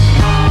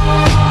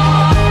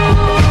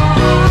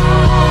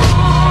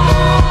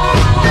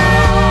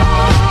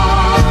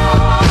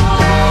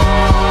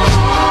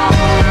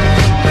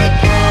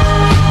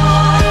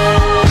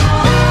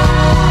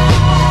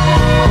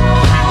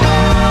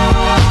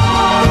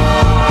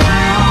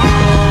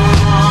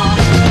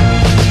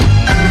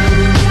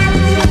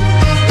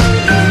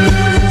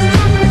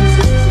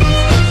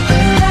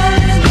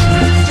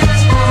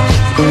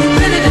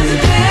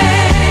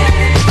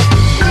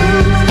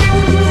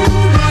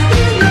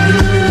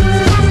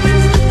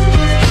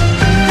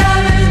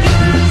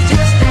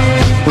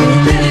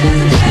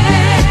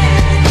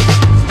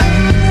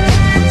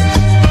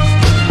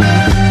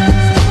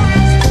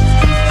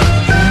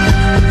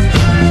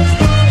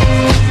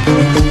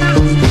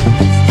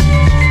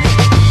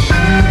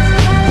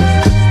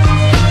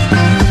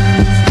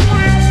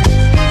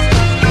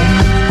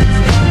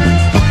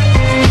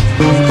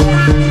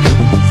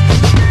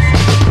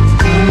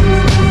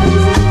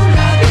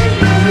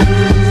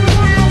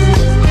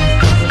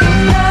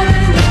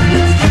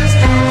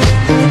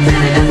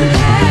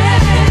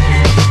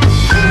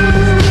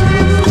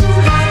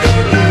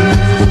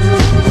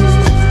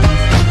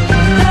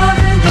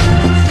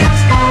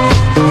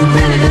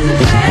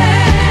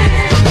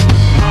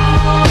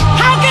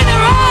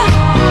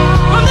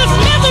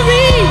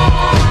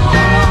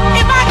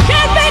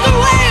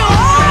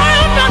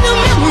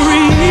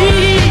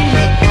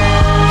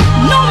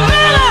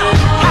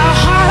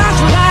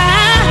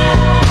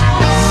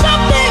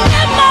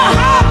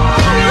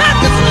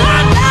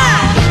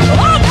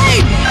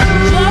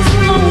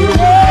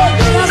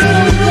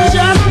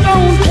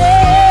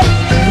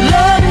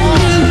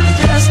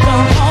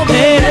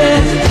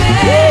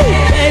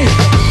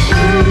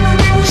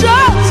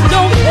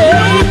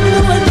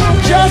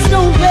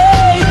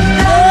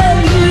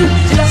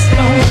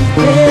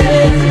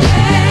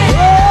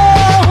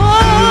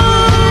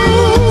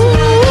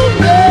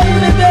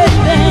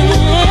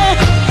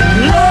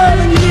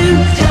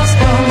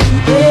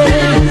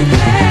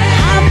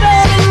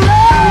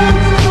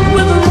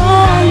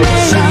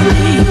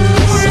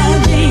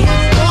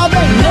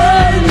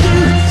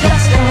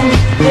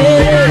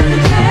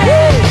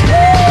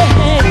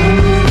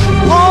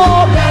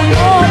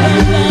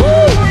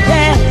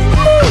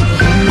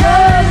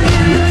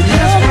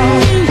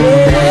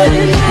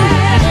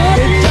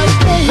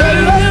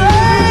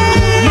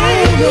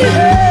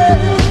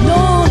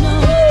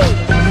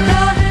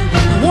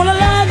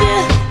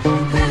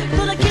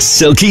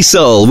 Silky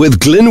Soul with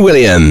Glyn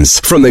Williams.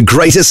 From the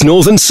greatest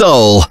northern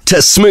soul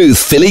to smooth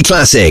Philly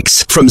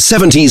classics. From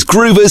 70s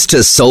groovers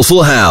to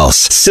soulful house.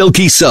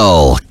 Silky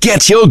Soul.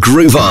 Get your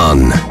groove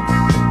on.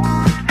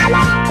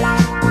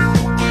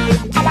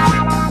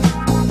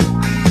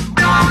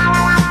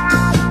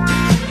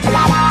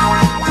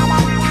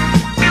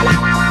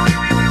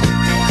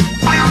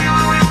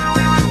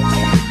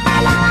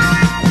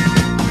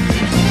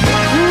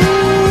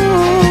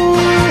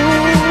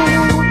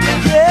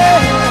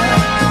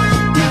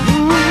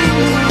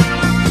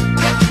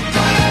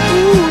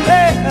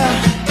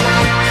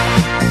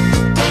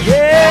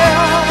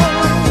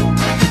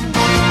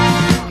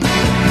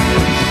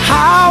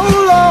 How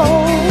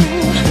long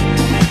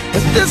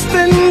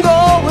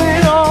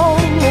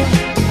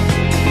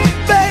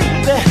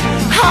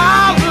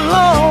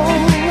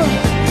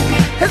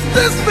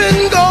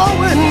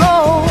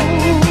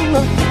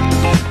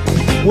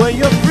Well,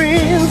 your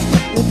friends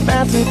with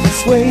fancy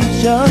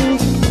persuasion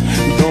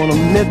don't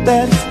admit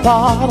that it's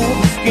part of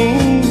the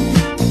scheme.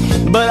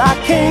 But I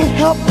can't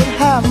help but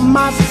have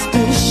my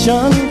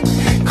suspicion,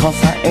 'cause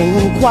I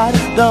ain't quite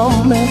as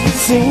dumb as it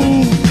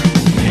seems.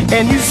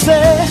 And you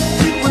said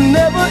you were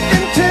never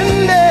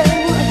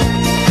intending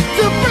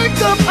to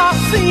break up our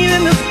scene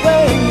in this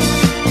way.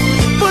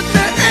 But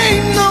there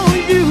ain't no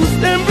use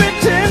in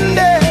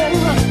pretending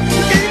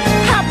it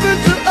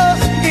happened to us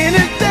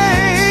any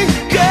day.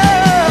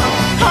 Girl,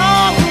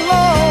 how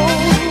long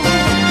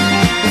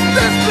has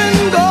this been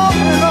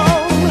going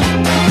on?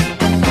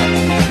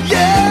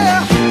 Yeah,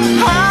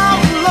 how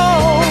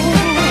long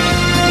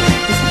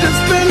has this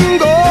been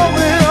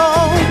going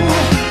on?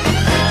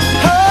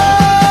 Oh,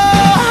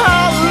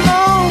 how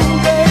long,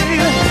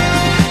 baby,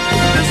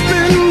 has this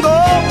been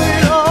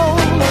going on?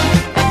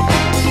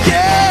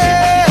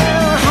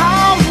 Yeah,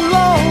 how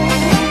long,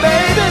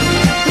 baby,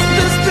 has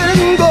this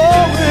been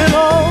going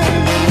on?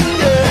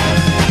 Yeah.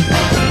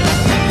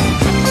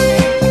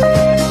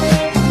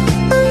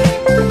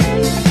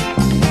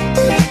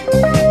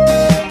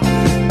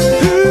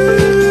 Ooh,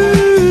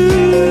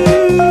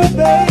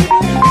 baby,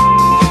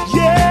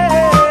 yeah.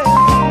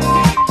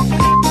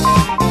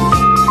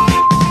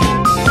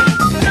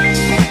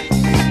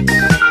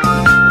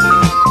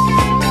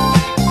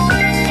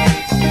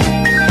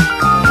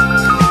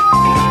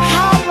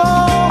 How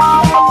long,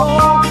 baby?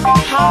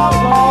 How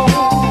long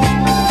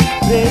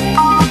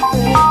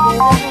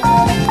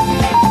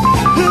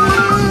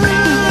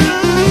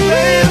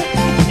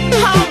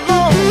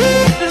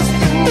has this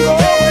been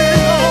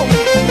going on?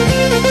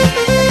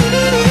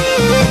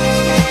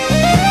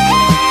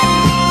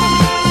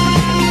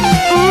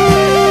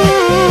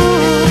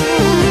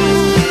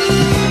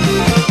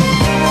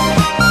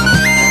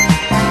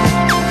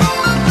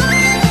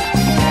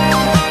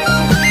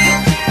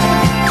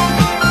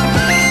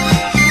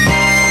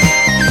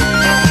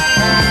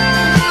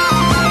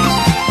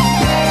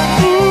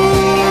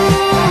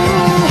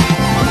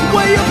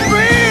 Well, your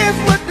friends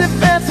with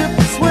defensive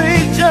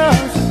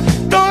persuasions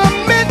don't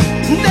admit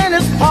that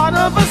it's part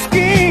of a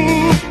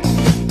scheme.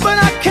 But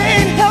I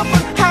can't help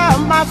but have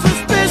my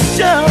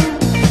suspicion,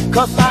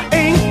 'cause I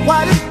ain't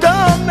quite as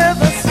dumb as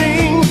I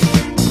seem.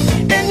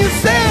 And you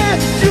said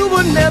you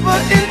were never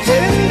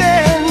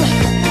intending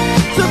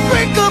to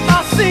break up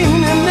our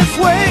scene in this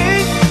way.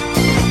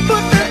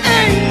 But there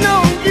ain't no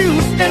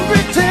use in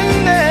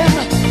pretending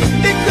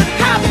it could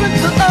happen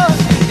to us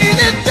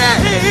any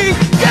day.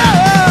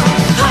 Girl,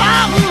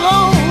 how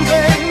long,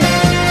 baby,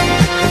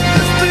 has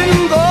this been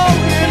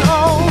going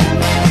on?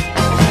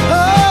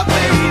 Oh,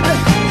 baby,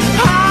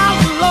 how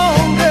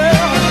long,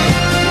 girl,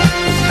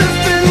 has this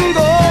been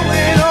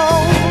going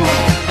on?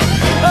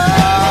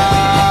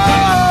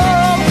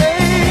 Oh,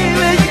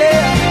 baby,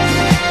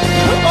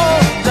 yeah.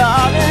 Oh,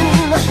 darling,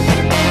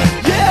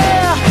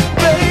 yeah,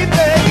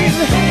 baby,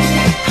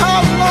 how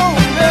long,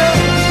 girl?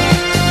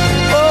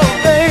 Oh,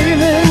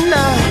 baby,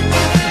 now,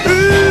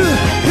 ooh,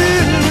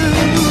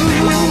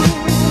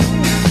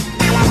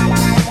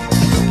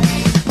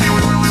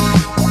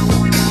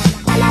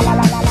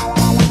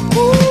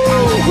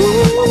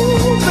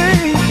 ooh,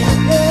 baby,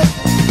 yeah.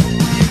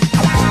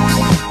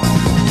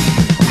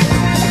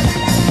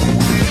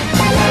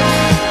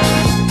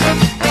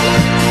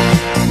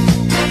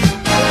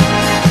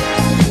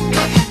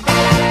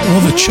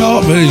 Well, the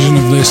chart version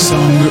of this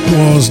song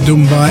was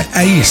done by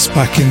Ace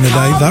back in the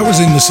day. That was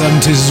in the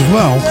 70s as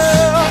well.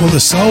 But the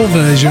soul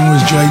version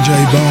was J.J.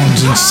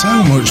 Barnes and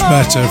so much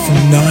better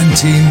from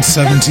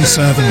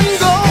 1977.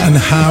 And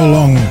how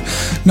long?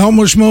 Not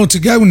much more to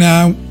go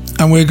now,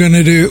 and we're going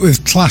to do it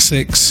with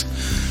classics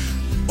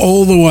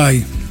all the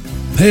way.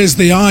 Here's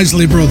the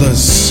Isley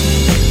Brothers.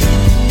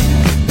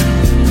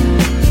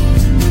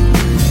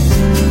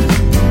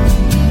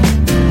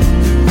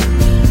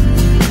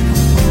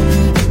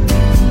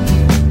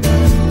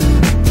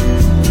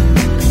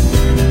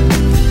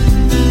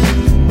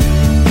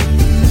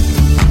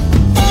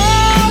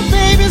 All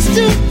babies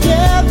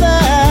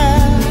together,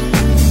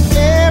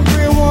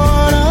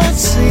 everyone I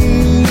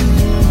see.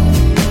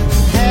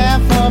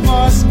 Half of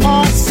us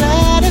are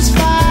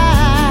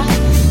satisfied,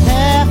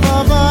 half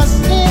of us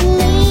in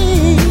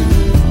need.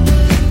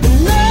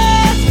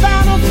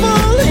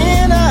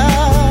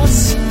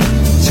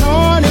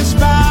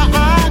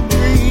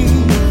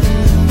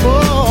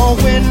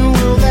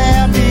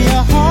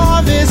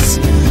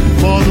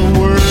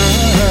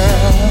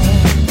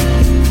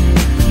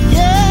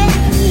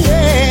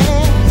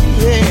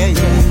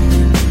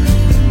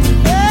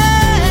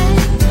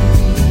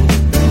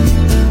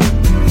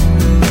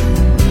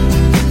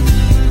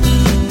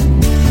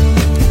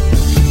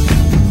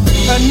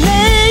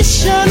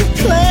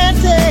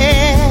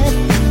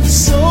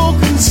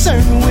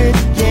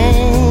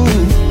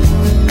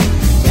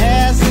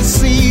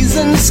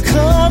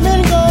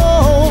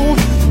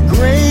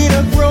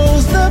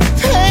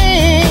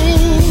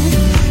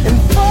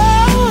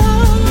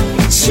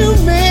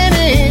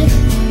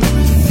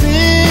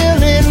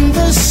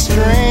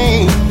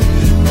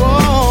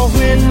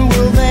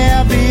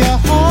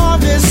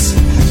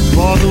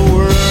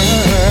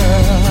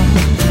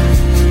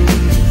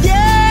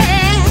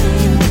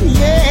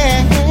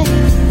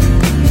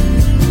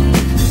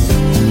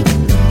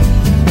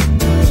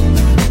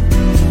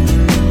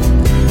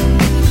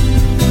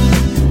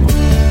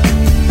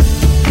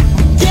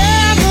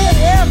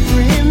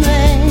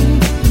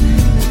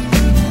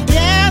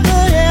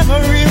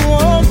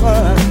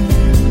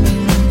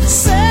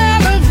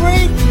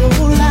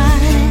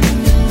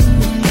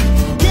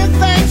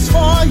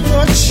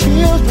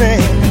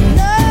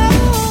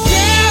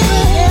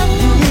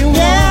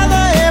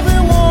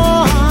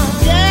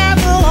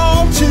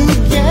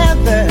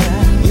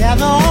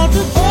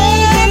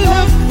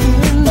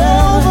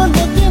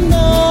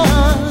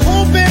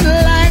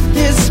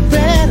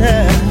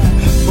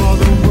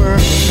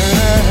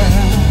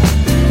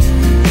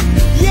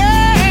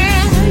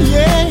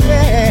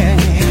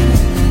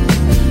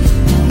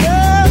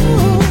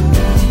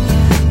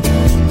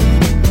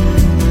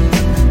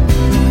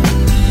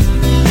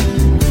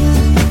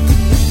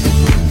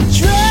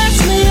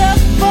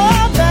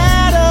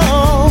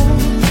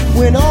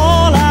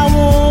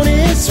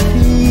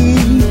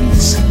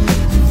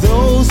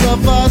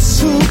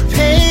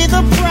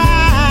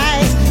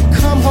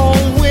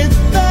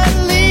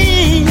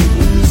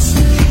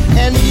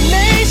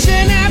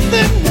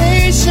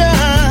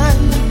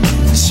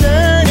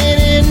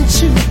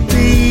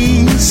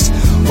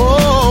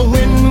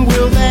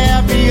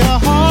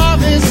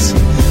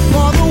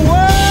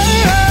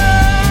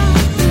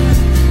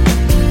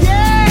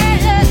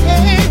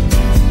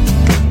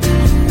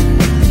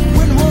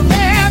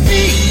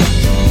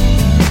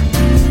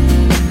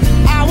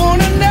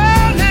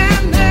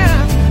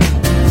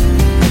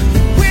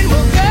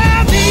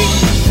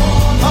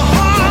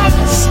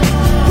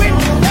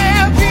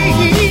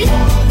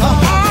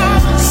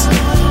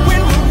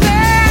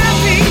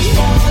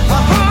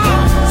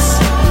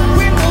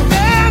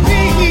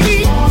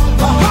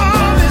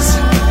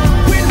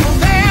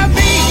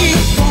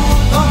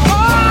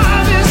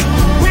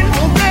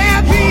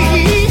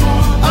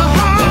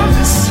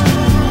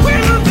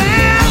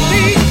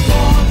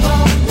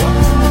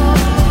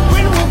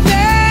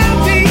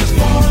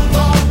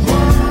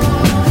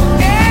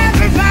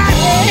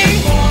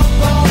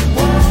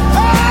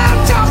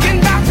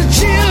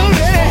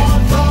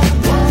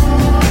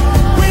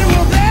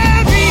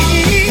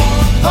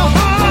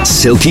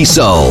 Silky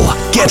Soul.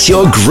 Get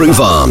your groove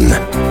on.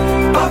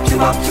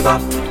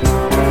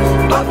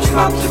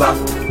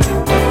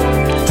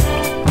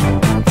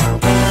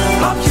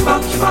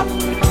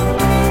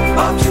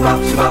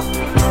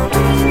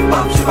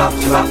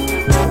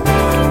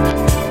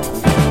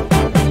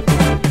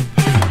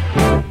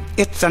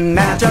 It's a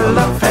natural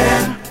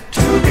affair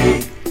to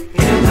be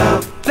in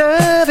love.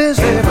 Love is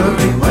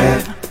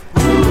everywhere,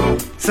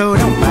 so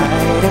don't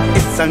fight it.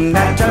 It's a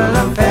natural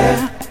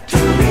affair to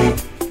be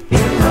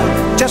in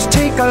love. Just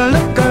take a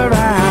look around.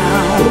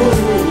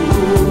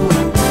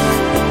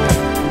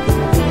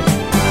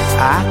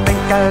 I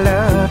think I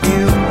love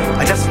you.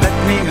 Just let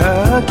me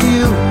hug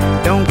you.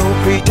 Don't go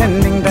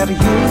pretending that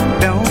you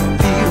don't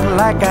feel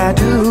like I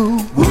do.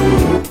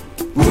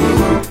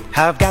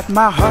 I've got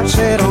my heart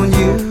set on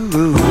you.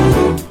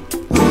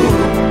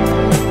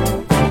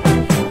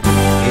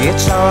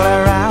 It's all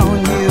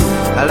around you.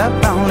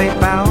 Love only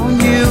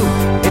found you.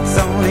 It's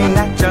only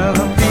natural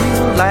to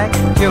feel like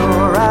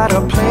you're out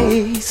of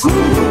place.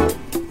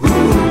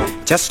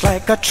 Just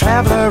like a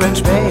traveler in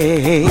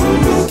space.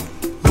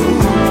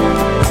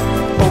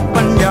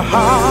 Open your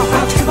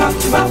heart,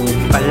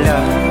 my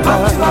love.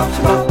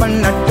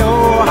 Open the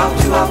door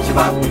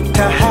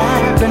to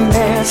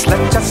happiness.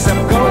 Let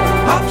yourself go.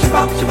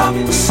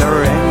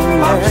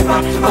 Surrender.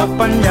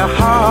 Open your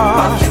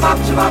heart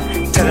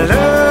to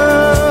love.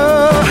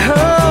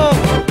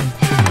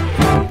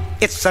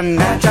 It's a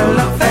natural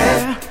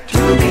affair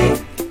to be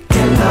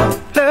in love.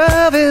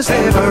 Love is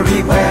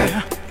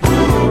everywhere.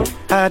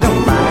 I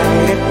don't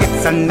mind it.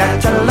 It's a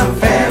natural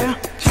affair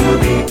to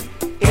be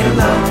in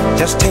love.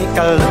 Just take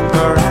a look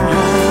around.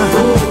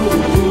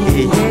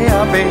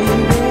 Yeah, baby.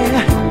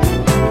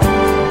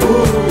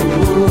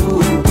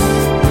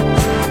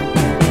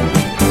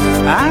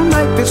 I'm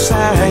right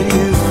beside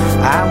you.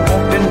 I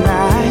won't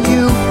deny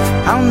you.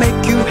 I'll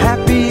make you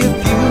happy if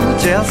you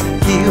just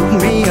give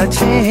me a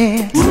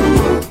chance.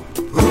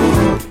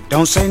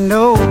 Don't say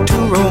no to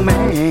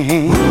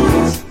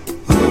romance.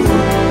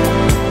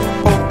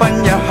 Open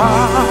your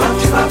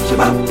heart,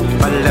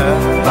 my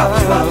love.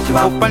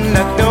 Open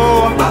the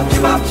door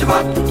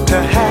to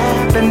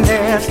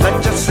happiness.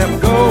 Let yourself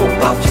go.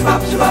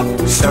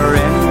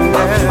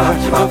 Surrender.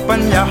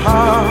 Open your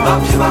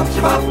heart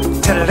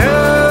to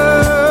love.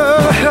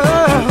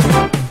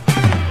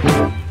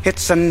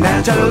 It's a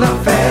natural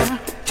affair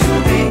to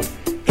be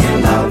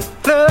in love.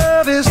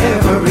 Love is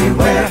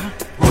everywhere,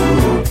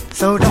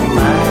 so don't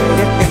mind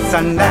it. It's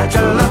a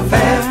natural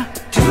affair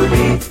to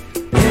be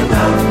in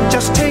love.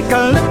 Just take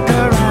a look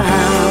around.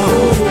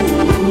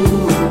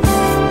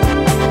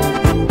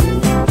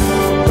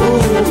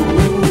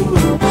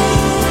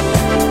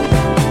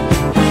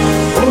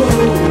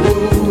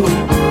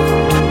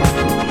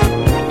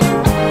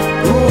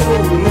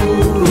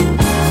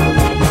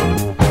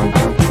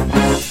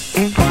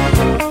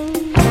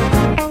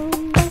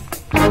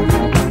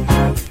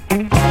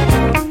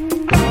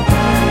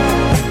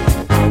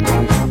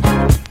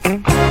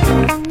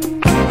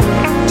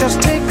 Just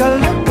take a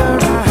look around.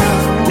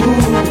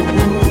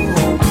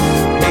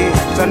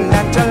 It's a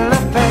natural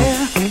affair.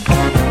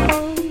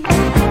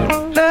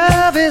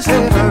 Love is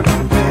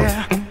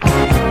everywhere.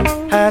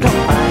 I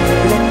don't mind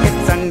it.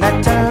 It's a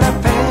natural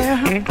affair.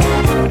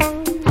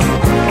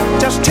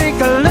 Just take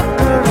a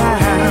look around.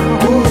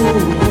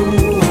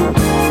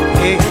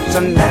 It's a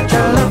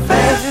natural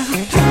affair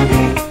to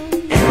be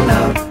in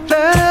love.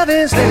 Love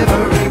is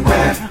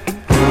everywhere,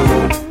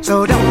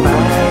 so don't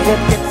mind it.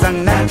 It's a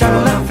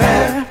natural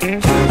affair to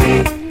be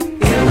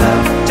in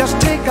love. Just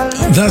take a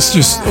look. That's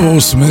just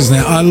awesome, isn't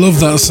it? I love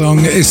that song.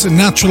 It's a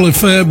natural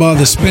affair by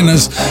the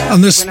Spinners,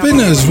 and the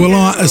Spinners were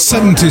like a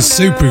 70s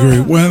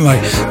supergroup, weren't they?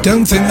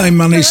 Don't think they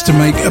managed to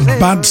make a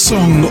bad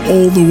song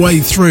all the way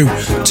through.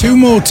 Two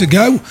more to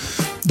go.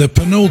 The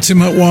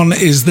penultimate one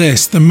is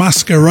this, the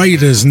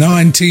Masqueraders,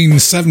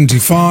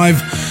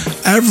 1975.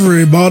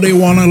 Everybody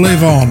Wanna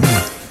Live On.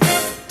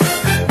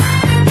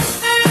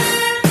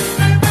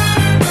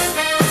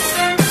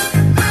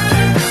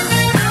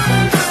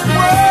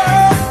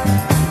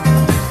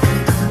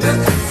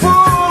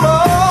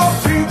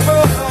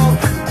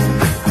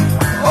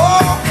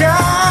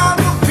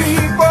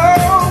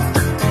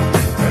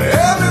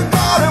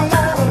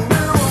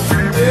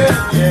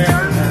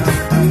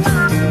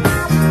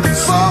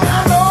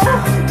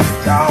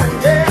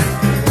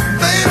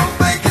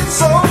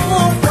 So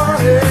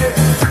funny,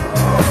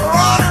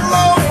 running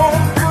low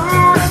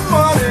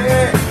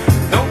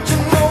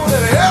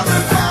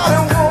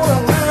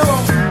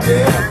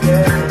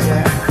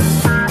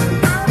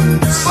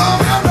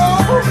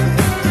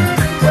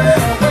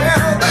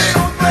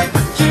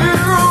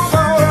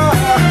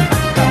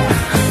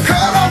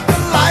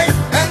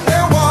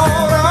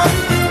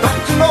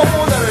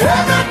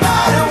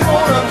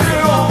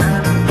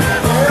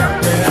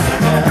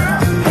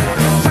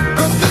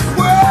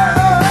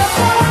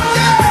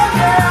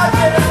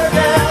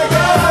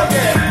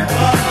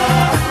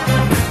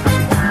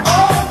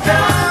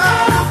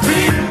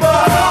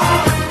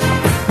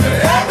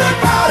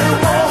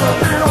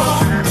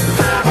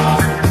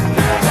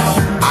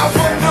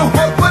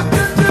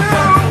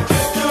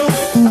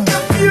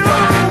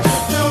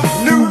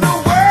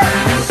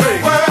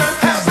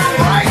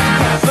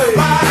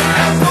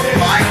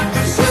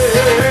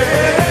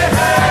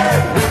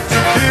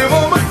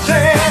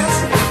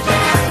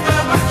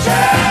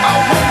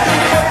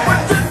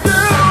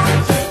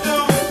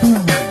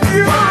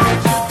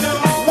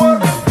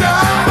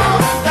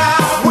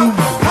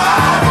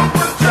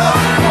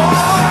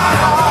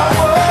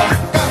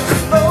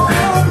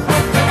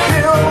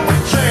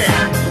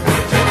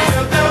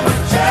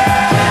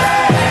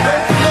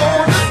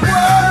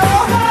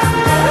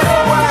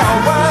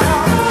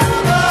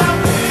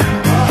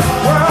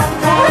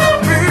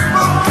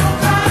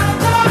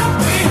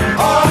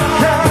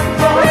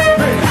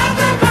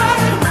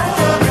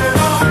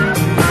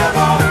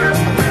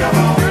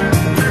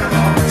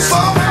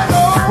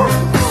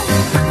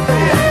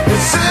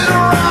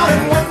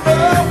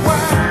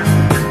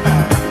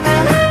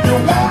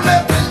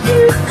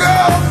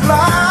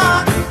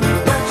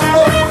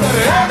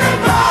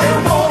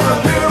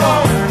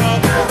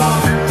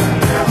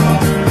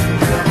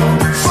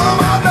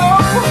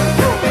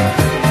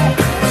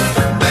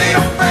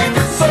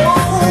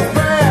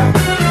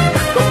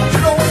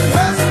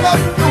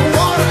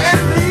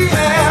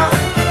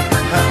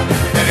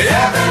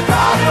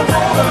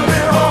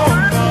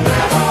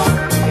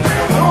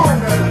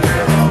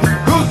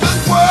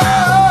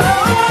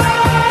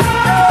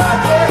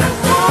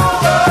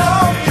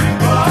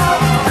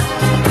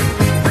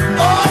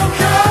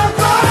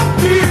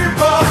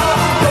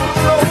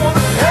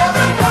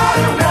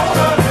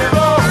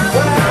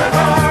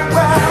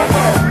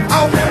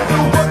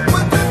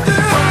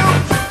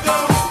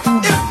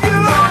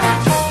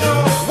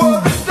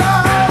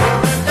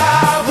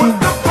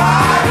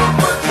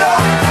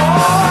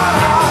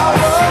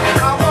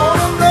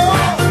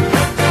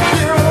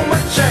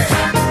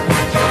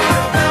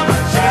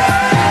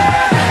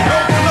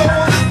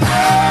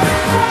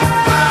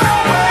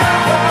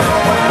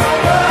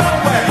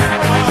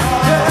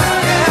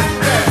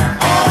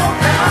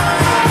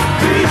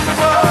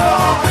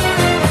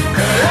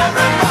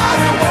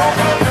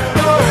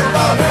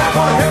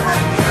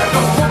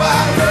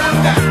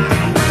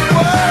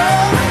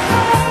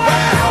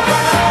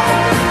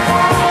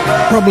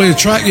Probably a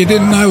track you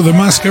didn't know, the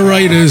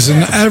Masqueraders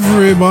and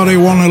Everybody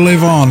Wanna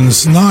Live On.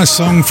 It's a nice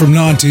song from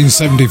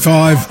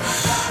 1975.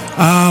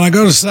 And I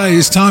gotta say,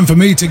 it's time for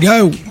me to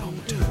go.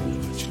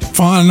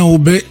 Final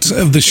bit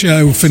of the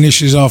show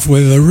finishes off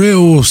with a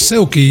real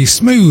silky,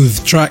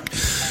 smooth track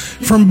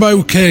from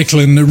Bo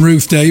Kirkland and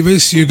Ruth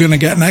Davis. You're gonna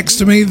get Next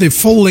to Me, the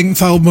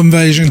full-length album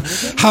version.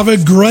 Have a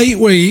great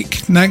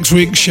week. Next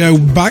week's show,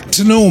 back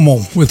to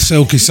normal with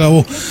Silky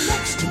Soul.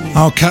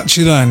 I'll catch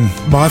you then.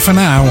 Bye for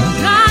now.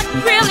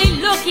 Not really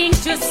looking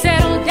to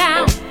settle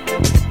down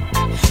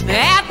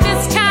at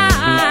this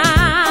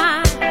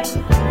time.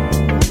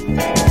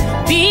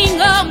 Being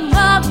a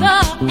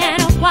mother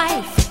and a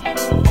wife,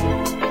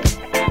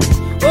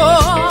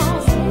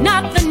 oh,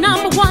 not the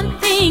number one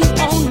thing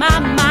on my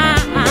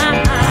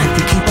mind. If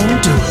you keep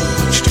on doing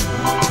what you're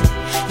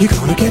doing, you're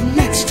gonna get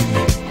next to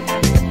me.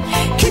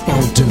 Keep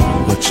on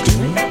doing what you're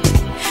doing,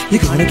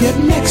 you're gonna get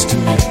next to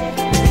me.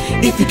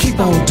 If you keep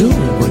on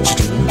doing what you're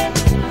doing,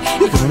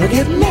 you're gonna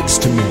get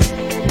next to me.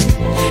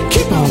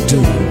 Keep on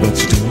doing what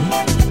you're doing,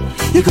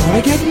 you're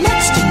gonna get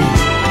next to me.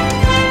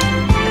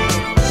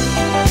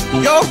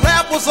 Your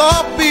rap was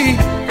all beat,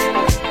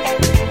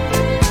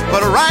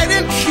 but right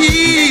in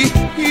key.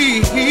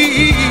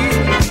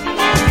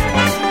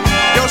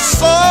 Your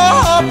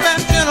soft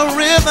and gentle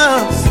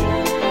rhythms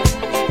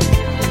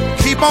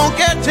keep on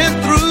getting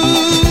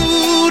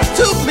through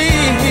to me.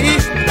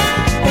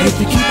 But if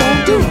you keep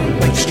on doing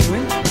what you're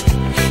doing,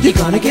 you're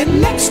gonna get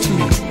next to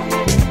me.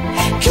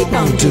 Keep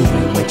on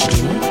doing what you're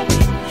doing,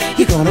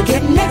 you're gonna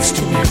get next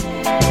to me.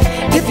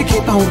 If you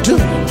keep on doing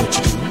what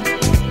you're doing,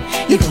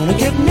 you're gonna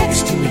get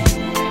next to me.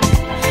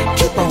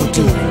 Keep on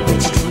doing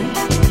what you're doing,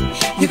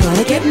 you're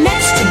gonna get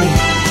next to me.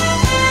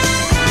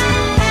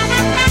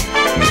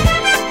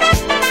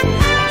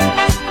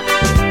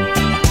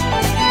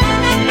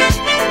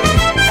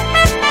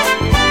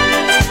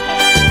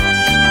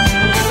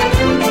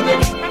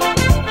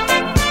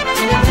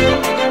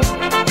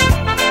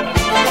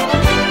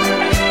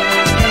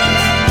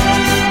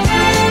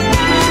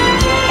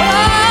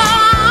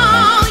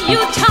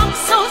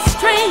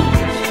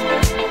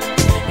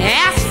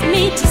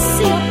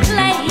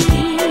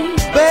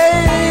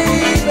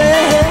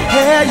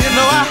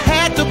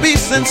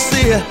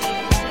 Sincere,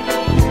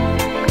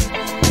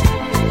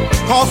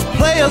 'cause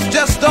players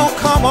just don't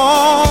come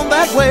on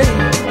that way.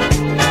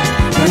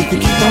 But if you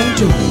keep on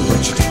doing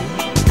what you're doing,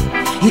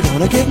 you're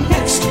gonna get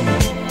next to me.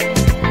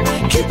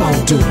 Keep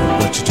on doing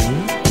what you're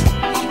doing,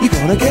 you're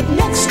gonna get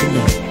next to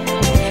me.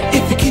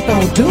 If you keep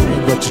on doing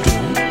what you're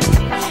doing,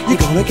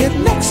 you're gonna get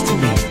next to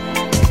me.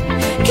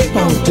 Keep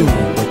on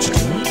doing what you're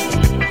doing,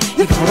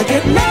 you're gonna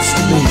get next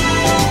to me.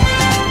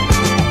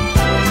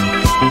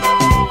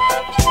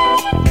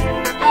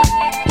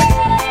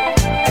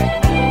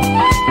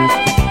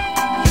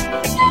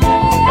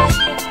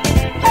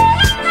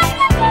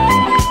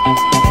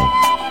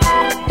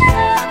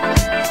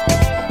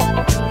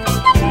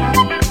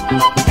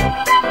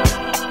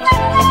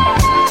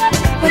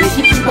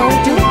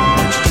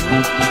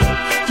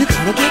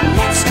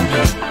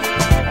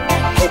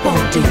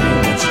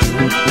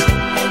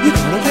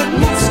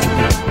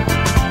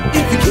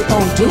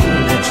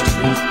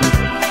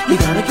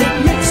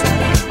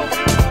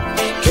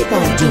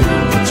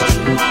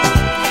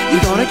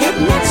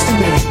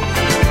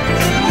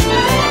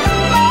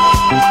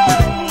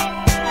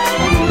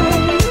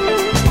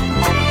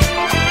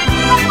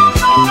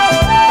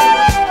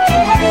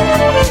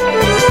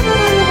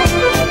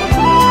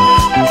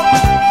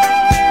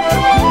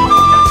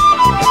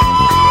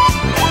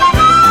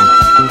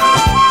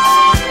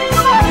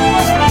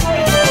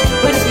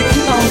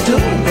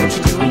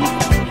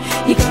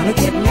 You're gonna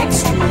get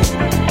next to me.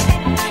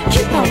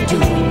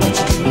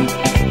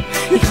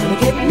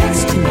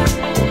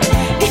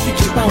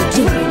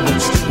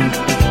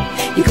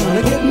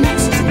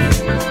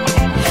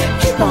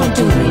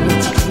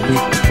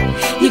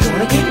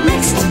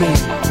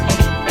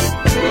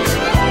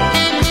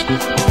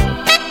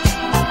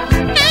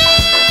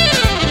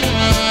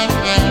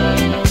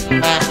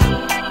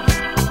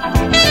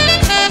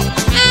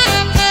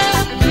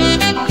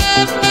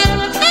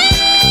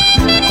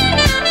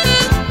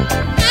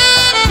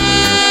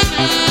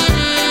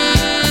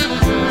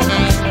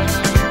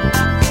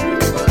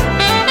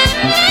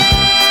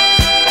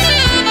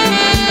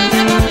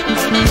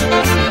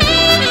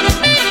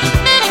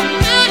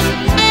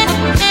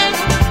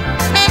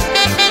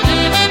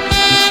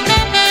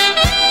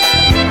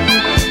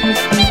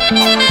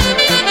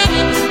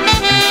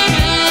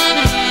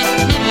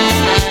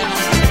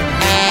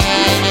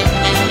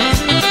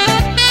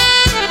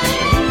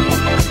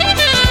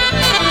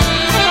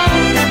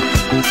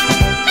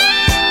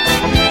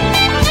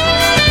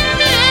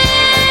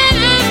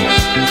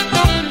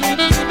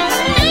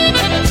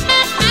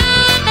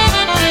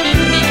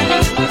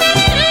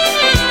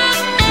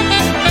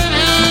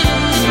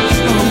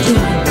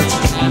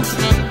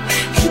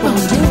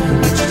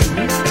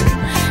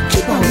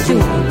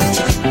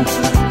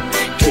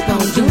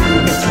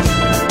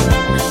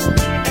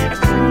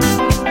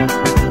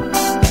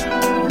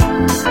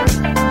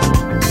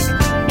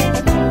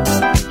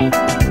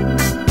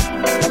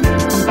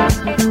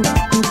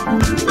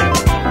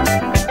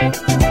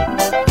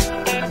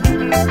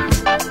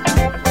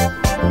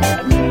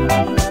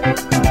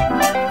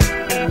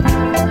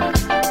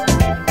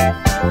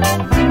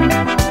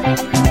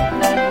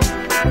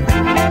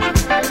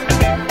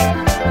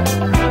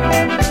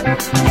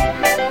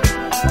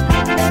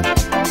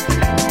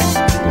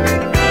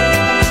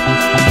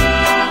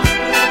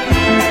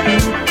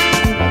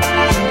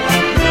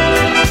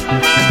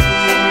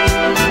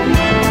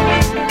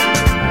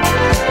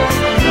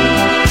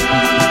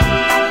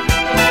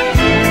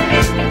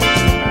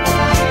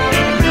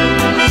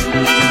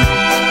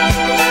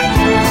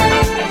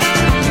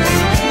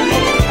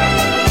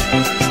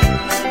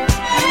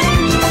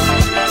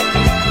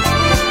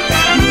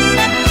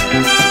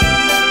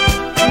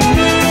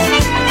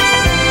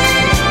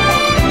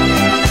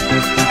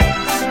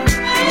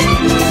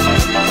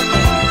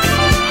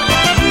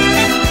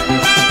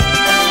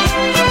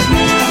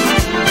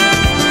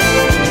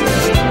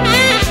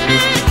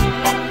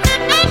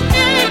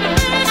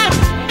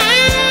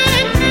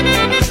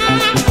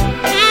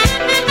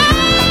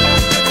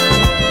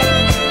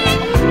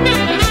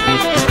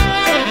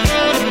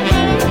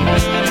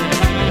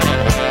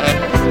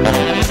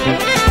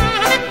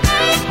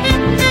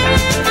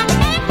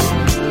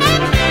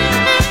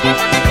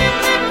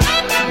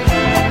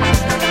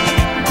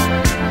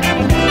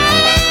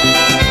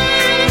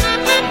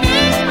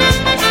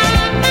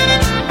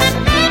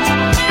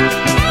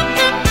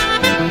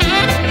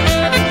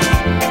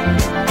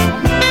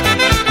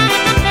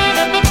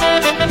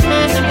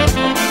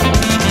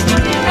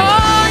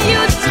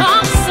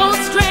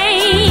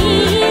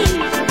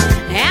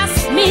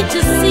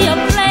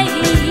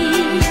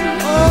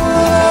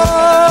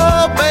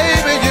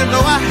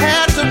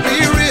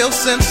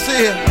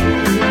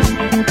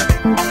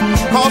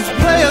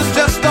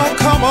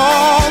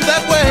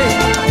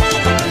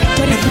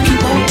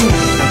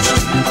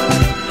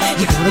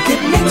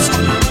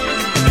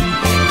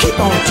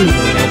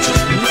 doing what you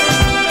do,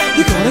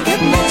 you're gonna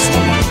get next to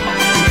me.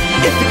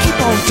 If you keep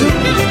on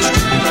doing what you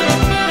do,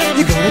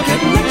 you're gonna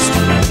get next to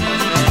me.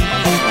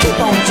 Keep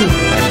on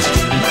doing what you do.